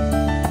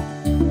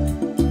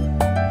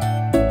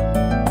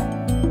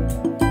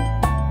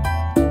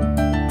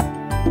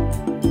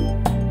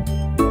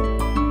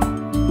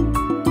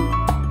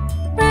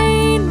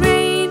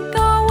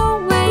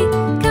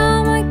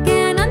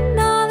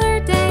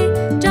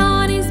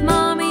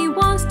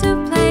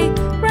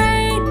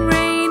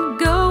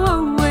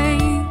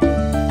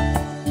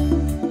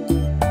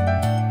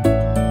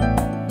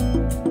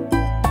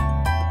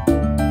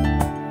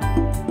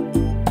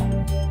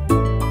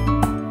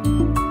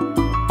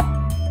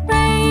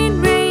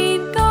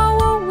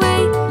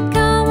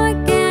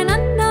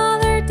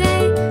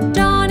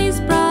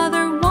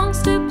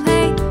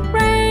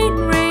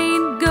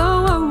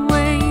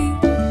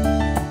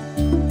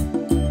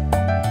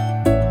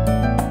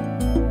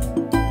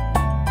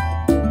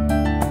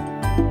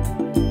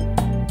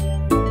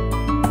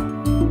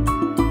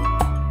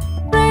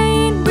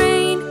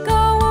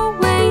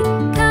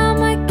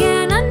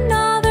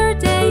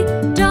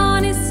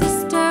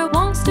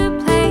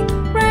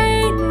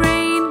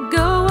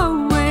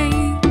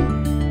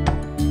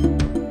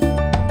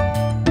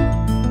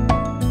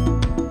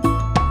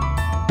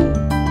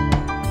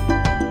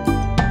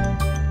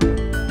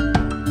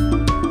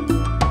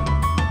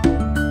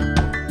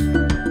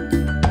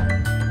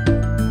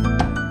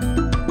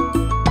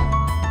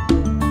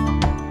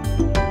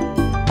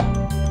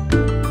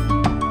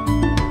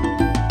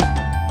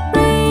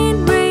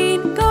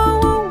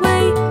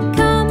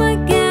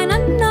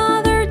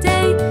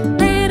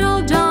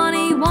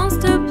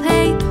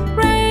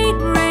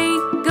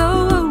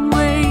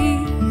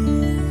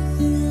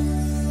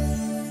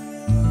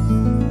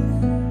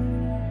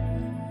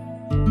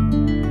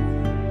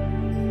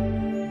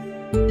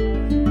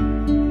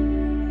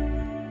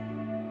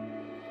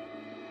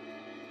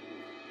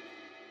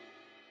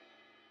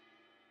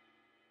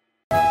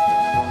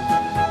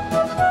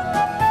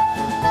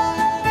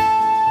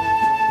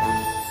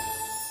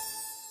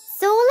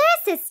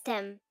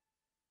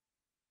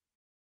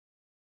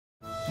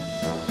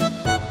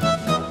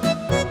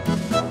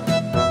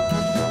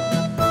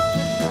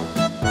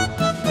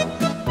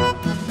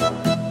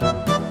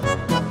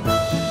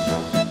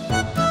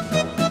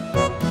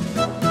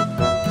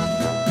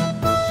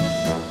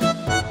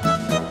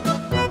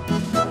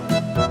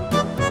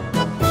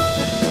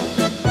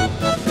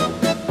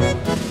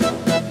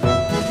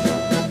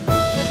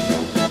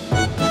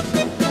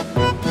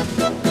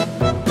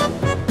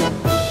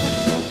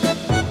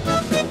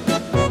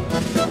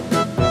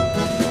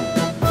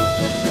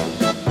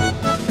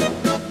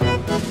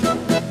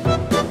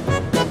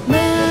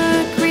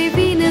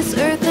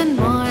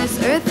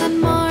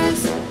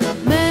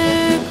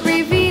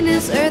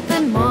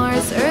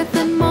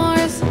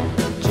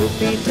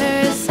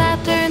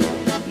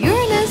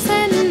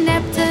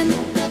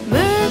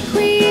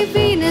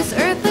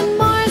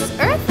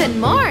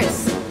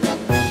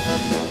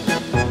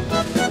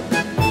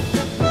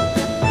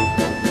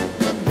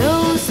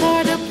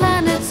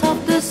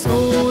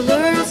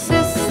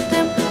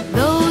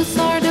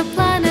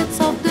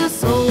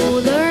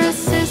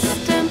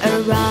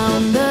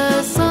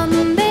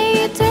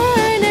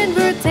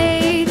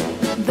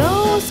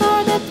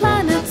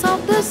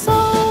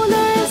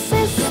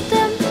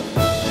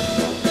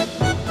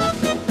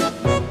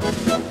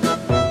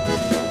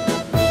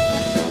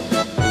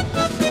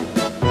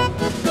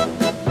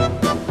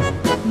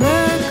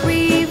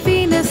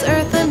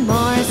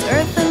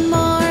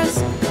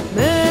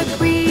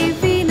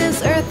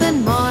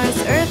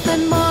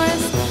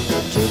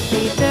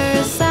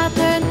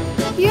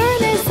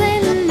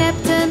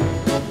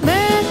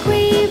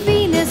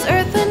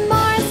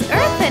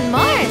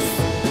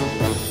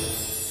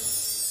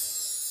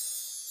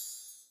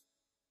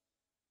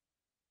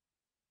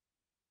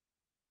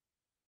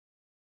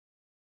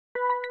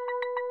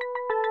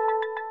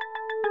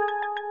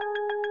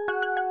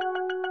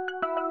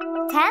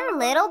 10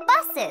 little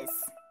buses.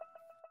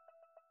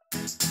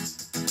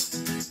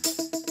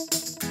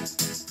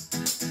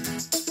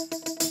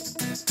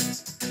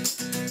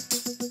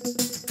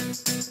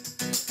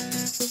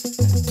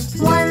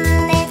 One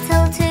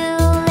little, two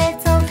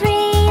little,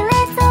 three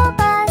little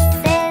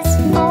buses,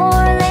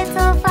 four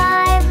little,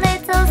 five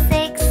little,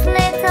 six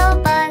little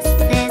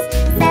buses,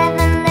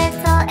 seven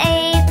little,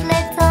 eight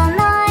little,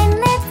 nine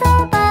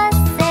little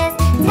buses,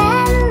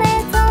 10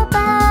 little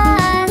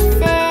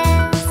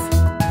buses.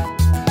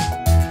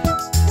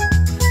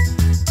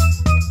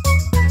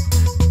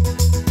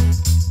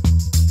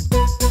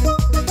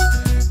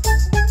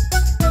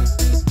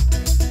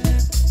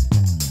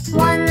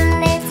 One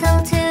little,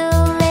 two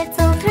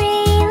little,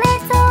 three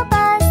little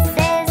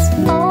buses,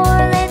 four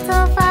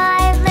little,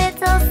 five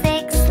little,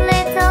 six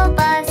little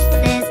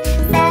buses,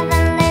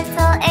 seven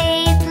little,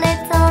 eight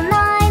little,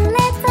 nine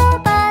little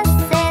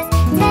buses,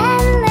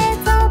 10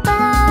 little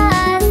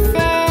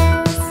buses.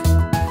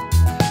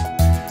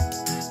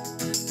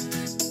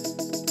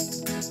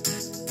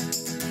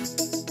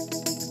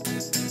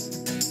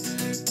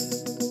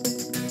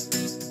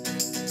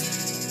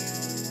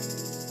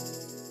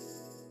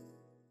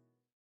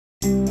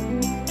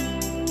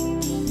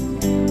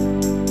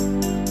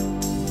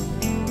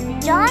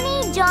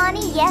 Johny,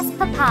 Johny, yes,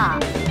 Papa.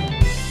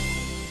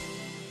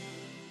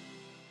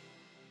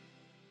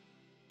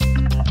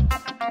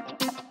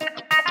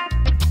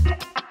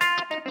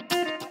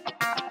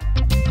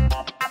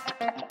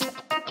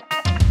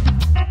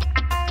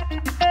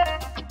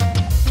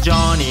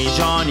 Johny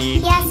Johny,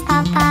 Yes,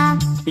 Papa.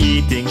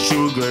 eating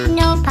sugar,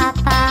 No,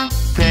 Papa.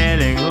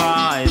 telling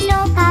lies.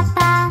 No,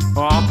 Papa.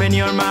 Open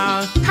your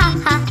mouth. Ha,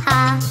 ha,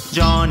 ha.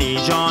 Johny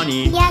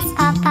Johny, Yes,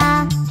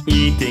 Papa.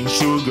 eating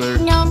sugar,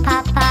 No,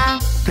 Papa.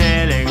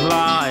 telling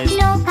lies.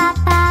 No,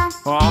 Papa.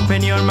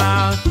 Open your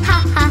mouth. Ha,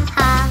 ha,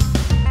 ha.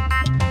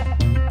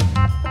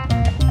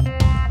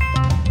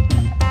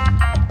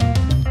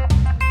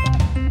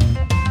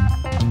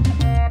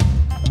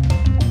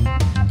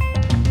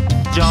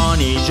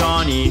 Johny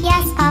Johny,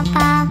 Yes,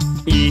 Papa.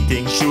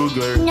 eating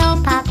sugar, No,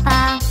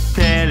 Papa.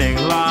 telling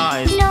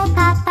lies. No,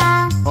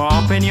 Papa.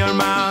 Open your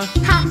mouth.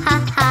 Ha, ha,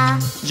 ha.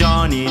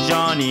 Johny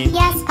Johny,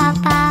 Yes,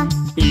 Papa.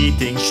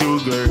 eating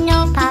sugar,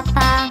 No,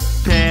 Papa.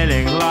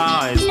 telling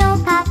lies. No,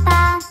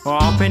 Papa.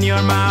 Open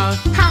your mouth.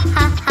 Ha,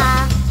 ha,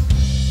 ha.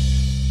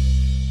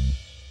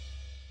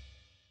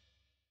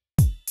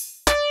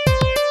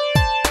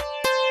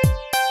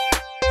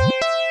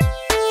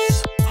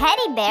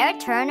 Teddy bear,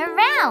 turn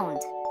around.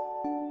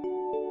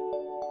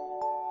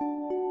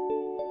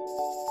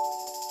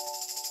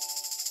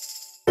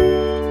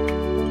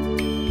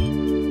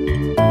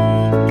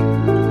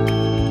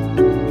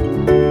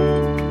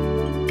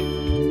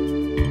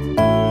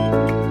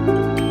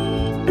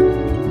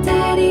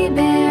 Teddy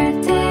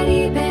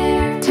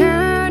bear,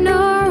 turn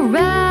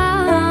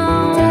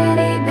around.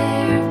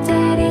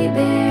 Teddy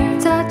bear,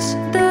 touch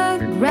the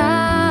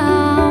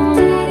ground.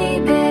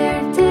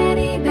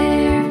 Teddy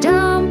bear,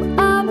 jump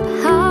up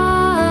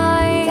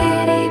high.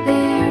 Teddy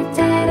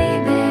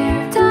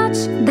bear, touch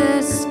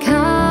the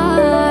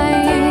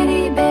sky.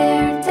 Teddy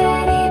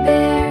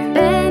bear,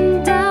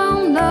 bend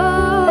down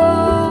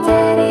low.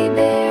 Teddy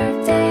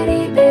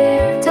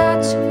bear,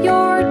 touch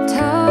your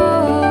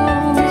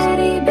toes.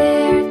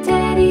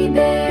 Teddy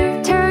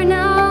bear, turn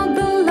out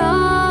the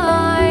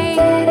light.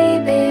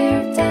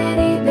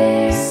 Teddy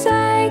bear,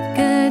 say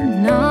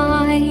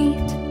goodnight.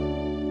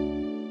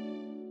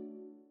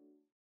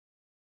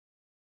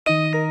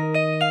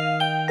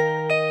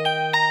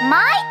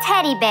 My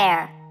teddy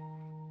bear.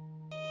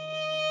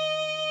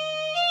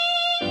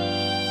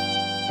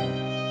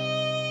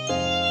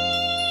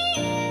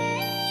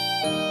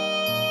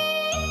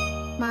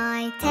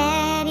 My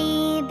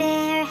teddy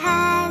bear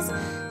has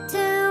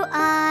two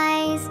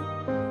eyes,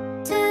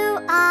 two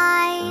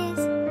eyes,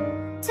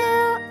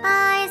 two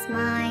eyes.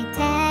 My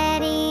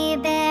teddy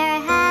bear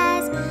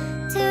has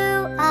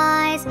two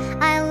eyes.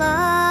 I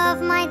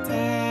love my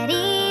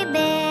teddy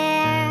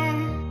bear.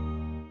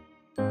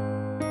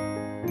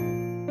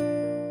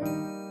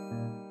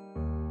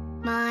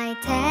 My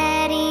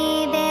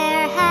teddy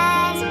bear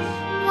has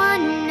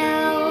one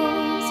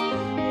nose,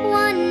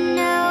 one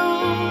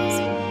nose,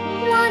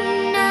 one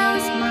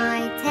nose. My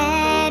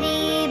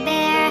teddy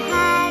bear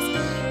has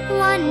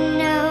one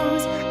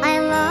nose. I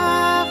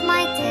love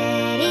my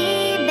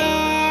teddy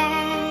bear.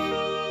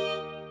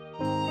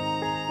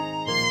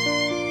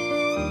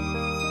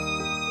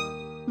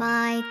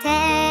 My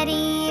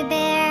teddy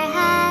bear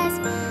has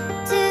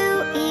two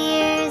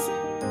ears,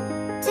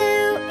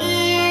 two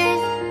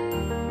ears,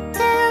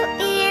 two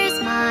ears.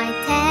 My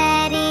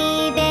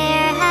teddy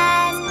bear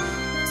has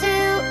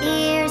two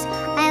ears.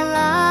 I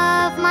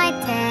love my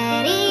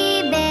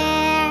teddy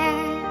bear.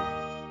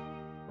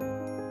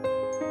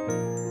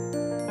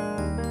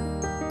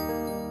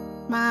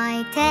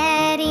 My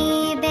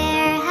teddy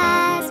bear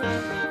has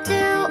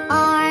two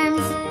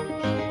arms,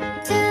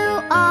 two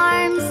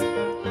arms,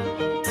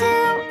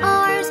 two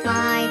arms.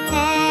 My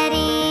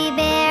teddy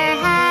bear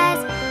has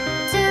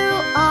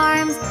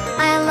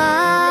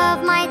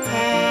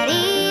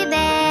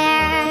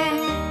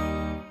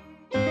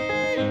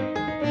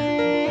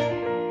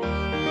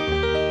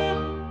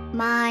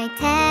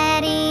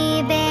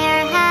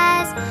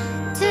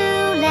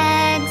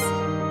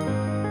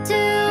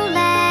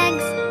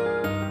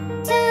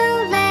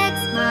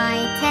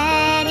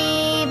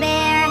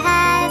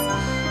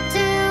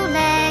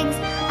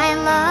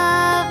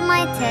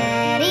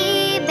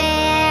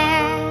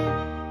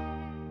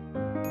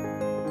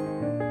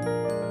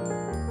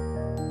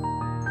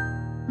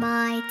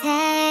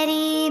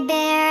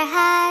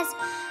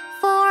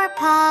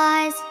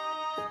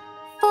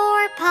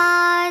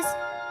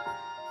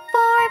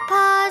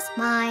paws.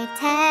 My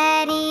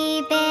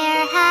teddy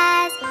bear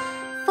has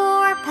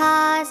 4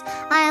 paws.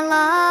 I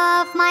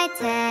love my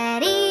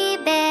teddy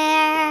bear.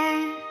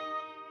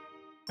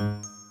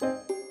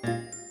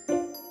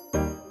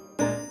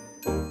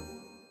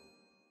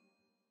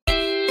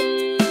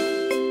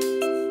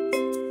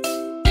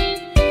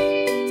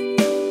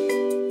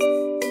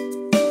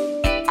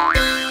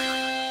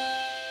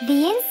 The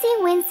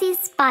Incy-Wincy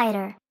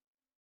Spider.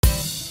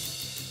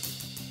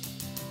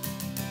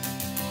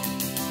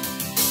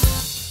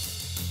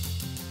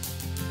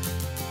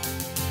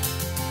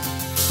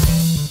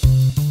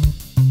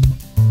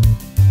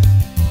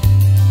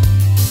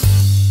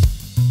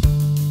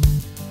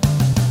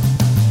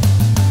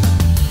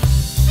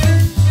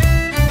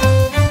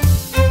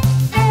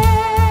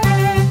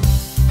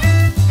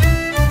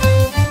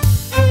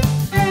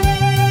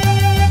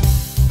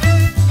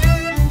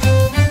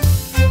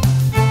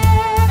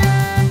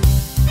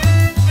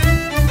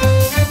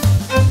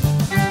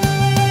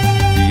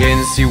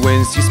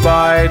 Incy-Wincy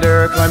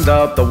Spider climbed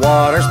up the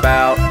water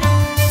spout.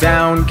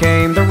 Down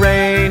came the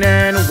rain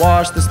and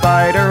washed the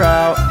spider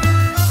out.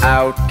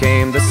 Out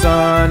came the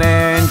sun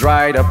and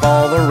dried up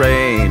all the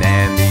rain.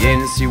 And the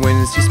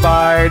Incy-Wincy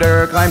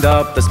Spider climbed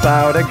up the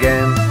spout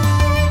again.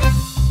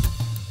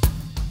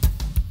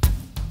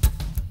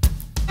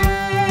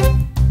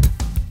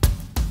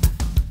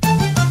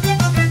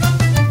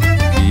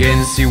 The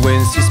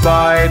Incy-Wincy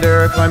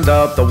Spider climbed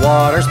up the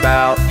water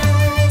spout.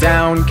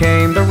 Down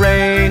came the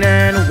rain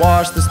and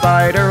washed the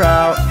spider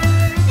out.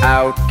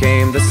 Out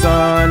came the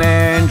sun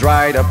and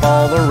dried up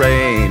all the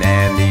rain.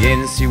 And the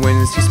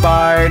Incy-Wincy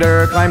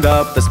Spider climbed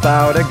up the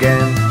spout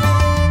again.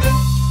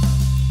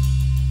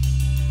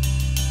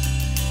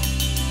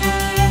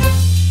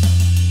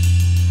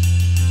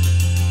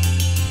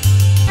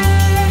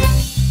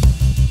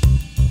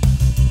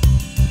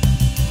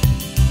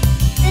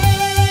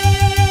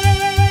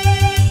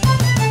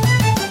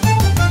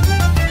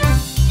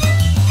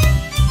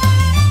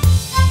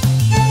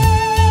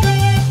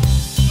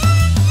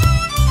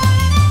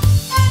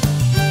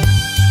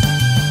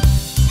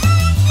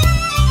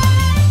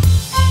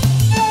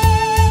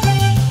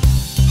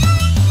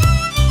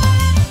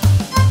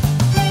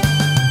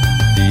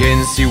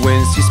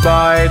 Incy-Wincy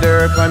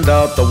Spider climbed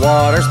up the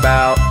water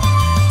spout.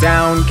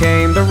 Down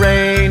came the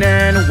rain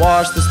and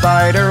washed the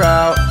spider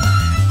out.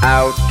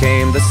 Out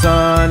came the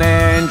sun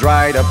and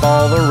dried up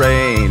all the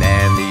rain.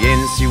 And the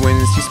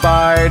Incy-Wincy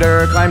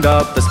Spider climbed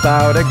up the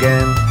spout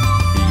again.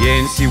 The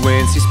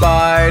Incy-Wincy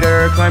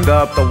Spider climbed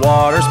up the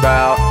water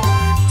spout.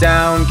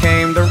 Down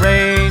came the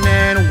rain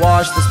and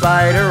washed the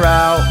spider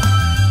out.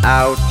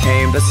 Out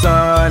came the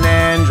sun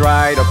and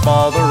dried up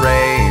all the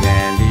rain.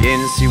 And the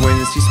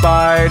Incy-Wincy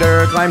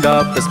Spider climbed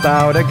up the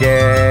spout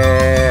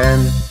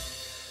again.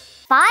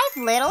 5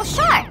 little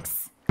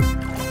sharks.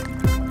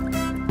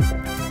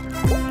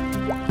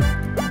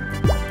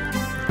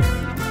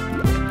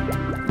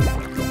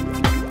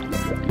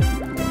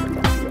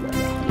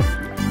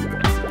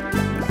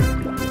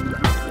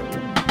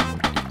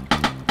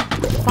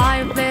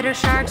 Five little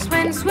sharks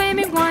went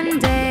swimming one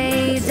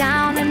day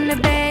down in the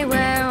bay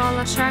where all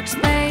the sharks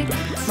played.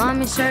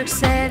 Mommy shark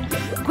said,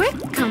 "Quick,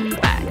 come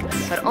back."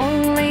 But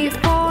only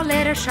 4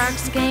 little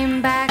sharks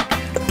came back.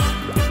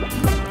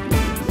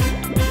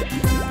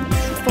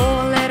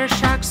 4 little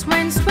sharks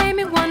went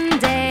swimming one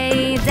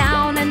day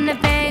down in the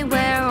bay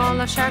where all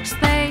the sharks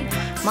played.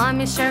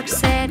 Mommy shark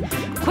said,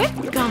 "Quick,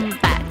 come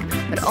back."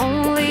 But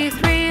only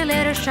 3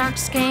 little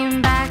sharks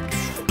came back.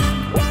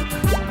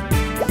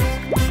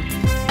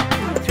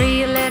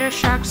 3 little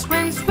sharks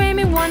went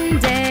swimming one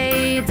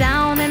day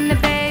down in the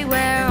bay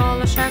where all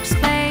the sharks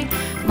play.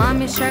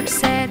 Mommy shark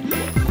said,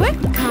 "Quick,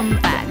 come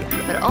back."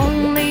 But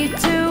only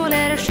 2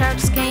 little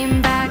sharks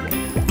came back.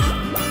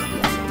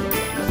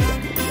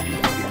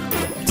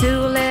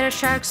 2 little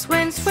sharks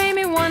went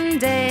swimming one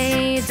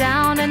day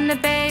down in the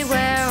bay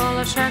where all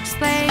the sharks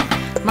play.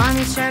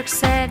 Mommy shark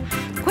said,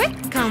 "Quick,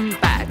 come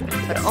back."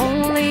 But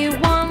only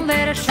 1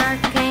 little shark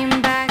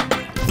came back.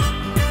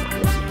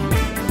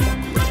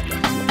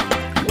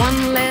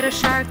 1 little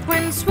shark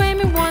went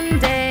swimming one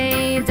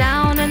day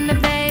down in the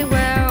bay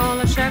where all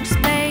the sharks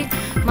play.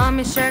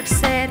 Mommy shark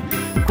said,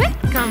 "Quick,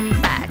 come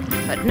back."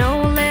 But no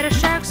little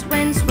sharks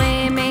went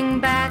swimming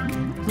back.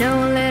 No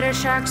little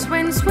sharks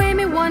went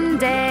swimming one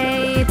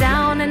day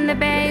down in the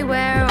bay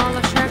where all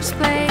the sharks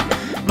play.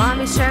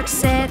 Mommy shark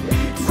said,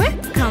 "Quick,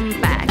 come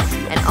back."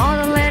 And all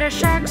the little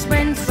sharks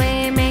went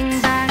swimming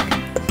back.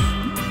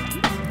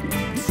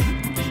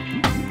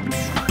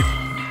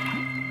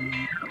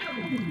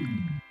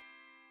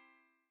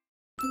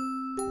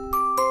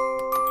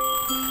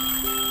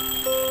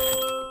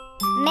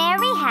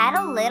 Mary had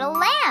a little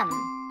lamb.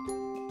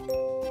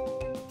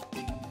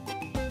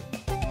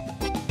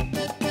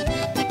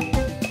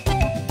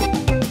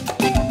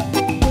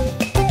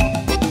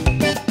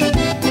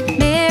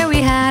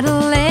 Mary had a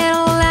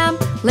little lamb,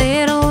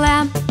 little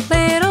lamb,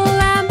 little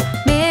lamb.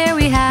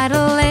 Mary had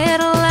a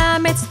little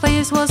lamb, its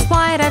fleece was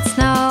white as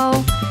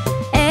snow.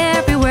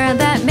 Everywhere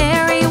that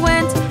Mary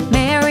went,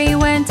 Mary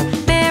went,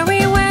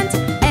 Mary went.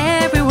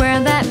 Everywhere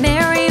that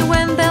Mary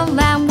went, the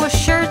lamb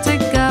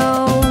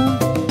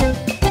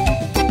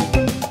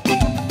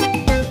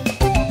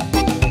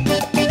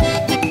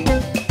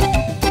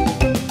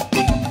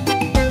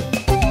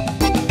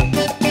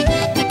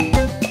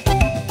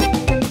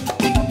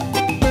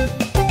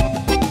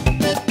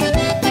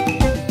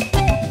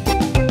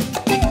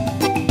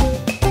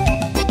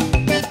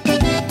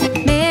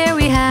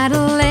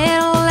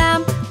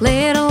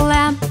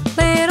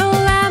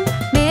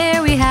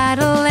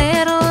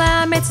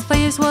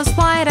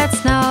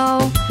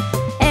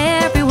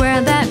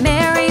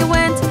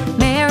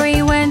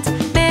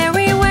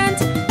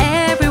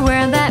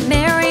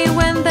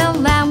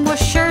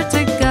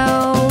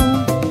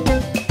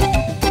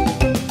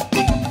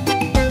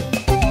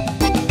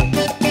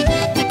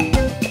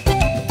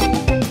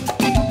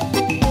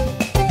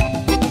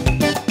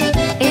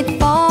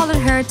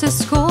to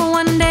school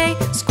one day,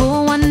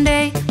 school one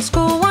day,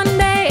 school one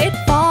day. It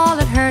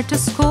followed her to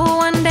school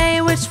one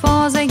day, which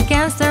was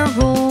against the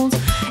rules.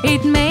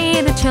 It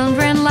made the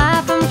children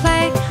laugh and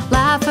play,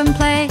 laugh and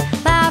play,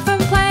 laugh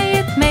and play.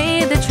 It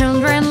made the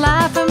children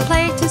laugh and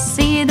play to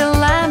see the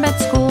lamb at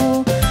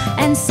school.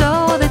 And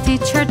so the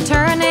teacher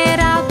turned it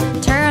out,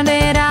 turned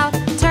it out,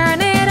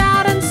 turned it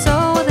out. And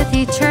so the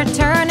teacher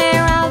turned it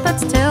out, but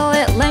still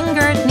it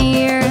lingered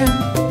near.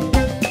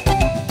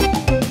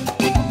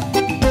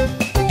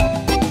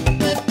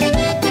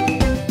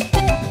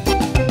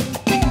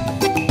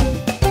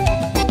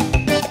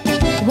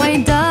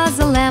 Why does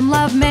the lamb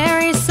love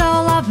Mary so,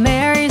 love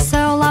Mary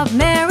so, love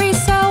Mary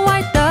so?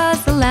 Why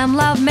does the lamb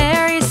love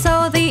Mary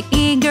so? The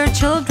eager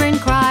children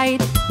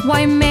cried.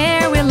 Why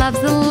Mary loves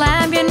the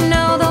lamb, you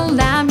know, the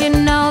lamb, you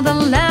know, the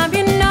lamb,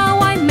 you know.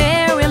 Why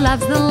Mary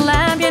loves the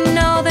lamb, you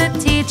know, the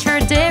teacher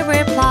did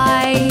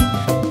reply.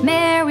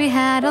 Mary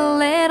had a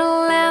little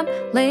lamb,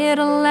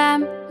 little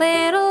lamb,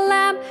 little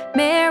lamb.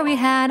 Mary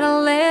had a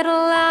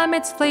little lamb,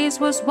 its fleece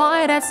was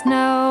white as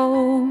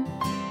snow.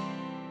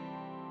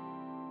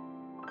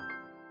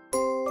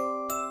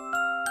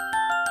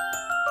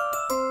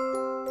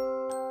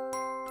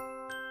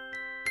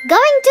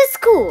 Going to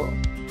school.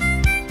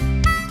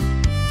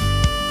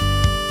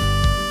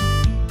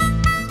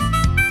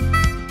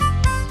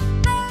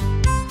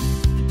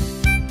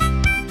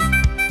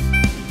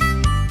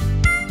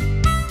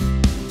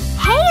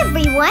 Hey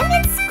everyone,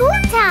 it's school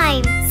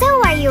time. So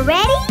are you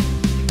ready?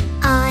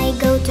 I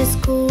go to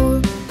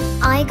school,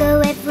 I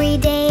go every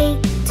day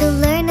to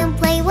learn and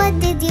play. What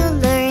did you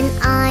learn?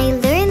 I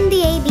learned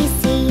the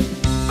ABC.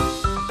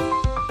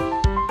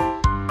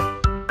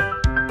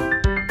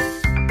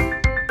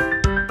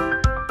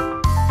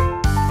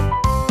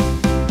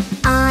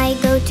 I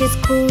go to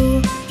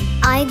school,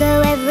 I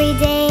go every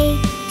day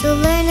to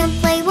learn and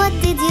play. What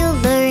did you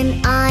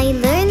learn? I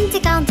learned to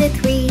count to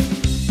 3.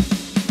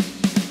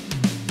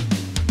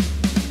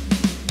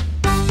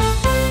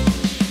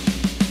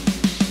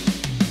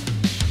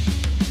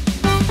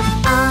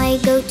 I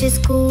go to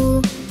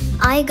school,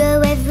 I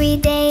go every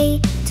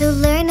day to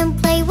learn and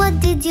play. What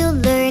did you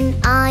learn?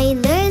 I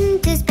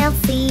learned to spell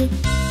C.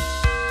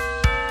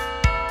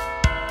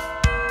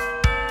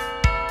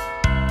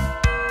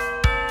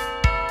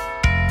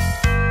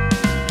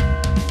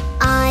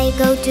 I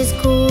go to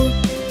school,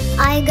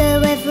 I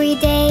go every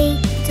day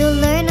to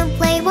learn and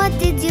play. What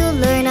did you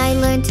learn? I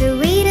learned to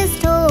read a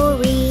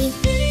story.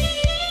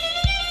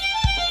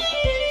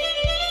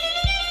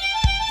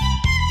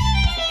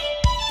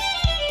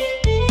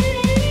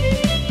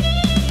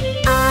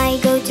 I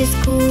go to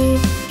school,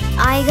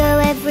 I go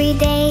every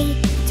day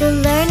to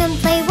learn and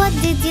play. What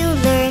did you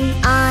learn?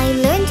 I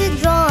learned to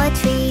draw a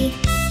tree.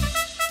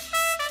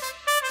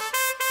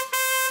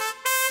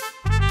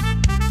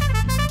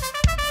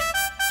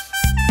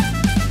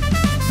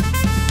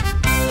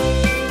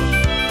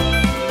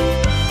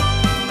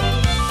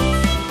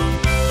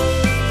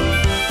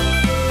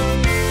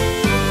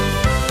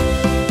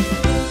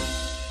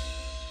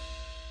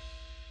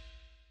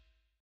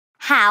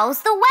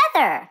 How's the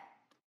weather?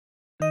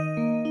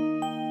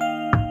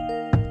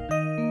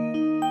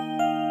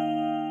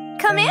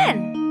 Come in.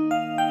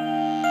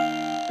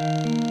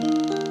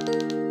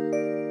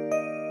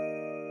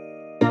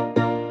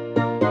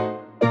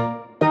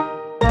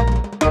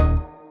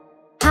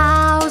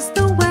 How's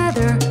the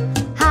weather?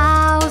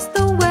 How's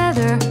the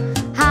weather?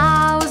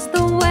 How's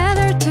the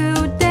weather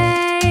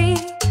today?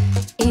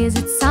 Is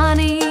it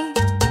sunny?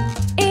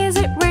 Is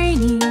it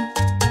rainy?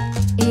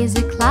 Is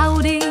it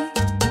cloudy?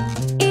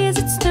 Is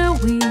it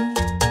snowy?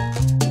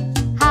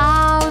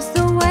 How's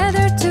the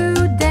weather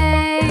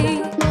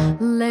today?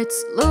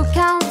 Let's look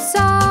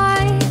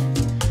outside.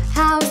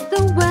 How's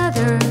the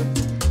weather?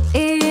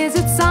 Is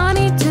it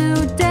sunny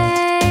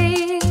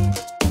today?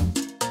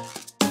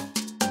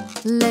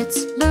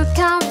 Let's look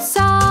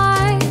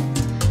outside.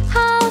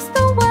 How's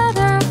the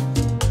weather?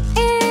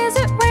 Is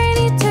it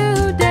rainy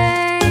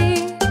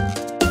today?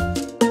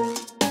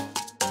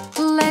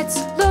 Let's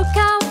look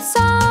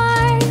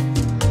outside.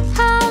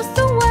 How's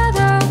the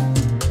weather?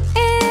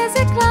 Is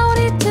it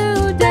cloudy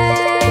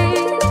today?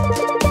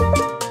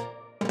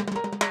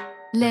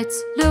 Let's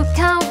look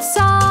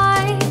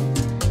outside.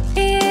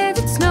 Is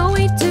it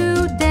snowy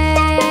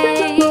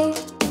today?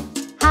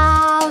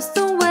 How's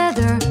the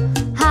weather?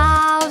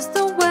 How's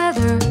the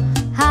weather?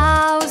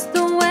 How's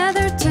the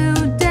weather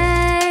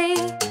today?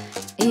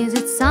 Is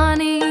it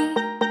sunny?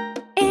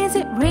 Is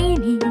it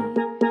rainy?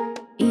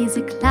 Is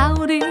it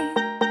cloudy?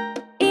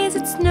 Is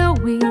it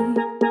snowy?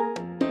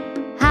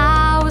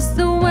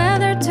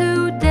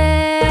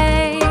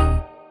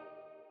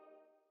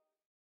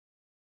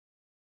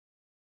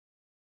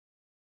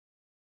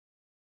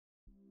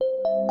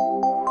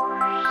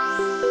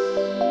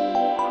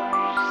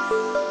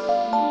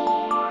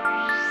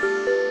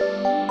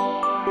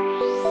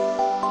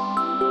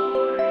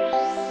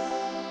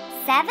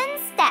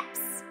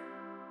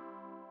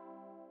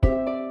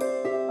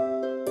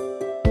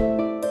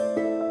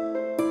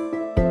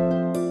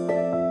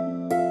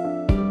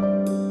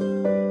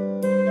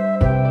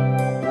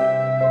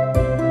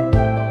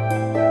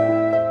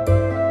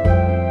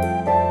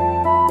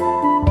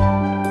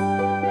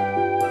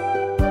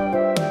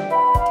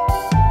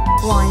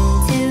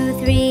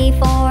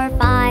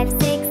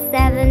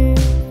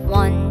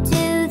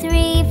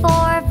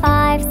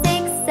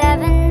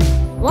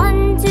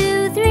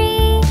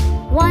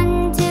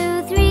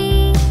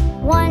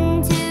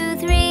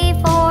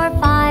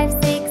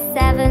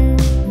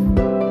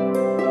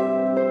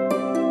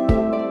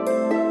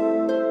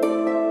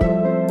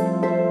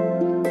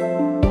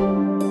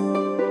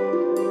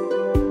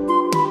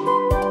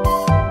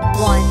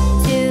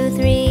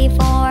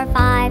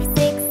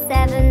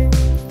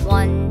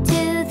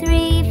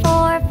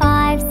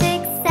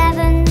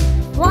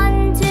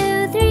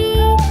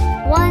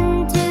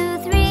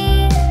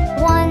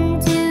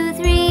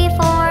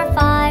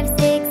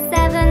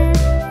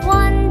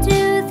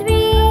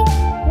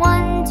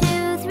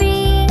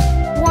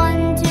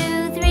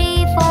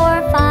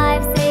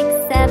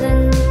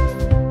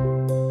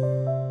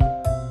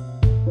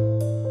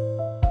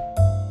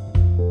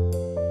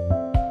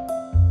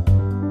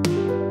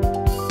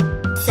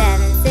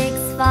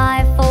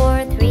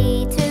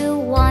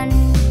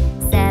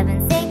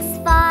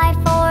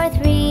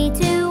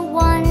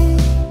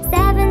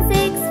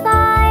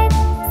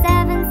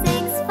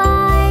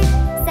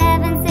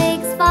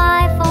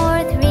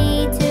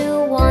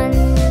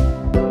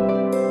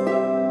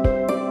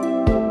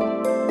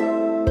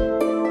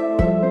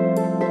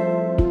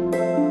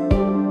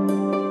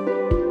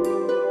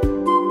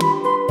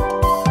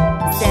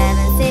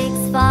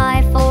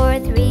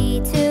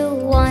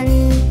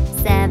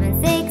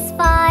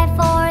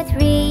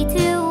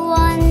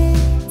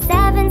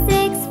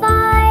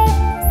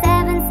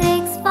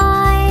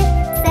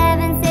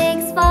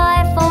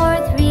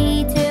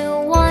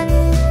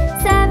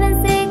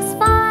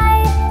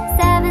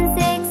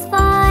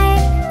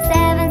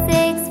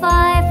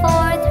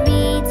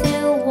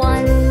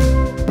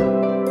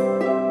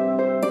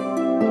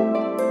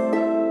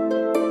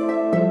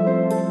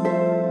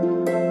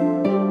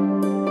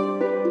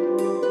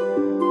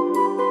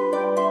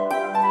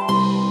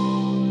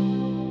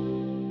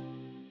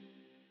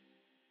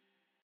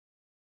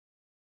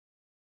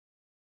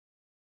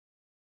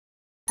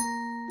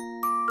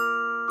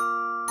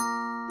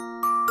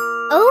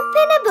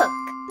 Open a book.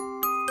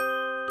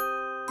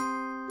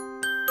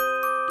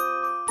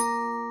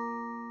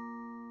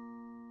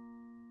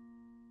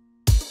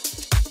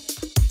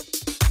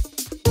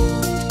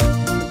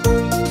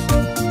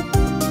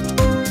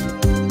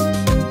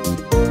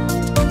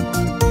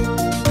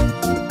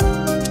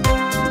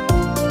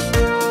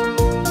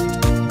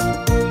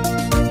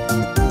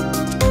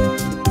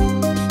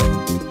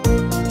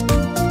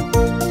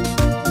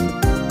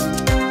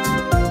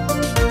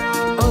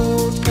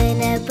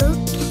 Open a book,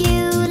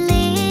 you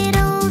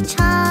little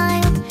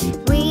child.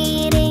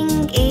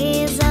 Reading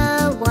is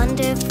a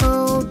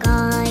wonderful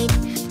guide.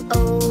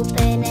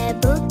 Open a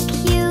book,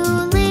 you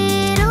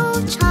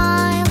little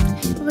child.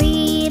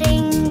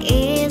 Reading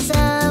is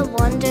a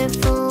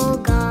wonderful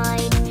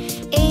guide.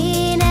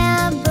 In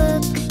a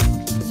book,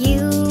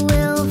 you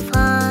will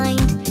find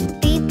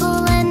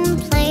people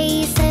and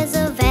places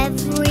of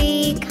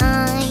every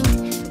kind.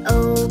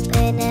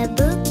 Open a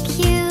book,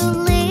 you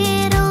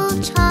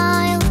little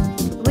child.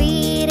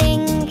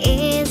 Reading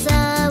is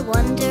a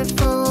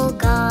wonderful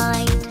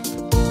guide.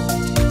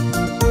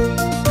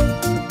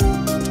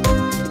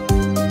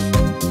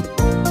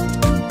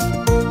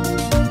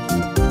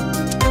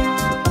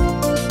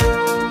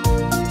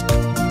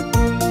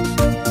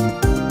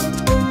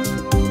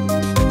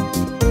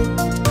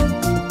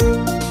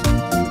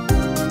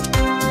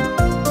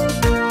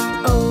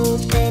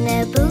 Open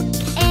a book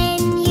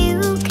and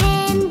you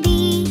can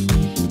be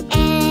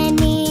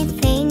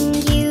anything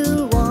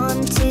you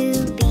want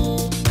to be.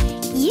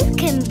 You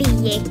can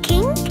be a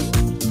king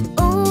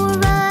or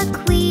a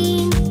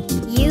queen.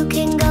 You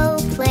can go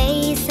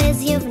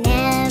places you've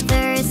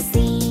never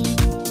seen.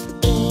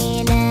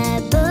 In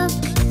a book,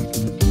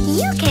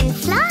 you can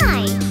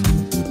fly.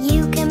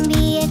 You can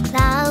be a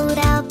cloud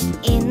up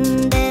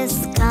in the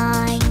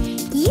sky.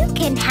 You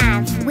can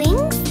have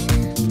wings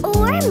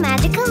or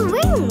magical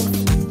rings.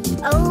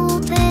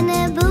 Open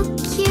a book,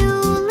 you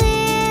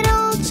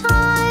little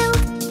child.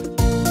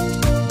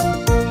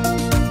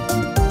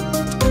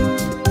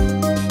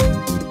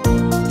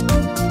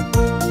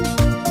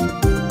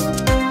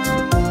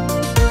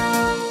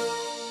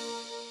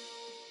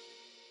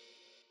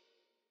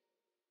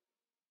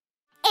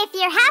 If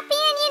you're happy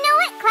and you know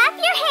it, clap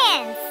your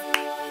hands.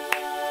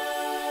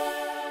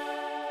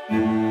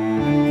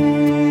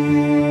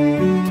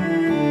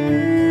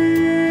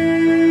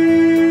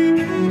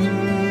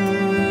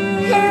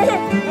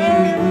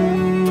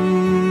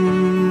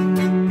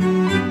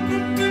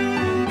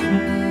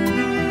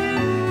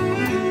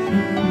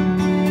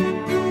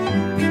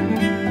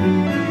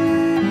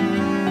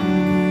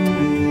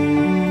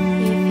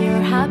 If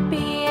you're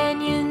happy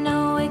and you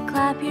know it,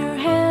 clap your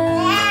hands.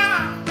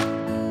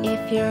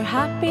 If you're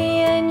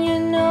happy and you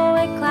know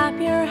it, clap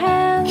your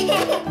hands.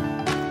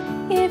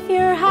 If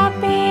you're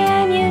happy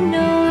and you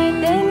know it,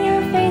 then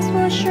your face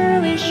will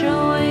surely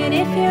show it.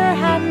 If you're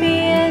happy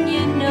and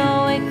you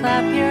know it,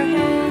 clap your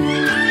hands.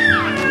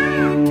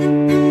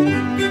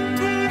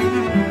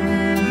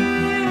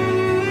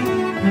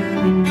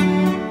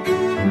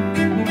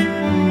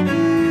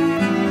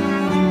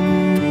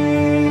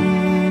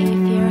 If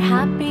you're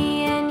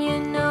happy and you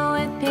know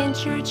it,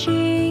 pinch your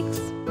cheeks.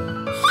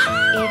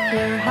 If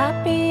you're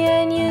happy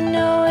and you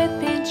know it,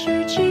 pinch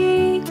your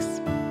cheeks.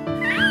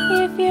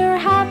 If you're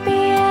happy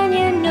and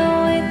you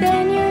know it,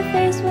 then your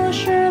face will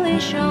surely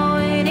show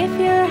it. If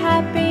you're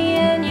happy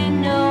and you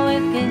know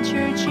it, pinch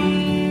your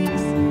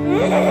cheeks.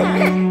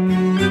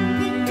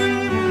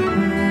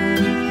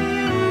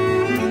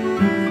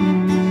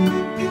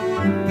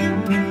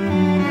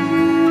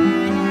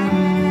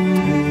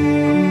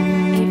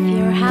 If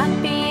you're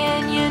happy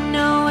and you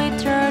know it,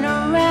 turn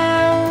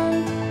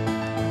around.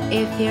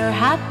 If you're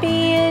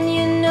happy and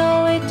you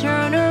know it,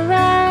 turn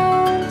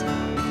around.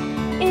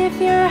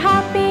 If you're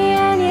happy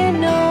and you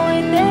know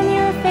it, then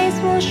your face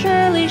will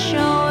surely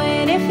show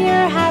it. If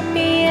you're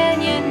happy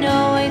and you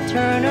know it,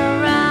 turn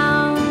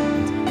around.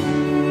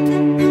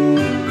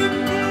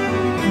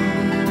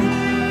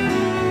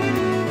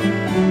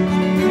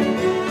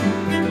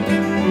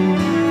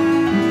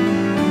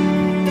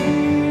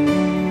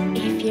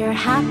 If you're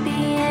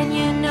happy and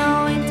you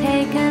know it,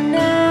 take a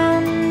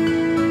nap.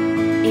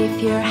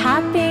 If you're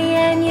happy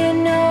and you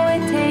know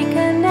it, take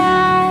a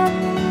nap.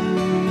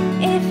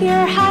 If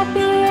you're happy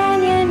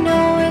and you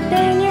know it,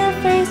 then your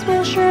face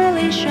will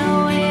surely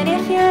show it.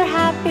 If you're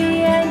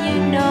happy and you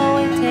know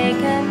it, take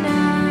a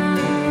nap.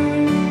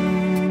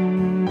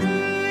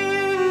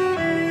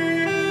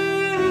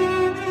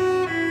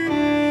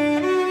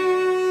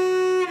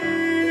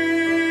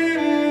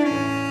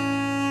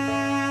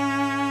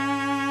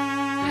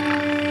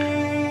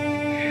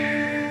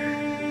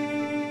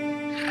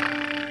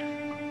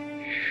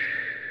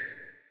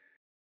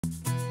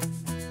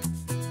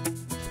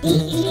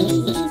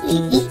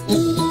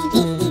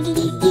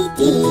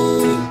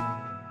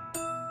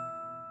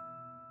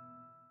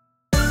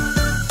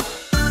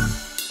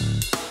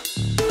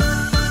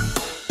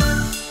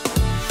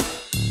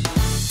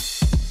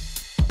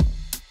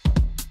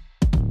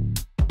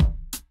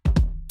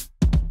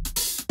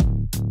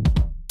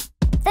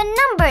 The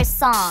Numbers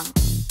Song.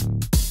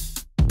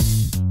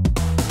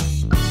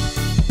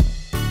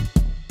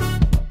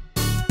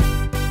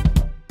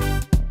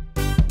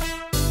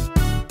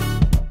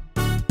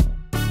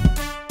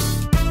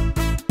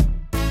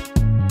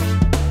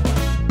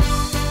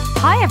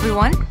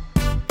 everyone!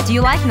 Do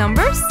you like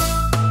numbers?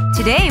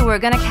 Today we're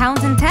gonna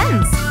count in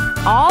tens,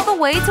 all the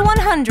way to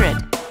 100.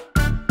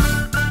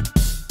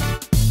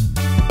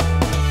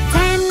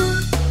 10,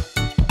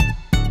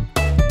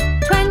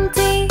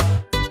 20,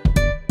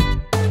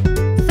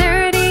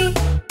 30,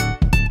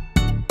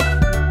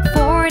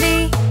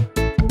 40,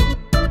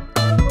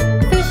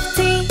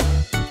 50,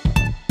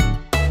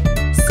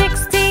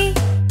 60,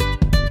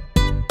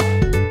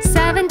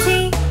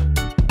 70,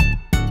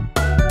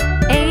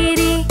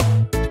 80,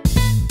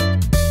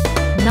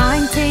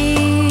 90,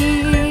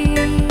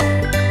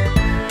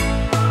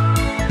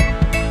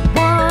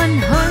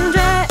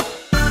 100.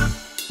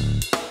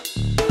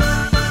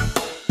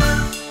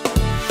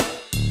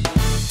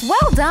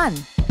 Well done!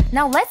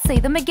 Now let's say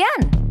them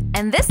again.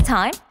 And this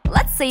time,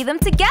 let's say them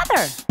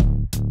together.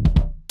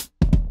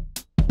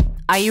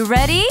 Are you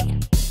ready?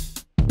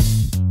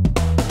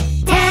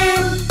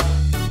 10,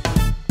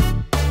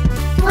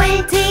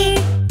 20,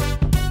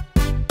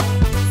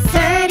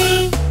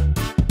 30,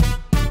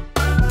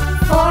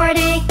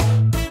 40,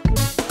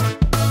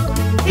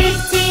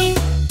 50,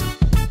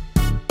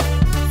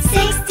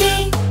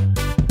 60,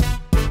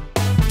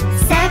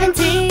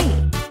 70,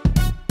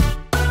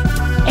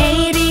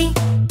 80,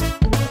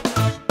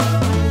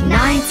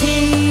 90,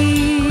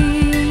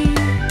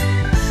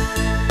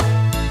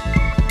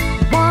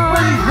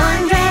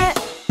 100.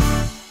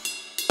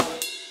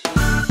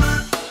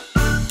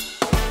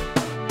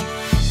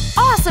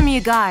 Awesome,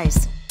 you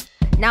guys!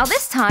 Now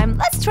this time,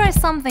 let's try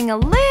something a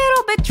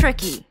little bit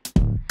tricky.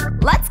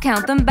 Let's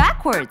count them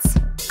backwards.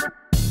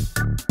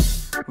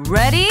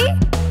 Ready?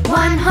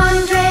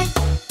 100,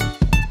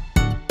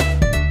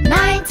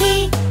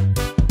 90,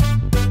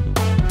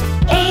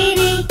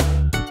 80,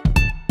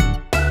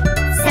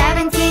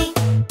 70,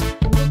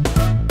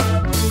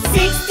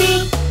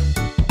 60,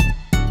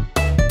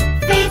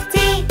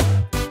 50,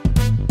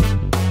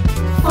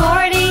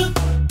 40,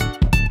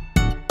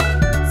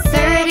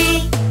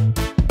 30,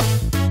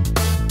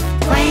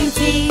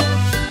 20,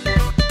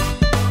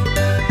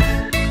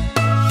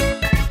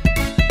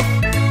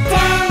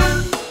 10.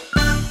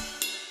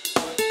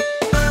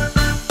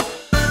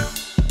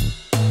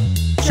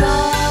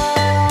 Job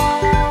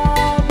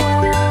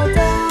well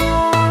done.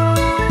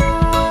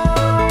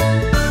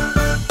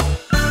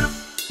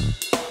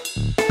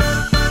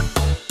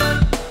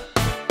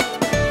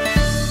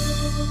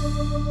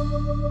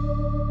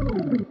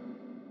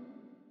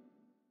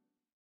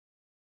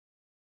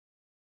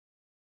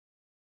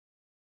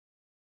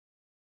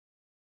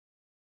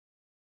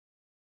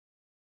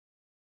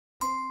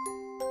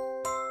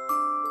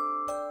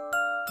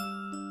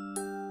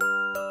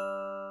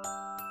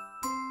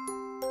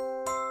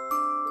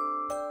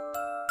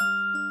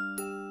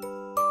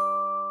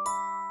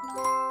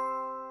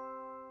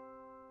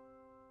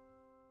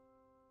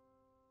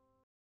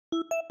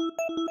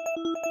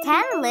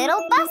 Ten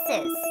little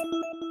buses.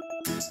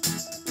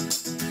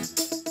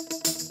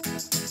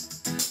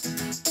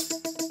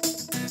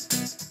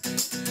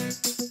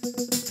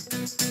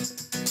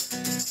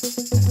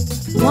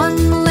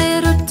 One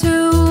little,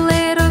 two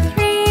little,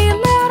 three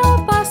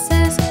little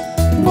buses.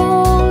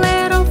 4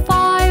 little,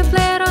 5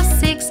 little,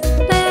 6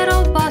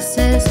 little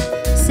buses.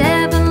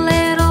 7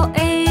 little,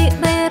 8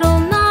 little,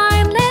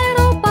 9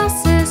 little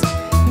buses.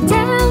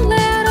 10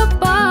 little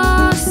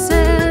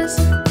buses.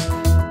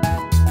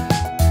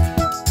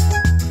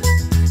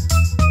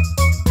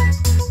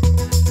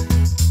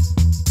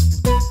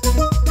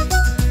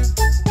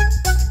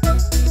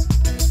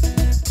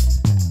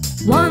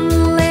 One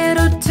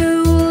little,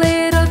 two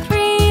little,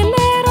 three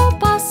little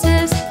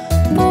buses.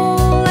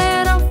 4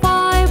 little,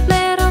 5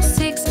 little,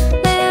 6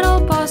 little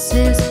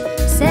buses.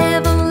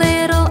 7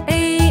 little,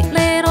 8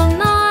 little,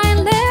 9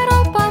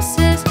 little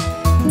buses.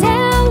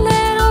 10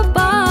 little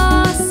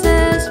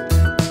buses.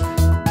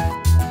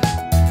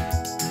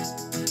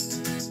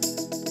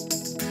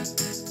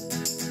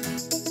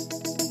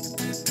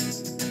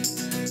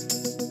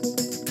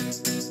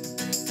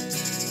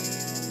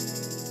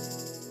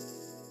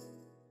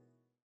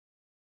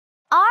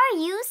 Are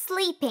you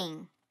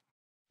sleeping?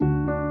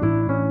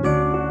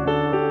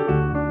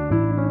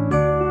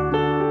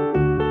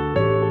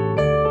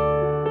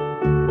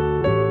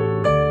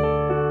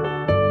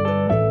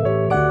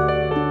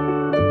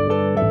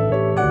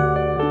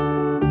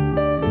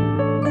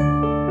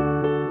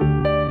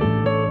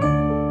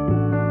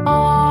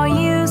 Are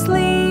you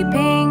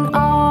sleeping?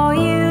 Are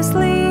you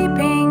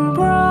sleeping,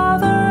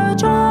 Brother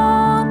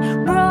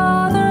John?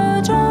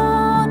 Brother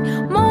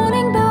John.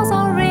 Morning bells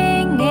are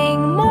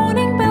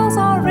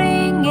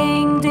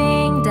ringing,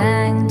 ding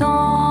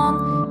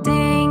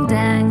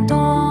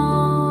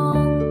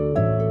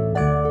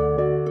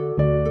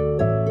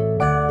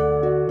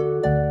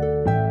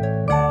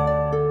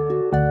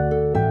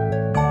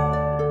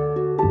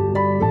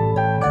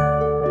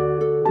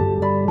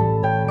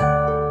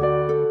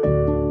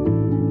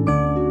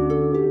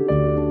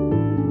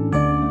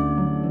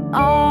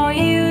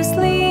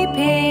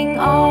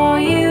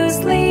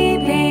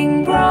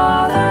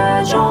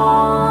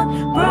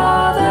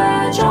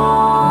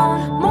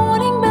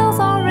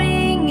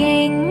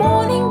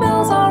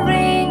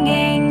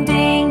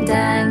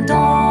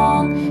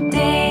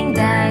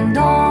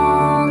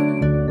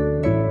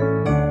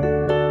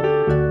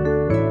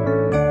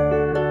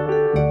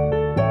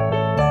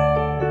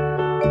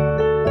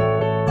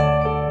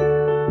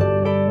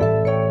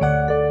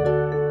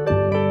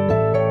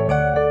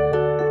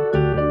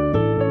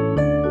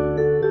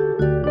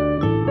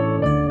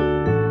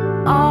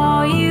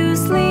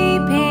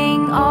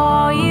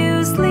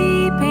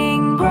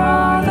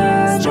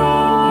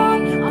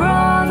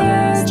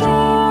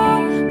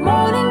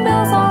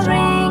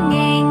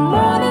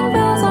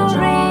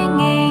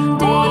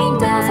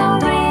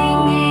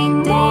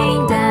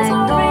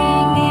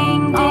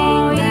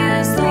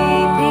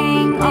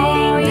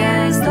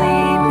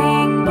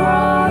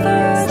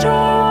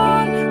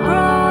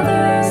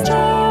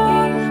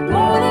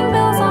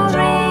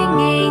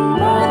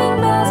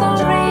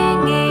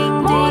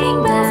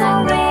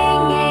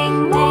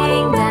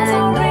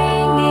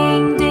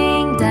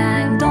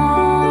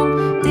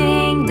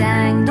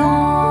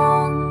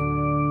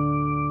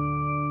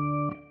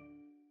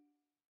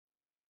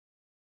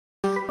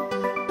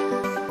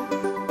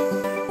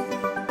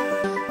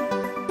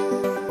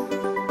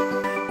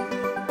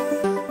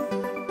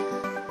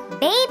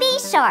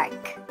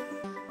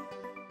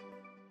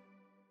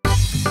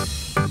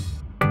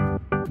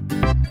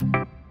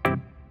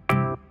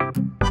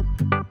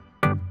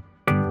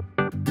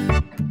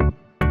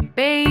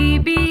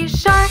Baby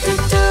shark,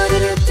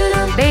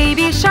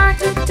 baby shark,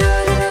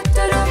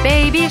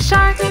 baby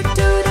shark,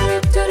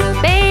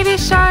 baby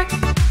shark.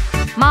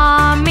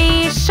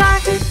 Mommy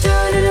shark,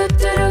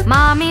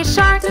 mommy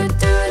shark,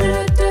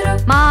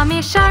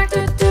 mommy shark,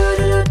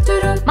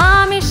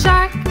 mommy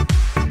shark.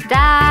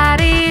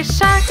 Daddy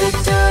shark,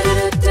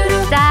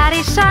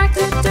 daddy shark,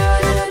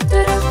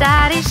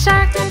 daddy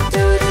shark,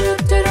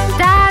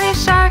 daddy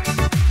shark.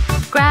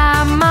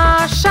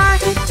 Grandma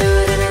shark,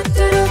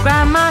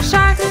 grandma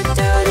shark,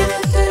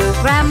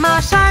 grandma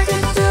shark,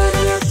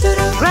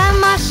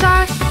 grandma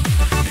shark.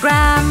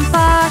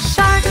 Grandpa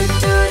shark,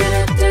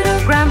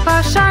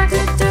 grandpa shark,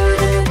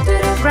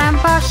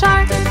 grandpa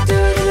shark,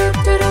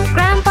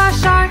 grandpa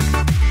shark.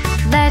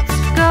 Let's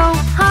go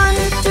hunt,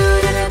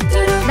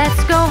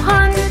 let's go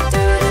hunt,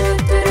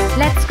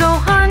 let's go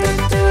hunt,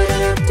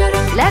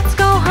 let's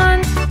go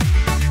hunt.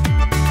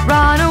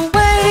 Run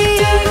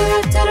away,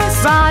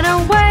 run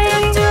away,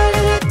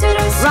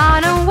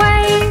 run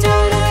away,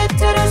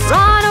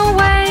 run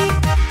away.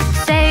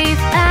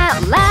 Safe at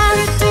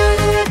last,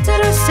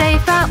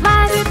 safe at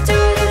last,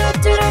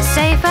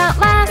 safe at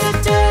last,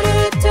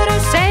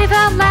 safe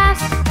at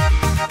last.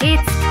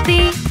 It's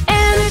the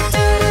end,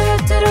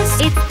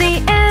 it's the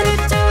end,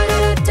 it's the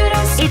end,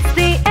 it's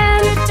the end, it's the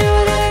end,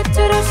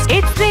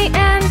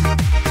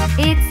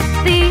 it's the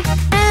end,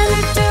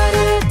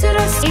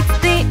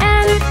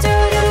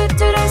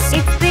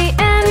 it's the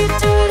end,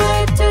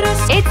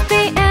 it's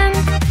the end.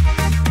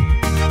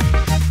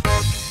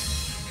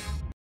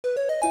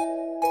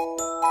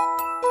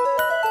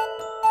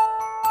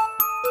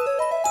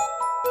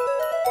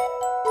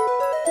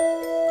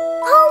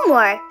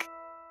 Homework.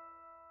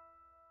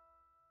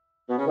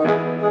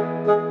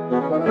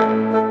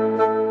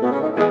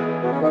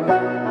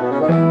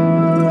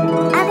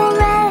 I've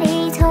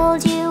already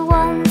told you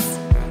once,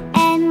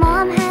 and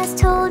Mom has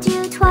told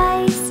you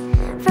twice.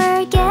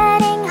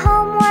 Forgetting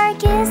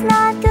homework is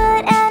not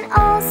good and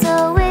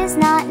also is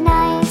not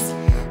nice.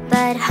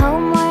 But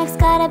homework's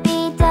gotta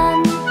be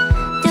done.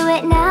 Do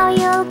it now,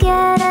 you'll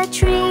get a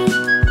treat.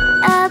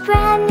 A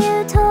brand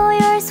new toy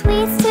or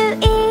sweets to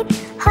eat.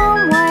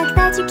 Homework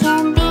that you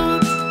can beat.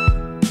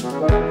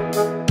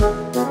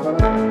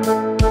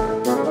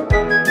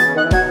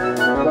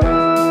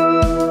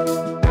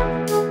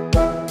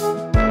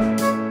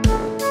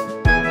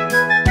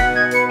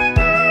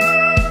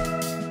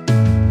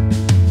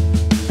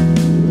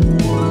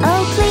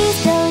 Oh, please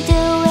go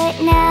do it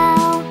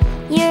now.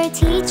 Your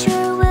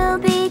teacher will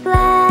be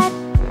glad.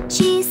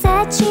 She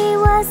said she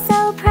was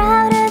so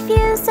proud of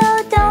you, so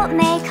don't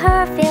make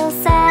her feel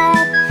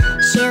sad.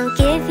 She'll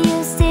give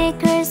you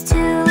stickers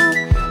too.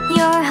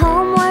 Your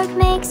homework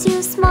makes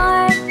you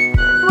smart.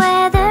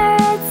 Whether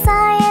it's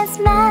science,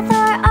 math,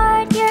 or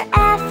art, your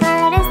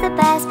effort is the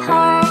best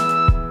part.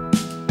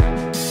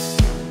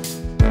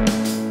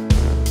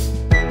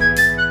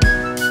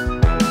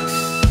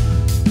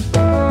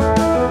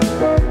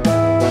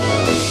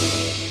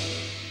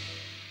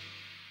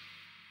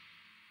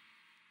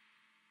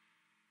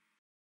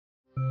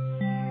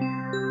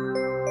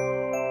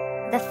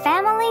 The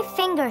Family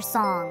Finger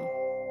Song.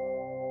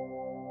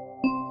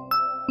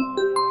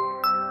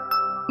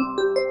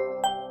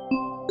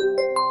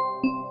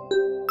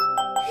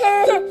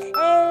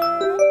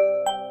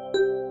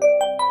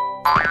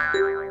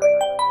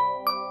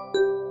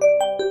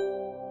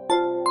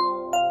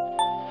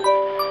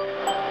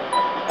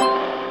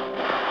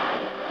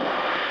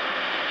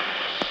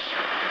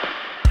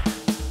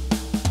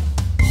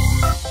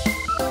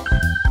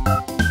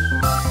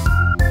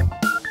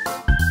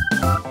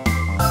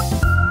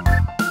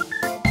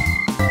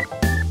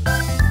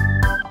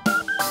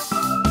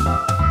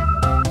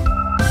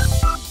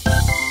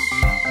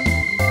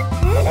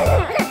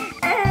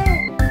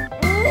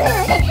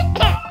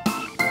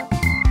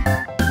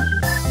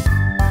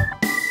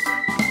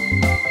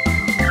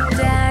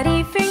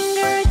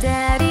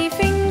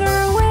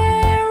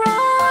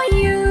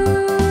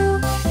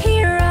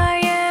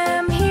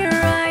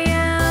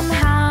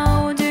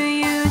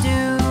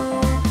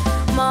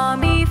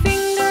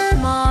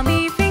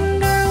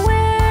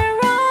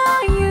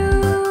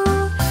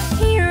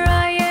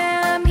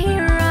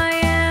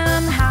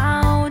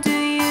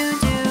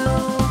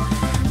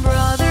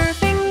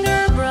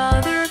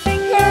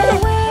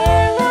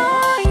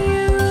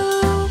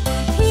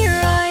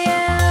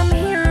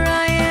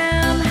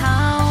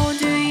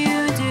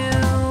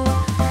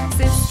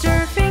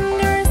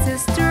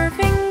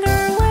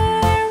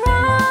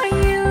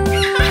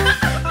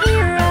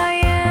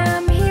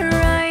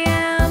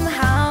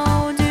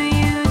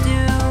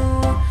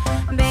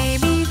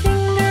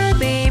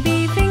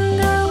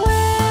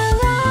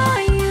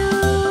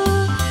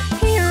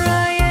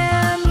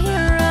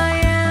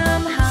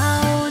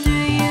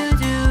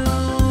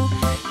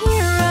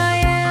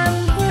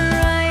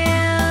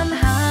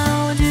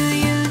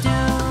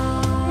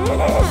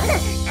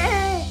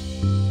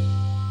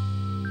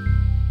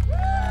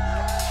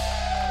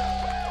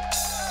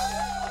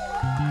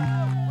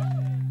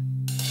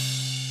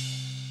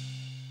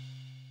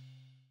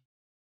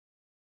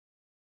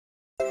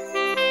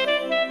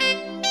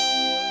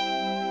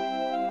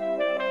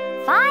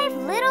 5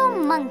 little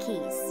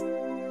monkeys.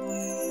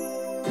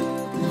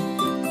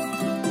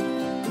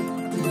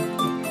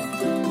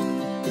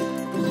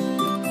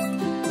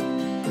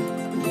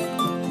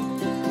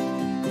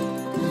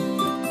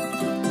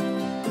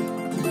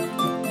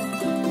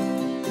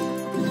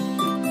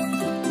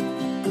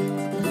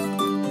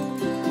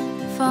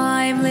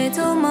 Five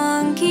little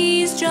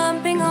monkeys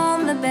jumping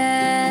on the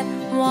bed.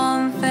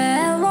 One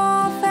fell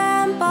off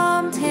and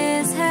bumped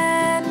his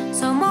head.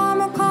 So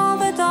Mama called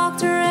the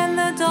doctor and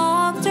the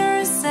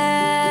doctor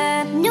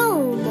said,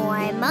 No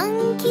more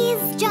monkeys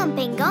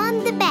jumping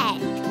on the bed.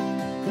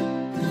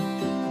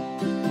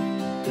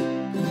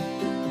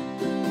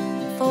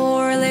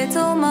 Four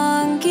little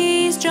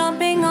monkeys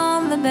jumping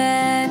on the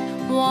bed.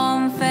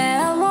 One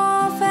fell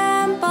off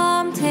and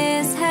bumped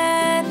his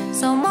head.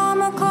 So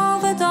Mama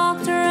called the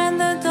doctor and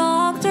the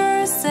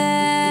doctor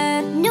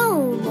said,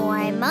 No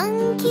more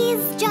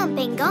monkeys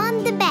jumping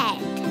on the bed.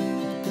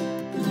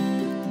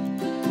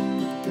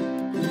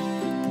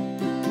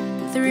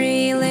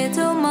 Three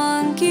little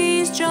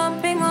monkeys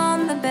jumping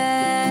on the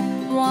bed.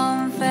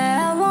 One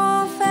fell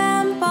off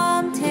and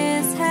bumped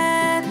his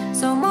head.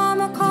 So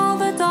Mama called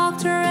the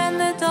doctor and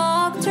the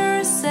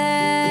doctor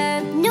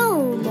said,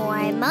 No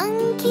more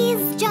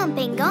monkeys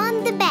jumping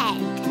on the bed.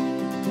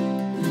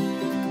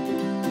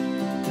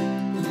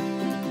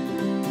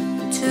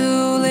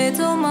 Two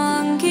little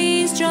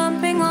monkeys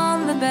jumping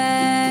on the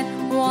bed.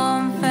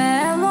 One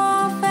fell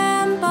off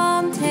and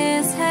bumped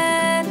his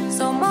head.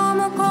 So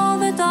Mama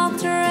called the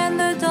doctor and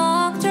the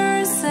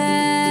doctor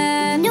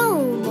said, No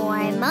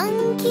more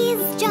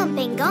monkeys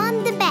jumping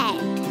on the bed.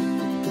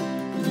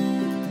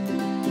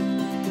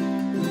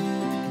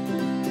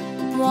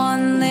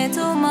 One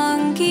little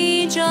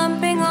monkey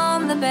jumping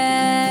on the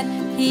bed.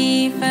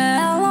 He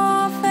fell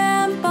off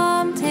and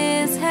bumped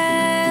his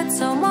head.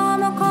 So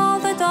Mama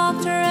called the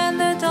doctor and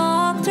the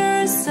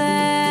doctor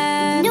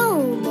said,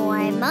 No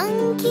more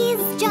monkeys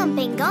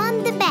jumping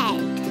on the bed.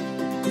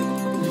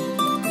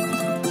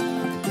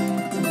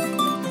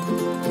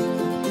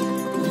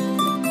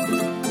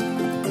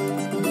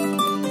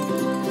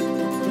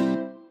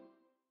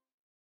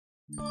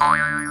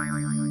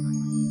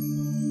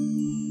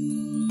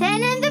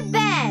 Ten in the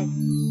bed.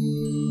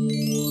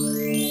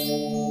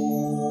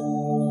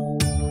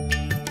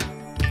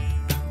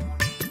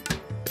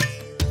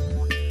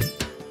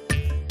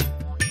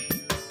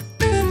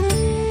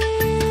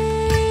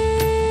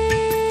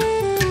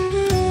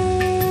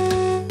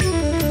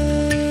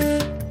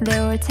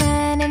 There were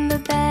 10 in the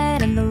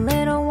bed, and the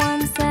little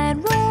one said,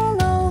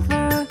 Roll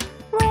over,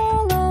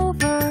 roll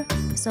over.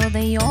 So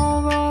they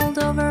all rolled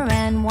over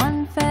and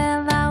one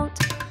fell out.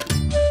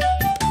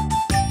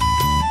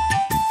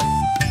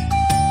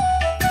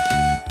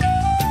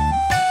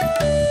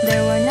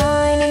 There were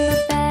 9 in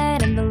the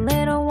bed, and the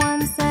little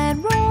one said,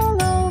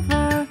 Roll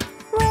over,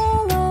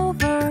 roll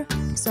over.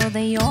 So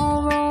they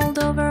all rolled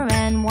over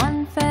and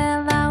one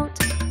fell out.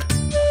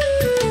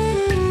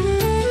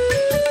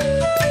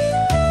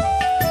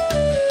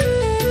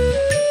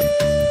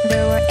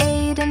 There were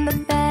 8 in the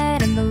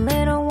bed, and the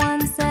little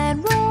one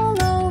said,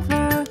 Roll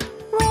over,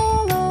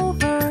 roll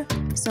over.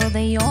 So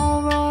they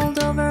all rolled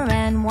over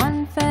and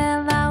one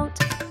fell out.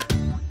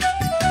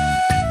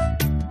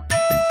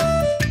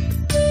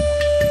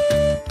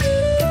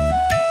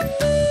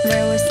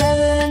 There were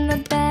 7 in the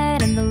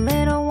bed, and the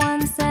little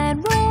one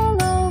said,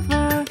 Roll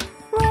over,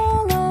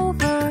 roll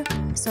over.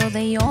 So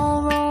they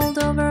all rolled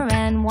over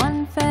and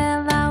one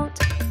fell out.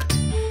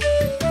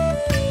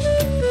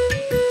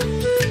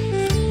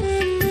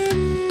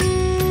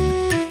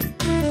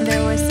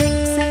 There were 6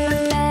 in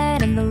the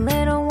bed, and the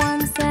little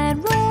one said,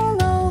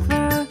 Roll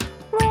over,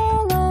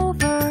 roll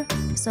over.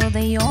 So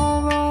they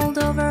all rolled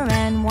over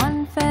and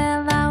one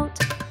fell out.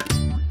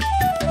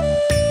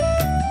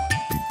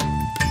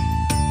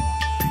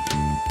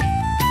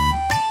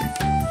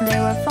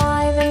 There were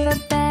 5 in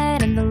the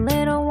bed, and the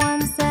little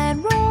one said,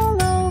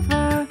 Roll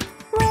over,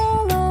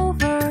 roll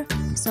over.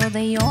 So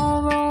they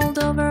all rolled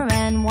over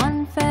and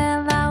one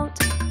fell out.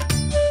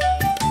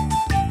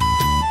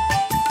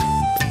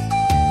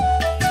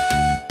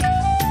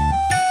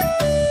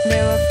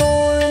 There were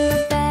 4 in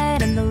the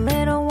bed, and the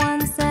little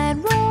one said,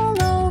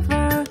 Roll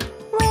over,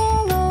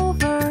 roll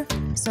over.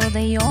 So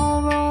they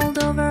all rolled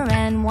over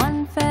and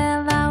one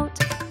fell out.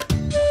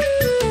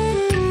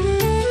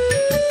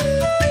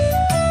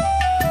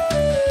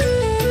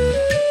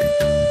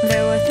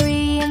 There were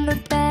 3 in the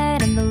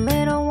bed, and the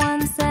little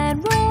one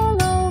said,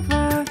 Roll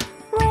over,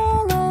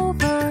 roll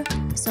over.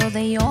 So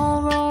they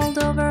all rolled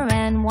over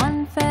and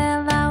one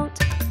fell out.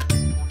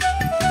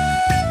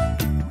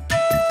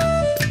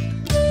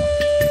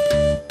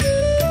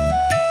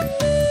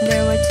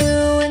 There were 2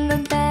 in the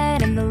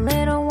bed, and the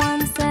little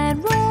one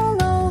said,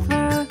 Roll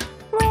over,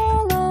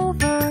 roll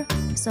over.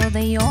 So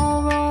they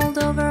all rolled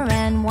over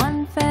and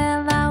one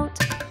fell out.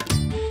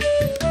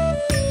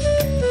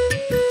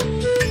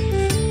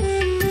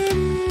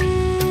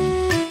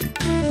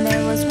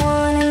 There was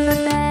 1 in the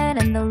bed,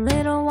 and the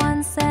little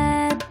one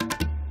said,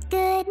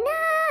 Good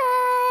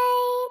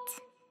night.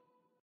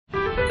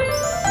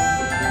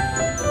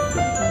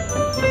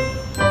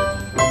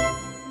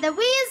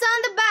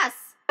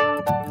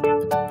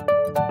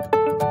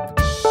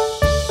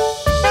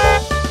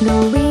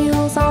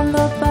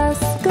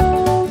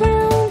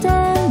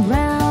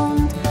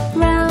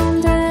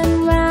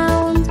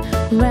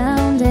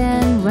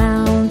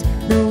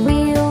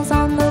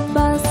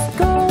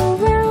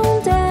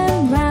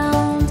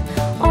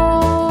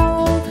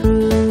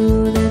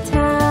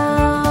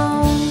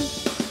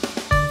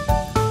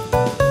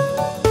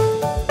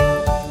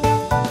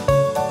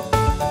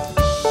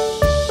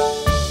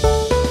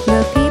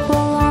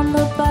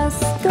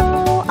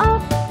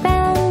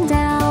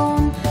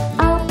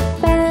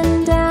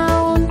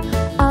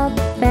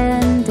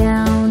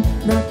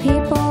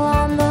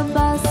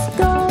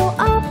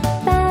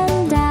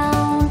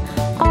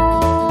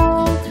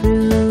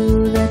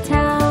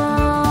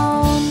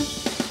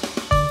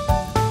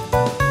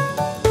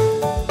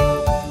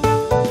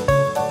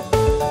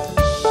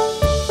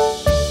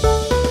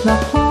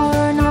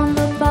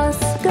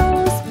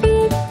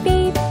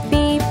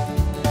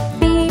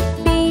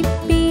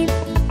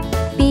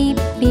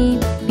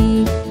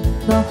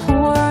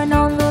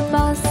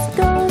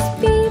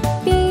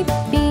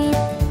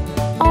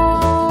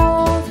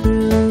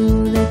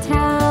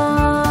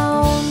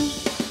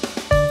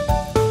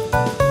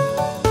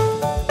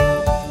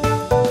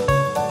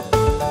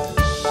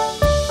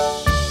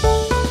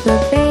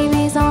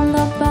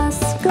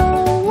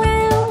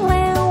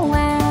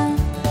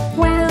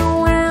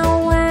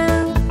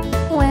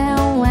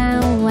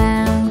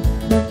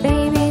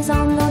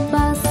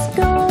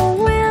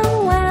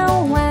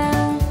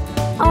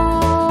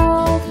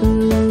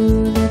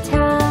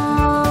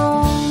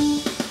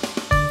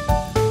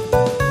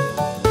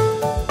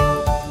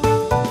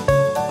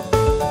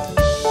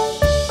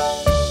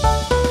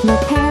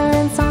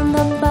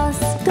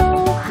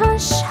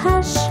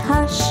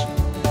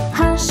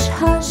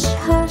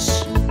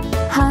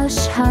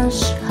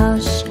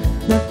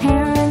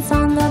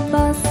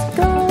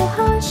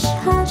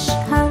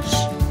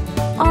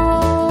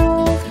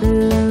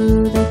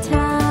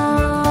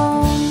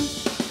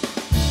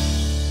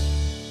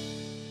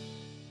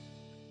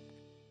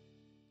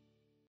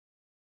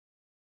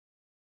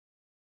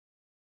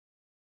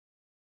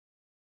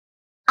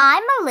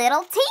 I'm a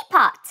little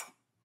teapot.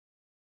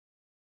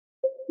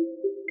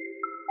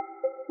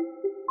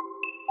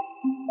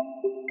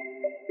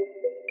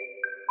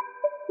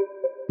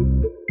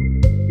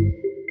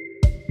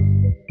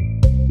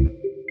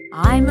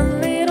 I'm a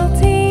little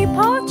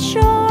teapot,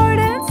 short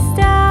and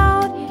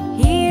stout.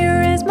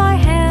 Here is my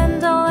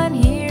handle and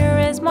here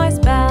is my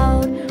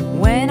spout.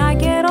 When I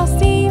get all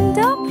steamed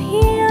up,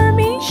 hear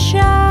me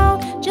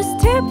shout. Just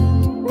tip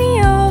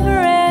me over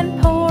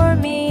and pour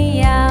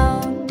me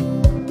out.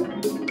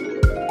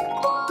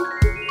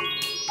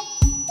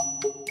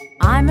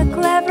 I'm a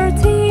clever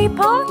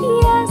teapot,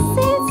 yes,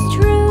 it's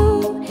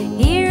true.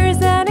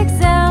 Here's an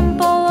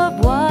example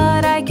of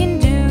what I can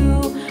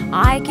do.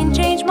 I can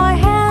change my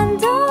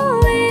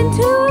handle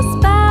into a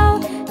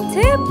spout.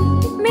 Tip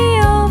me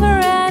over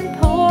and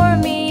pour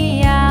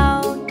me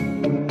out.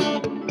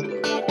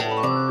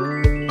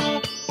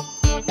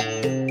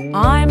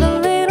 I'm a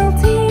little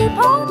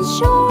teapot,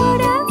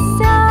 short and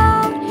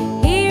stout.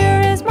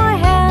 Here is my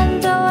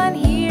handle and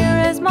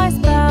here is my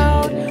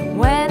spout.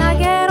 When I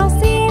get all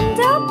steamed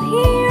up,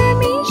 hear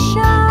me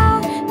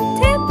shout.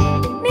 Tip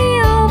me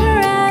over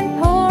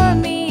and pour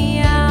me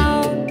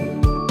out.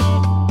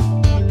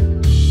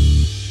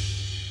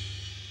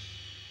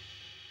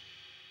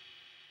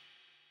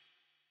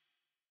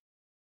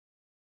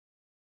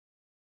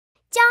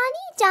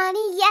 Johny,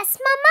 Johny, yes,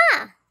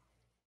 Mama.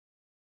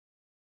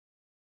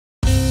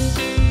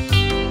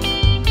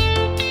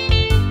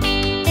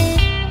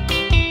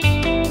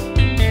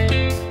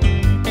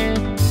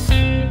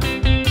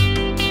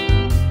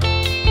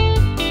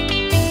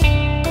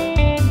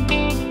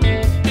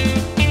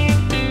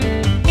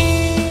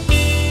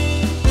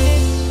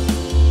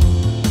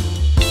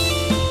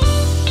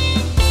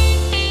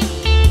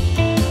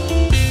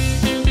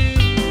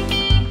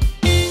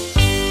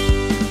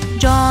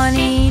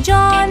 Johny,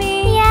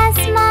 Johny, Yes,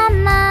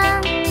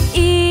 Mama.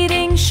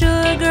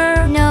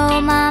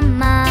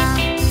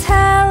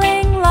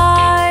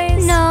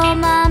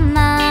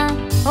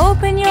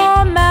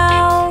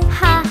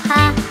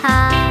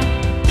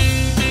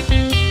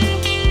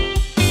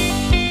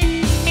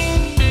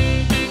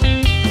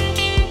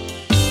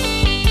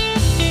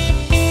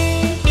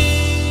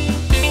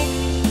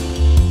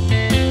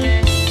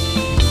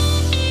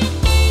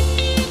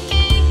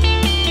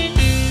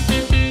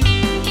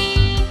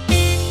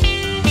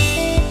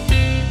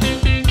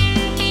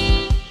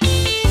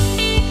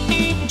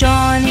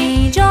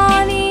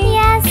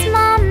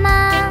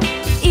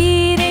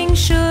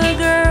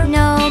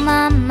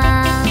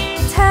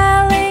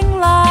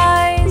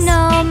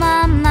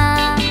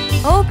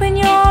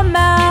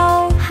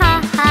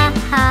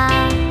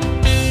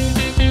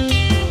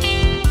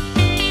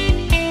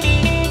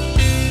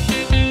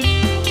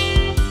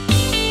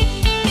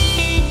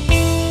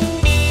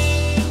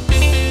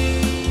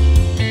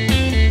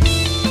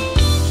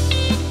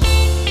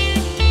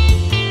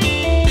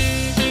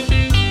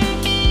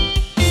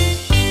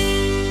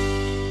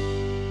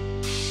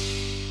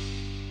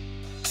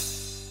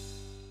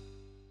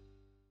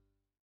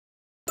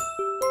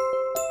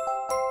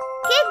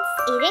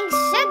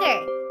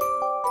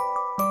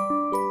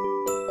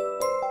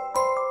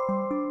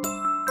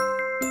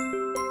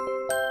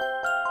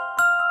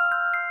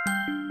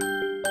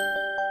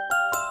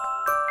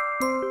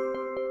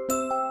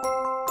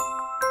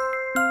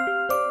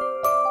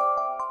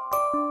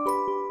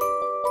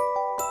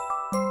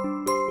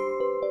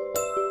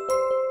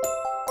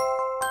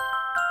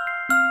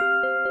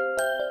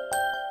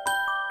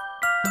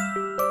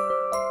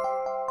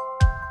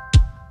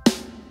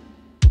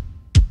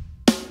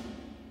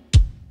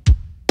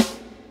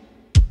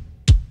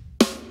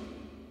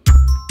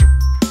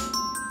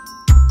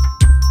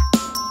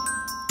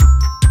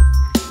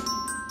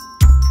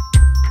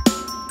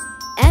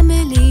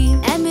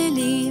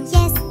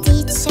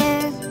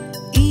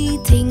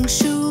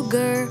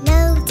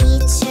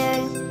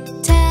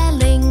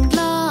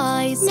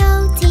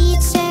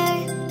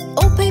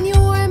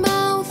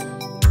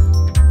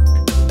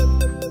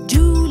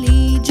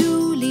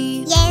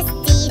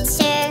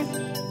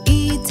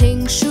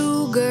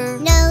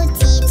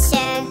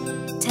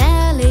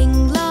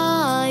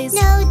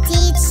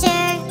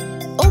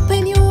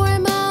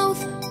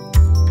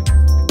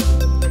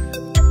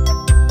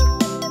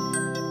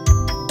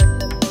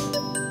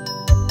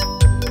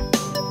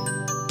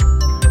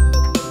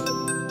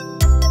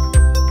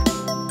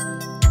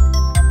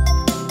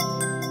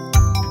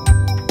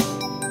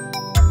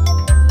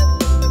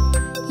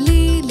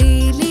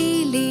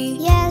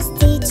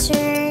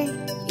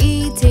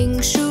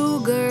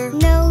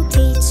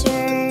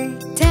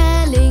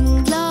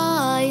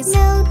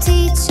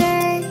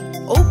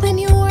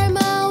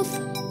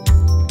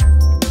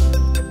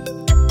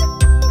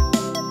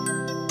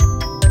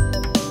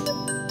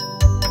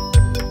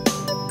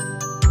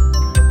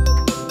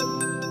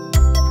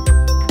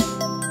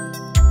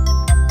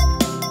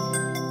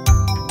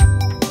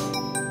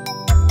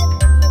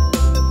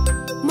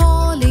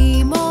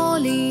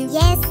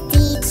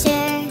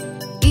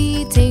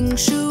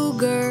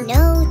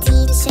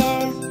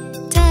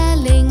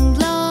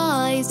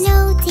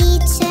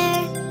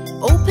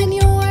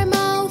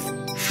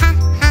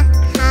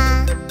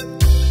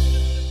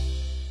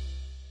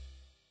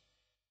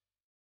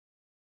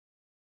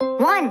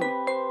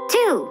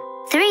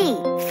 3,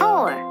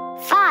 4,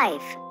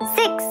 5,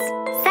 6,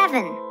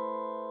 7.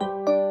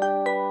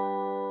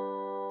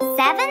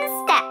 7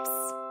 steps.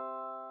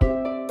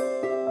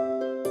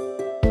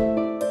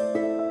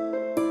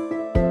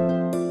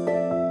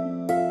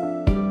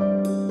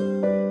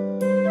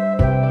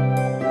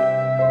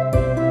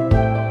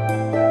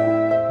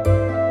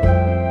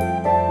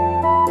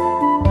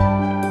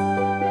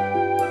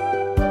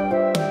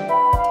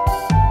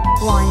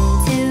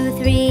 1, 2,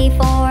 3,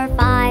 4,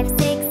 5,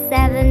 6,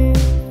 7.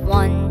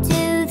 1,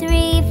 2,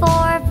 3,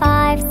 4,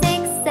 5,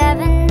 6,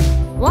 7.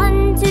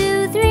 1,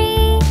 2,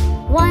 3.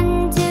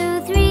 1,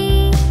 2,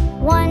 3.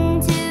 1,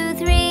 2,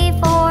 3,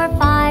 4,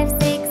 5,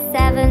 6,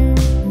 7.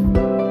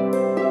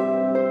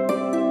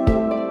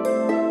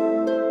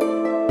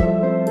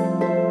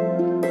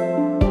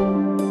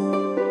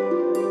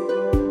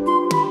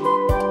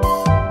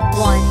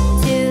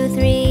 1, 2,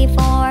 3,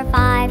 4,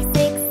 5,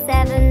 6,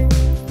 7.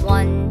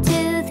 1,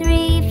 2,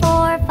 3,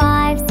 4,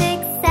 5,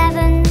 6,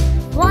 7.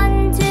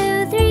 1,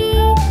 2, 3.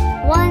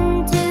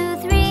 1, 2,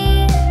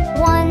 3.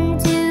 1,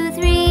 2,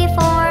 3,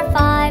 4,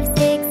 5,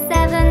 6,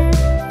 7.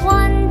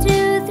 1,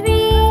 2,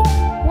 3.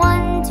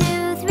 1,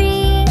 2,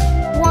 3.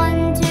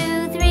 1,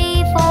 2,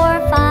 3, 4,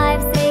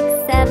 5, 6,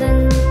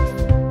 7.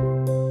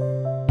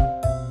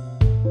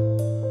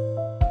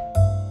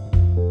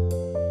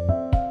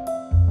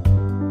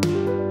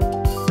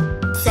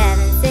 7,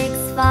 6,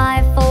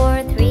 5,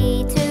 4,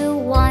 3, 2,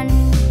 1.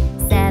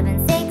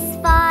 7, 6,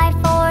 5,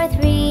 4,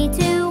 3,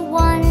 2,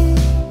 1.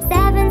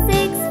 7,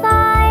 6,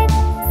 5.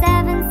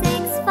 7,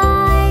 6,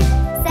 5.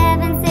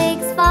 7,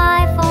 6,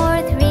 5,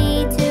 4,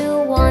 3,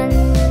 2, 1.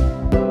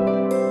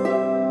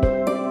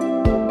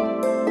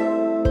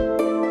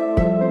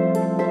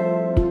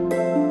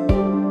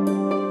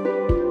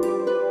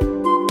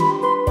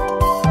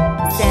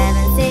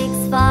 7,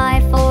 6,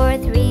 5, 4,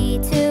 3,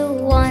 2,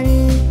 1.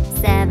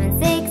 7,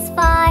 6,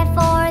 5,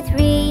 4,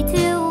 3,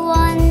 2,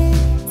 1.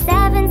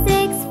 7,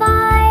 6,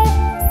 5.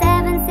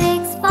 7,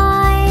 6,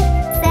 5.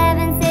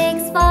 7,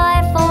 6,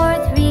 5, 4,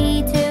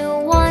 3, 2,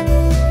 1.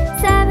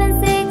 7,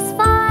 6,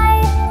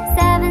 5.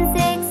 7,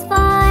 6,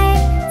 5.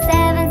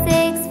 7,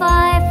 6,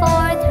 5,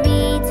 4,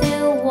 3,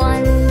 2,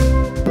 1.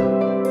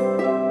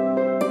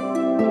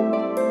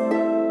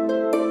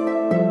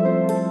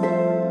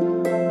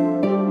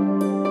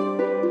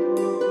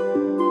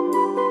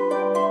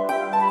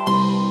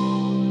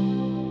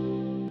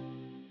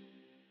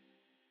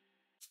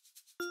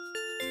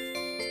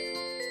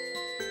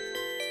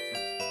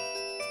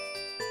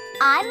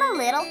 'I'm a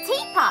little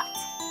teapot.'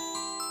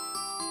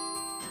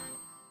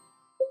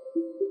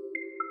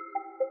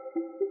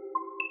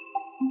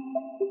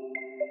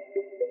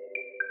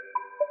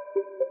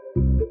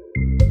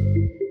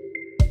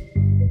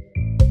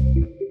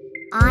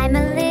 I'm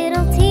a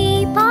little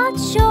teapot,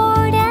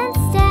 short and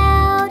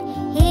stout.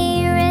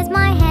 Here is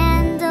my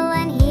handle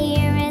and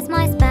here is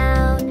my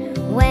spout.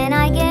 When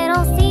I get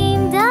all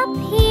steamed up,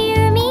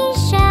 hear me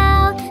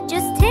shout.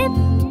 Just tip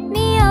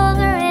me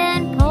over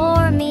and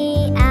pour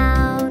me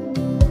out.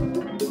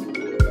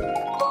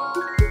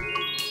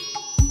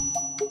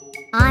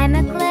 I'm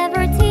a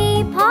clever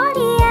teapot,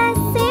 yes,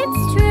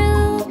 it's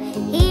true.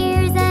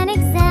 Here's an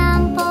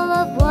example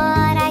of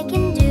what I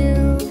can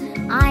do.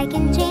 I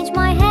can change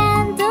my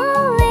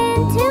handle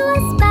into a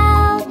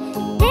spout.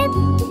 Tip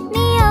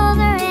me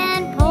over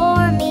and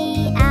pour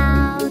me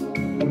out.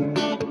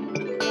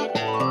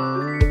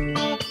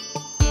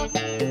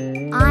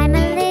 I'm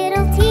a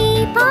little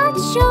teapot,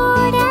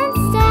 short and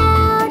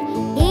stout.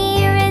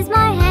 Here is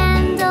my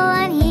handle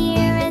and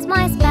here is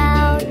my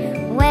spout.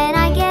 When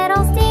I get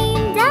all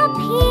steamed up,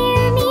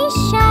 hear me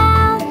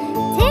shout.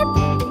 Tip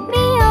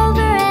me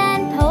over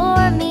and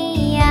pour me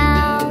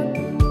out.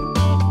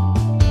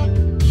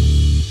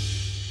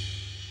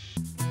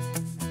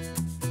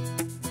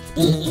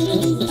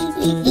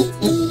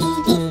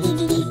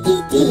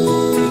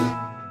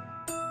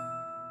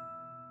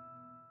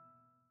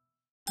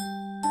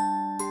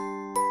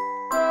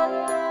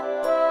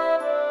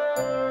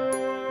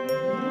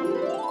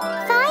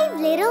 Five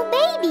little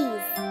babies.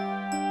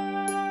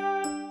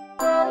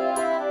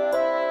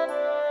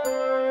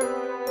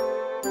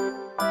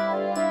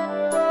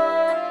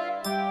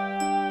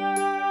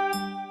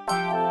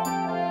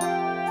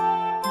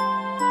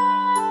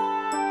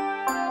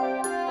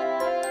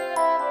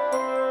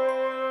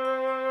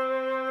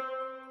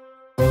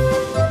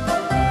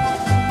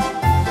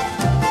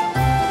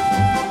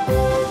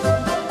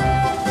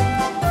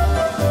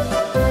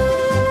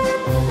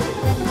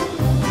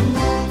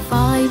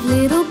 Five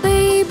little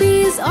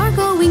babies are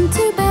going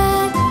to bed.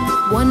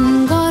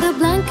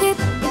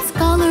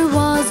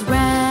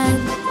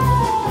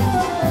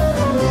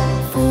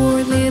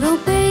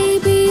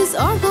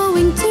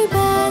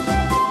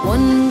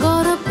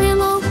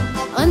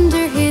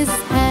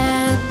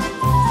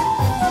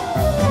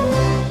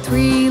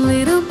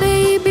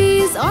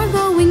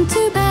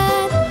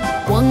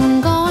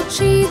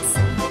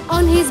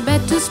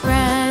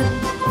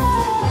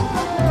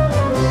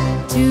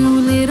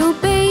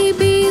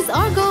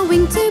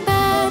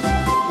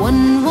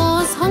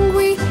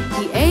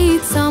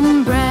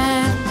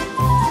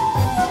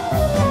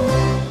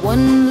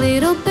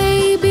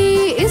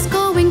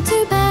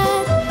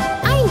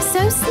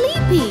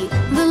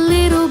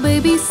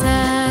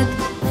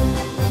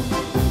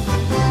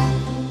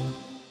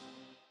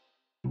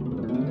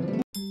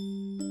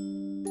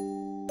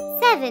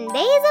 7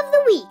 days of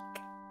the week.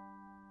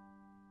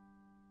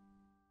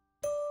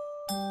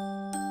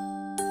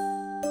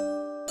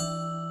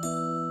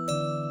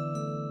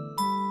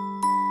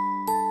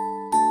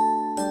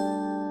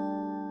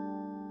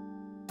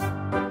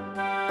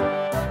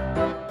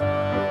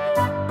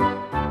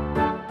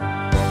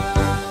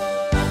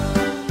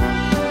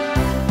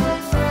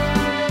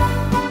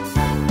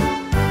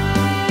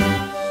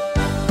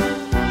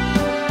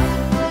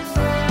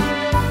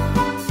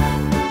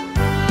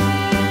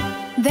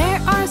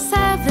 There are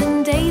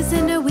 7 days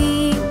in a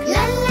week.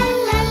 La la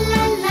la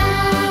la la.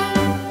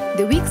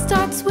 The week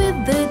starts with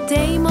the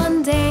day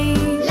Monday.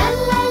 La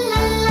la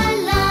la la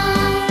la.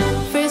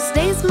 First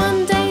day's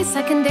Monday,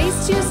 second day's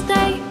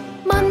Tuesday.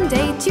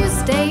 Monday,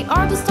 Tuesday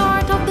are the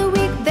start of the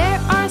week.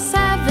 There are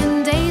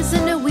 7 days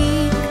in a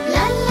week.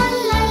 La la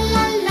la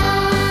la la.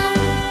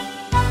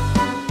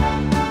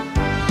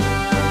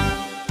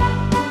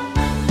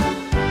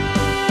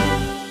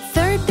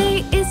 Third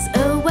day is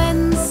a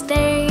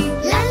Wednesday.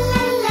 La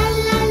la la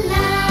la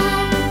la.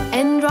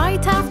 And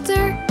right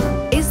after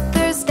is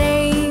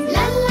Thursday.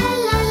 La la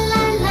la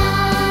la la.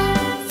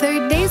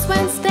 Third day's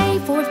Wednesday,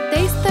 fourth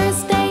day's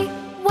Thursday.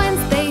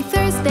 Wednesday,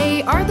 Thursday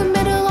are the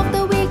middle of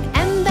the week.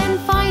 And then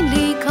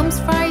finally comes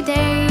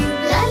Friday.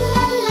 La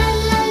la la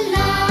la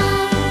la.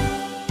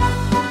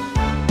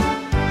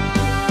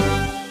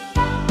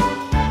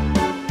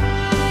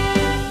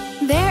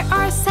 There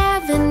are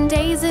 7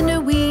 days in a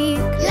week.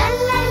 La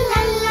la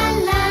la la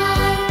la.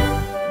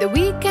 The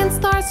weekend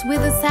starts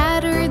with a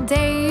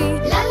Saturday.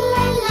 La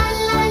la la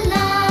la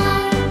la.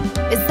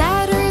 A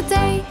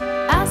Saturday,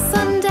 a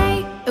Sunday,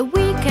 a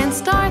weekend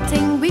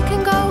starting. We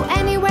can go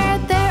anywhere.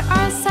 There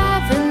are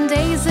 7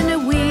 days in a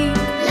week.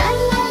 La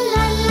la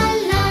la la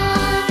la.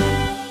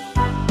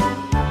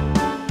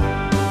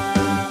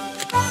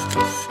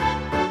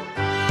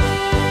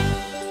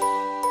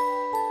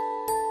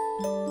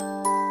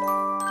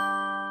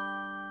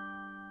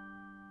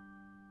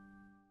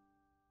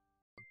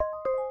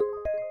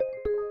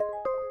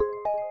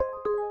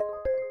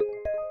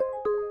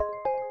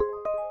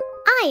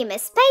 I am a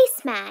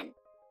spaceman.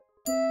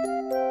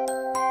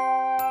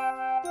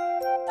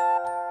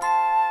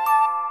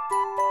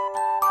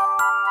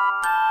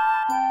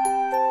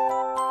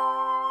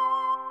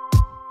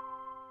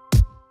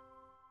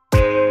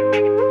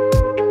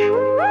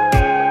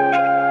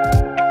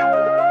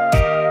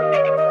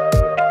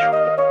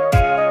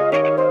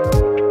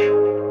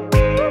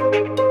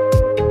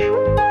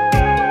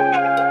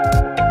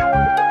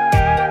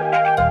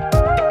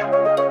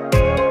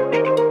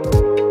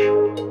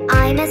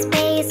 I'm a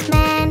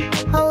spaceman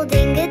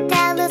holding a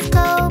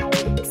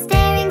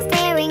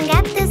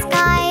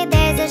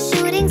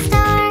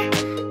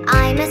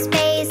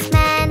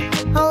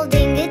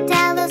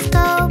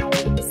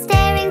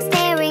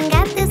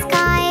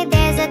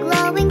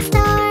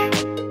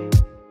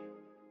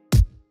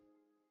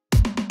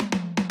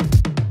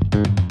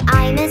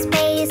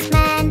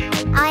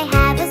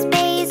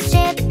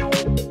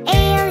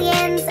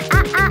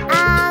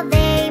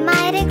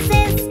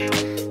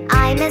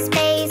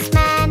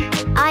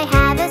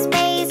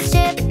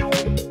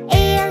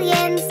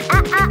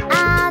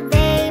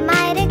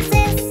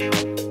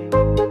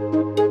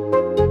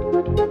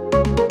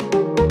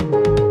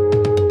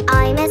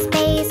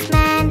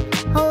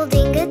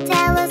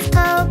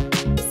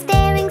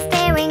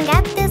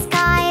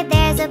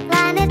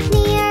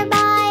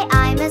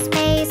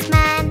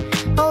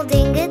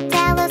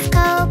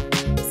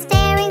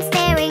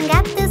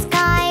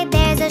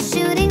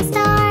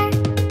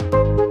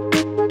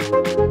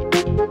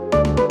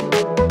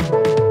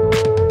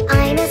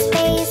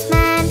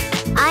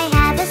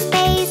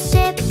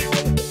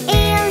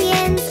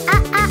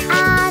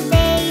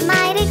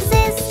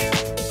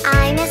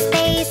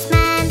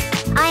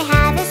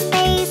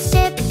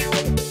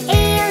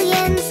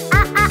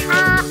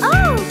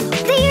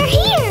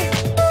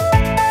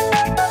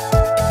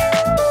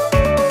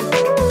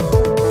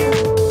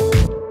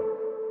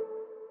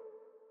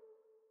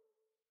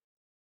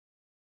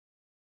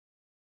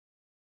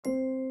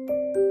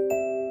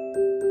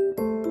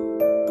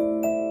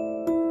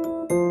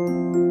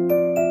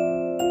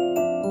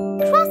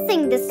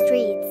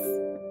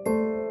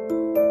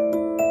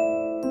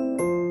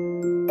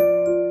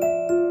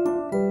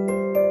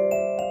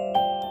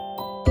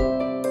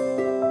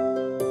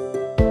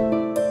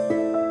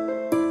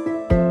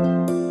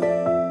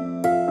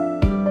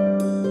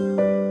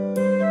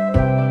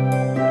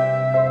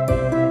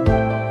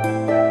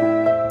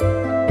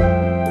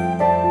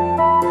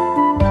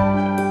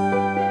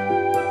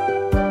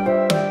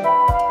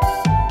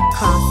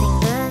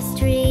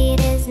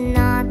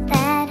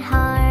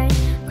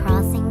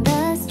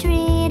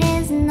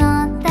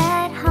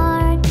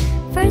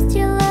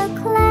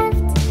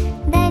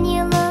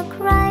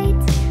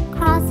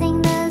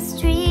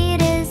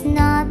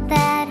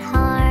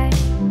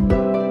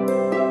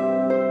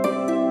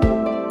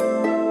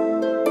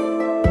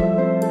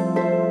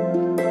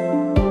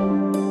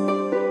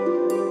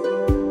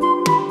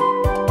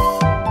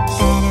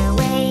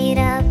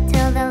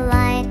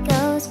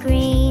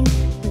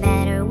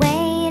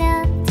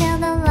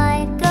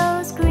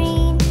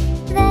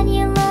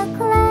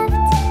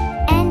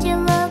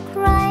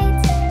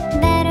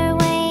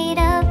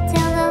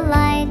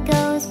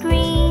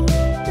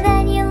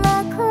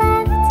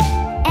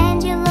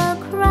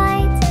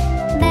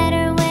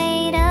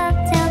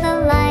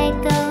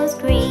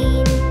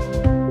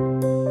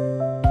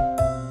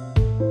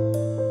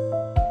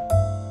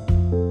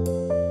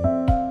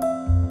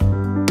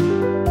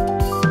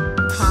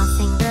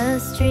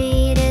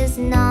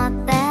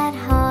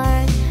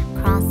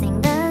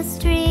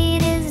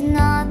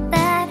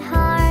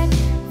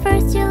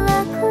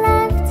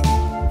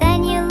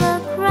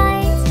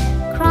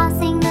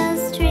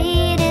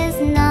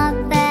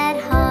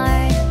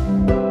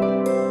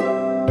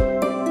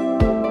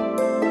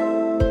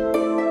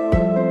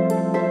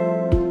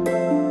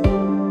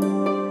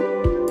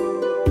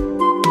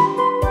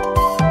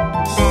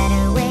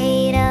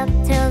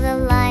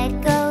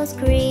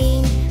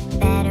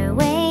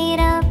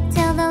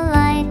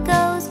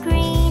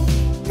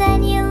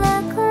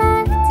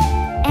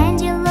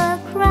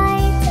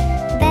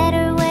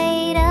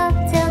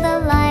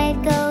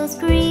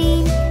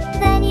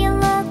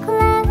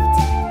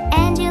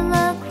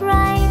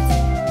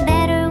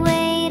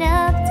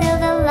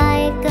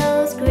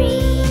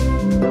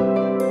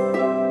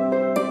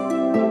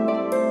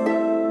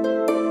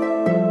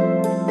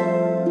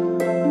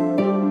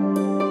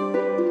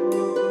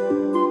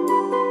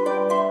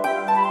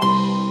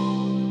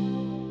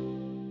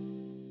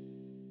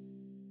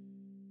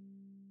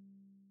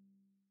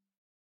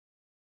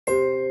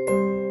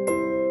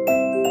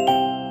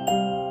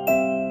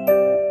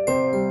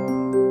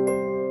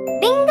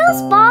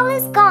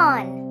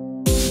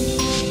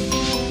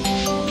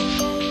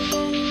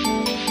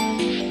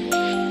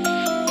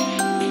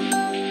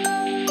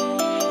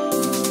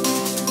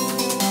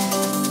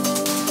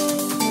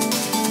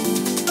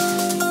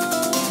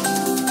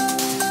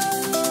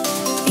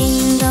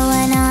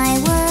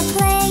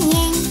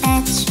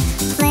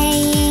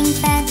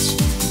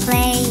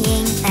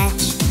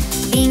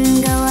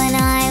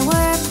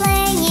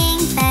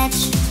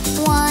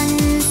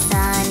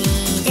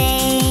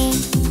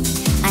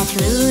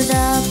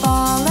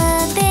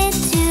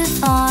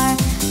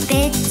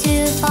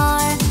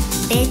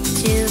bit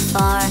too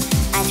far.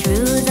 I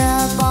threw the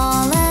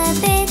ball a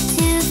bit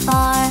too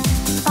far,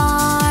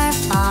 far,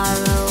 far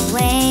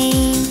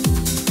away.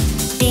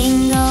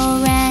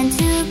 Bingo ran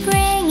to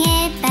bring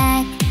it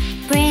back,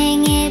 bring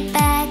it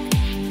back,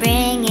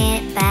 bring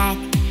it back.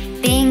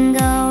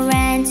 Bingo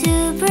ran to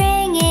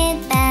bring it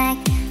back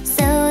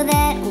so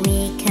that we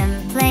can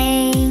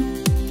play.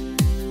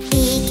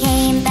 He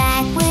came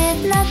back with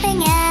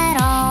nothing at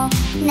all,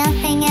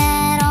 nothing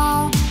at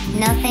all,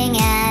 nothing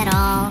at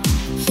all.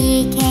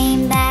 He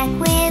came back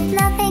with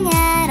nothing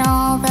at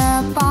all.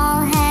 The ball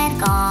had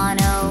gone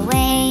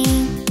away.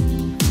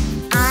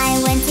 I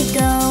went to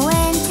go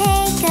and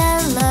take a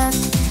look,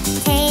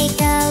 take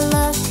a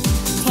look,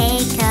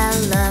 take a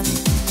look.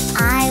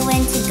 I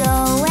went to go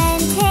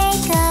and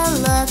take a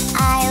look.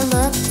 I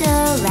looked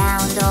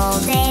around all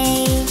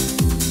day.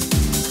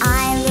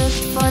 I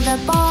looked for the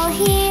ball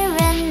here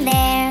and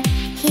there,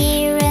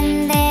 here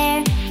and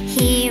there,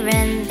 here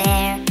and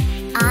there.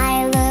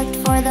 I looked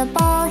for the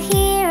ball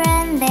here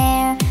and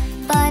there,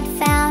 but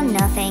found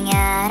nothing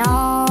at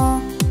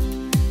all.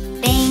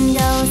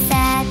 Bingo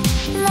sat,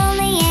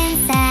 lonely and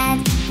sad,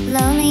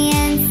 lonely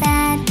and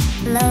sad,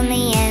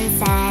 lonely and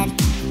sad.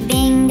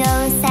 Bingo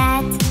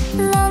sat,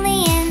 lonely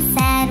and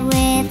sad,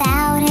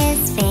 without his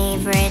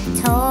favorite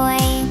toy.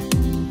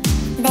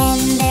 Then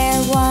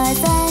there was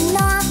a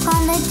knock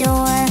on the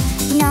door,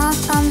 knock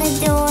on the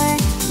door,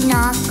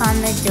 knock on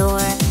the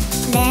door.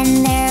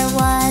 Then there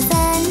was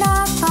a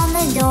knock on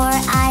the door.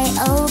 I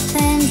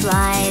opened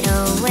right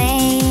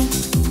away.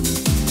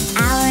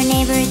 Our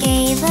neighbor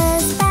gave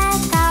us back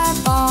our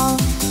ball,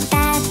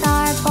 back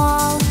our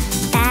ball,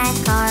 back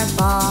our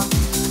ball.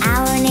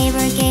 Our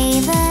neighbor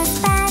gave us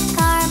back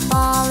our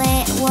ball.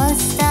 It was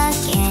stuck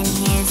in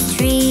his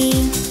tree.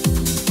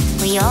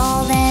 We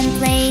all then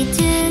played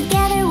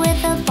together with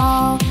the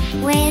ball,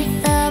 with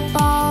the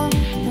ball,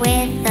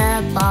 with the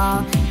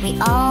ball. We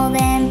all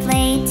then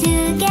played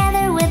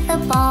together with the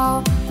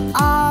ball,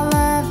 all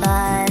of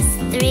us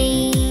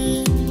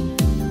three.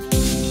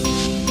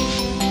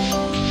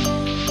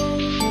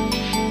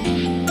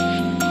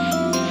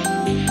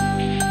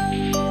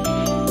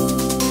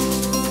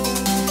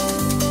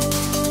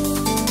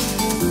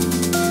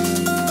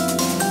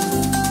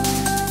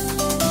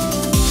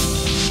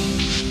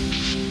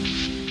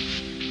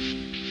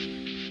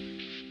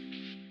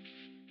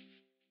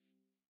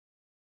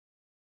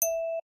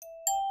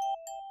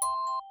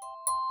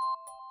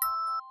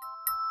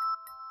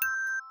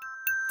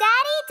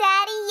 Daddy,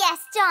 Daddy, yes,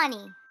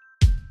 Johnny.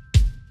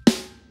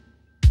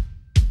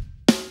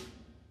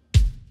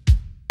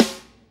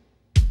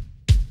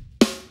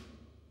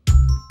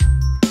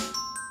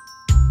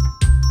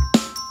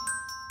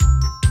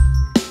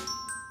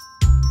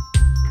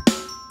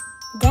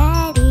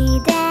 Daddy,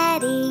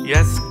 Daddy,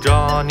 Yes,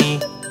 Johnny.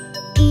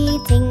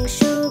 eating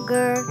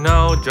sugar,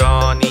 No,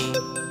 Johnny.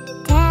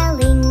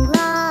 telling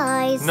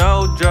lies.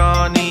 No,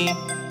 Johnny.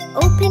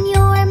 Open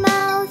your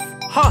mouth.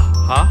 Ha,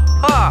 ha,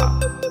 ha.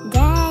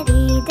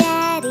 Daddy,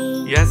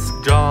 Daddy, Yes,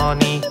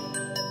 Johnny.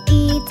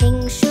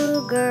 eating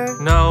sugar,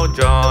 No,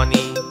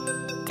 Johnny.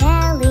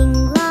 telling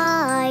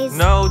lies.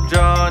 No,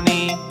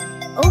 Johnny.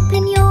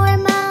 Open your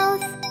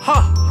mouth. Ha,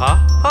 ha,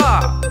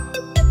 ha.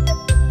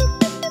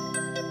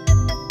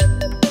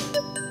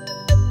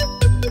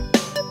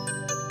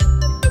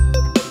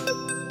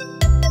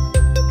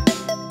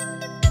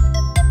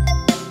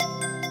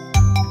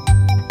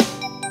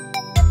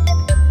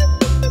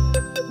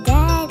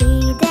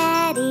 Daddy,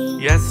 Daddy,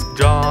 Yes,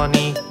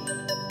 Johnny.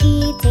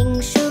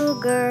 eating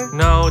sugar,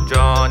 No,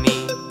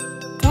 Johnny.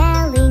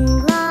 telling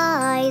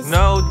lies.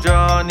 No,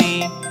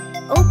 Johnny.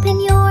 Open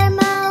your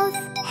mouth.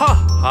 Ha,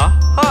 ha,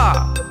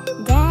 ha.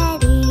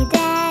 Daddy,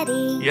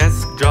 Daddy, Yes,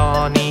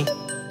 Johnny.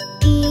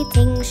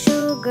 eating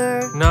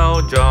sugar,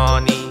 No,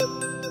 Johnny.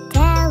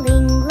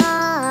 telling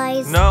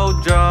lies. No,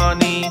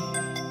 Johnny.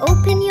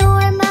 Open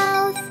your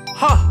mouth.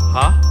 Ha,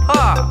 ha,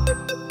 ha.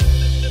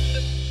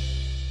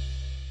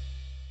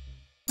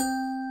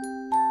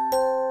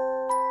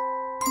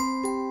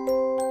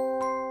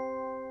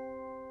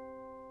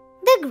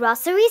 The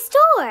grocery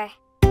store.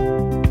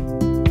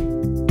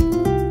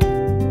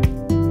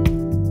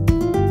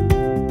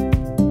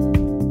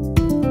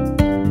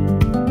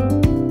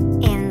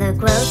 In the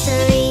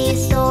grocery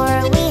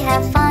store we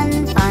have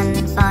fun, fun,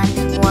 fun.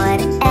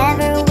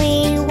 Whatever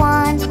we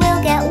want,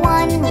 we'll get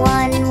one,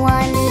 one,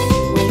 one.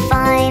 We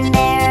find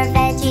their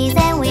veggies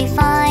and we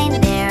find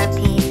their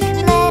peas.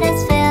 Let us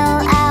fill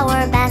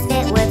our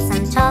basket with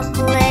some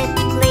chocolate,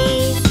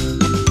 please.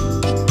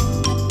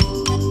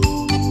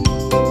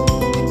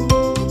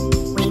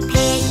 We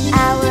pick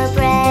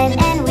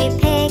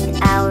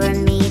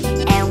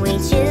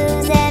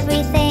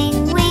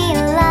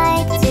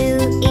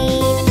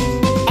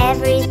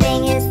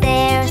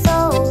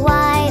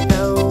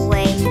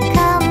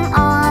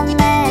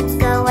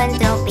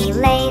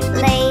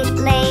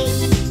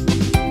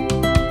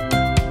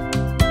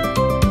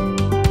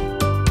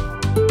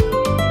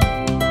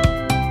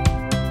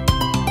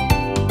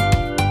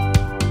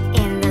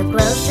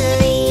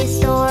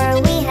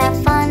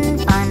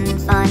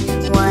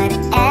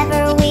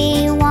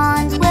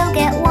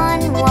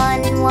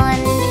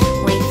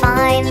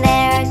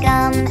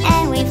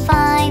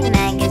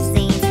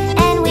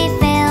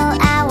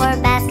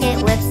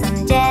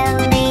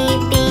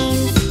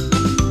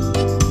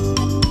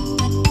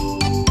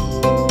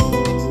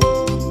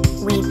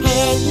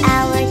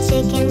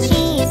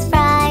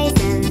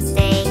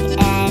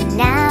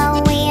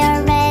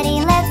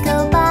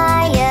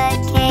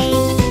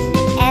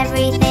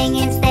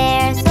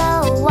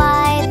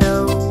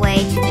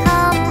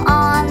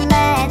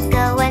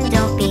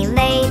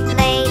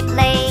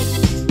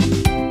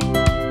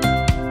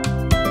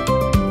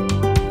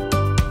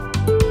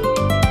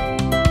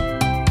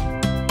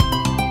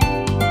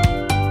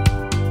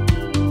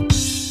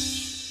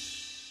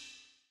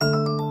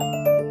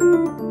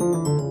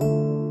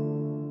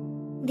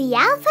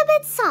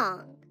alphabet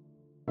song.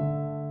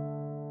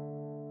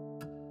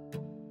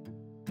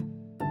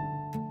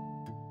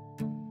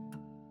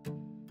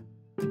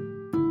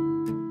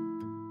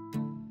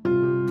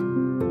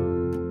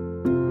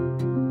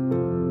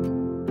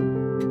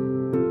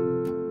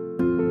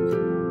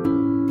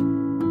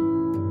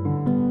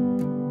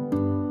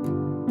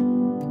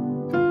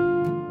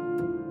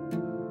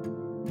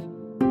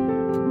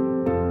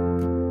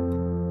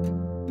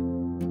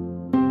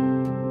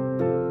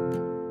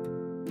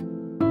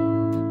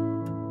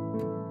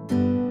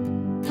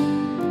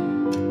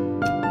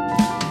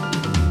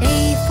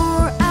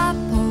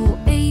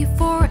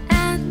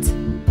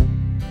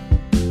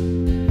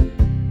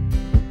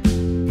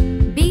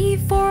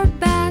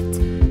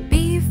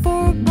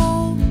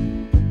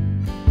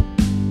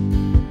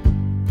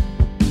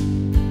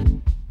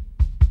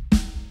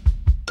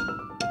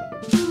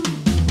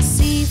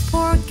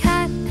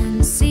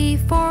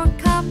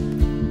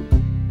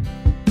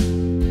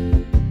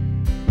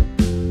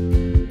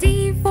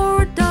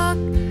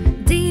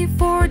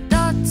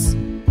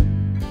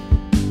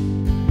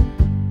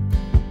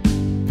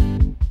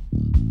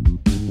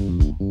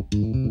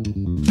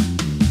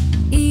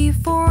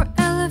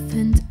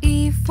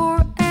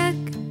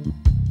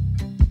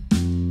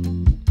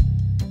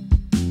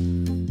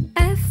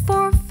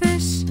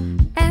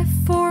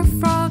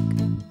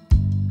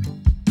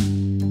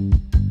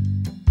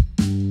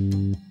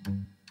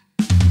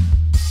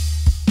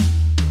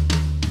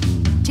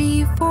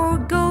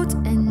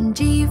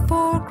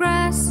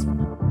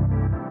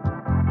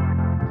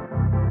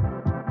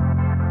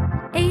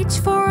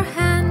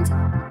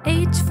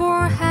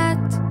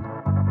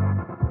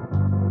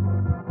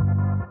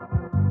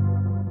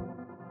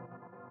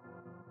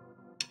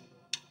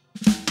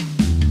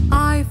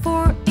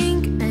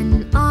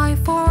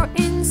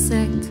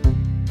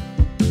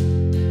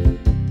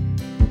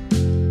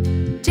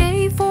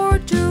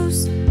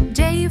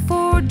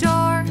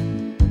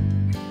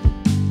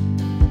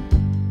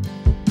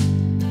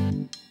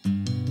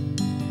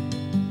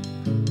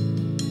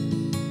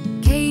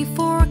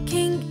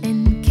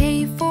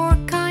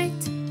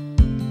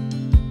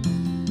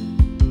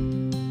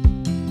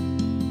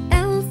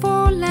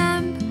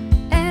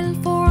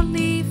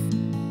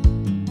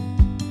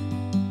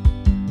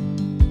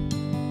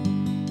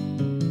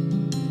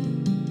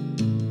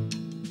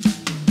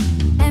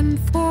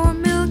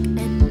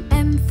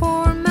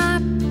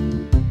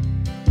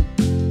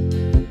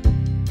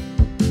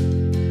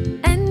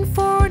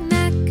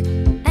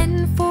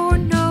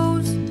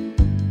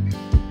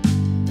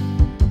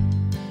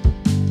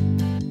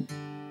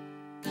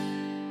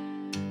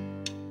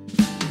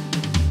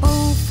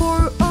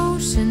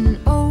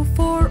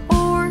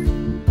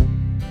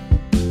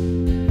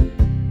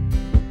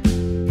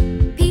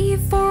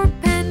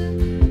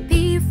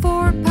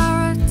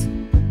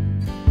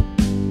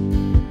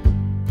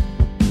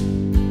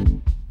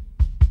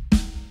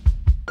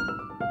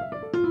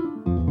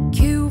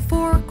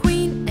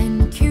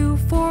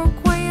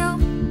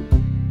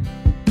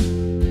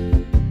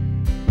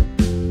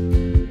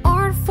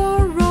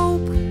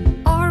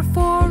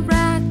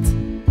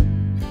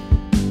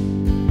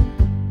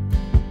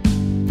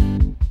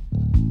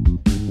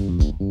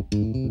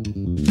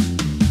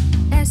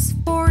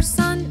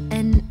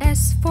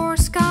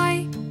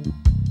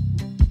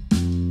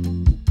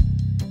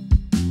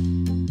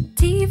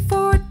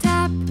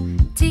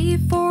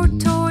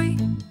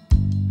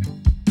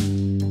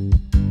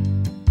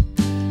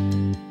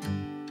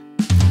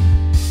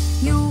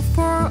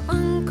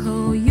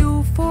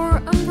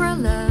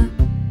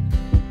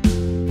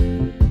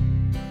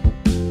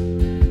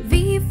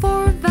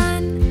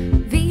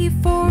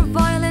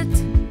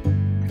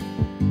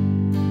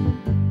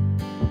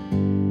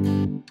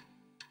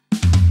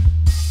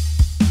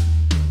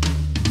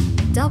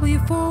 W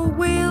for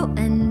whale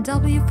and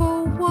W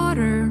for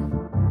water.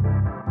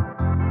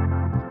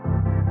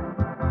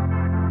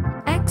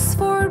 X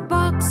for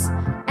box,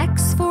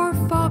 X for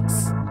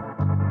fox.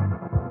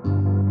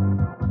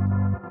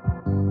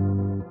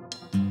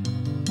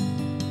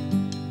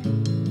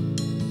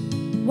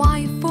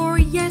 Y for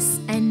yes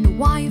and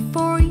Y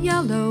for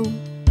yellow.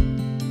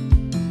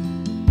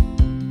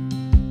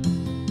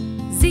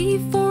 Z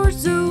for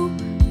zoo,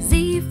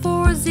 Z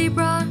for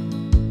zebra.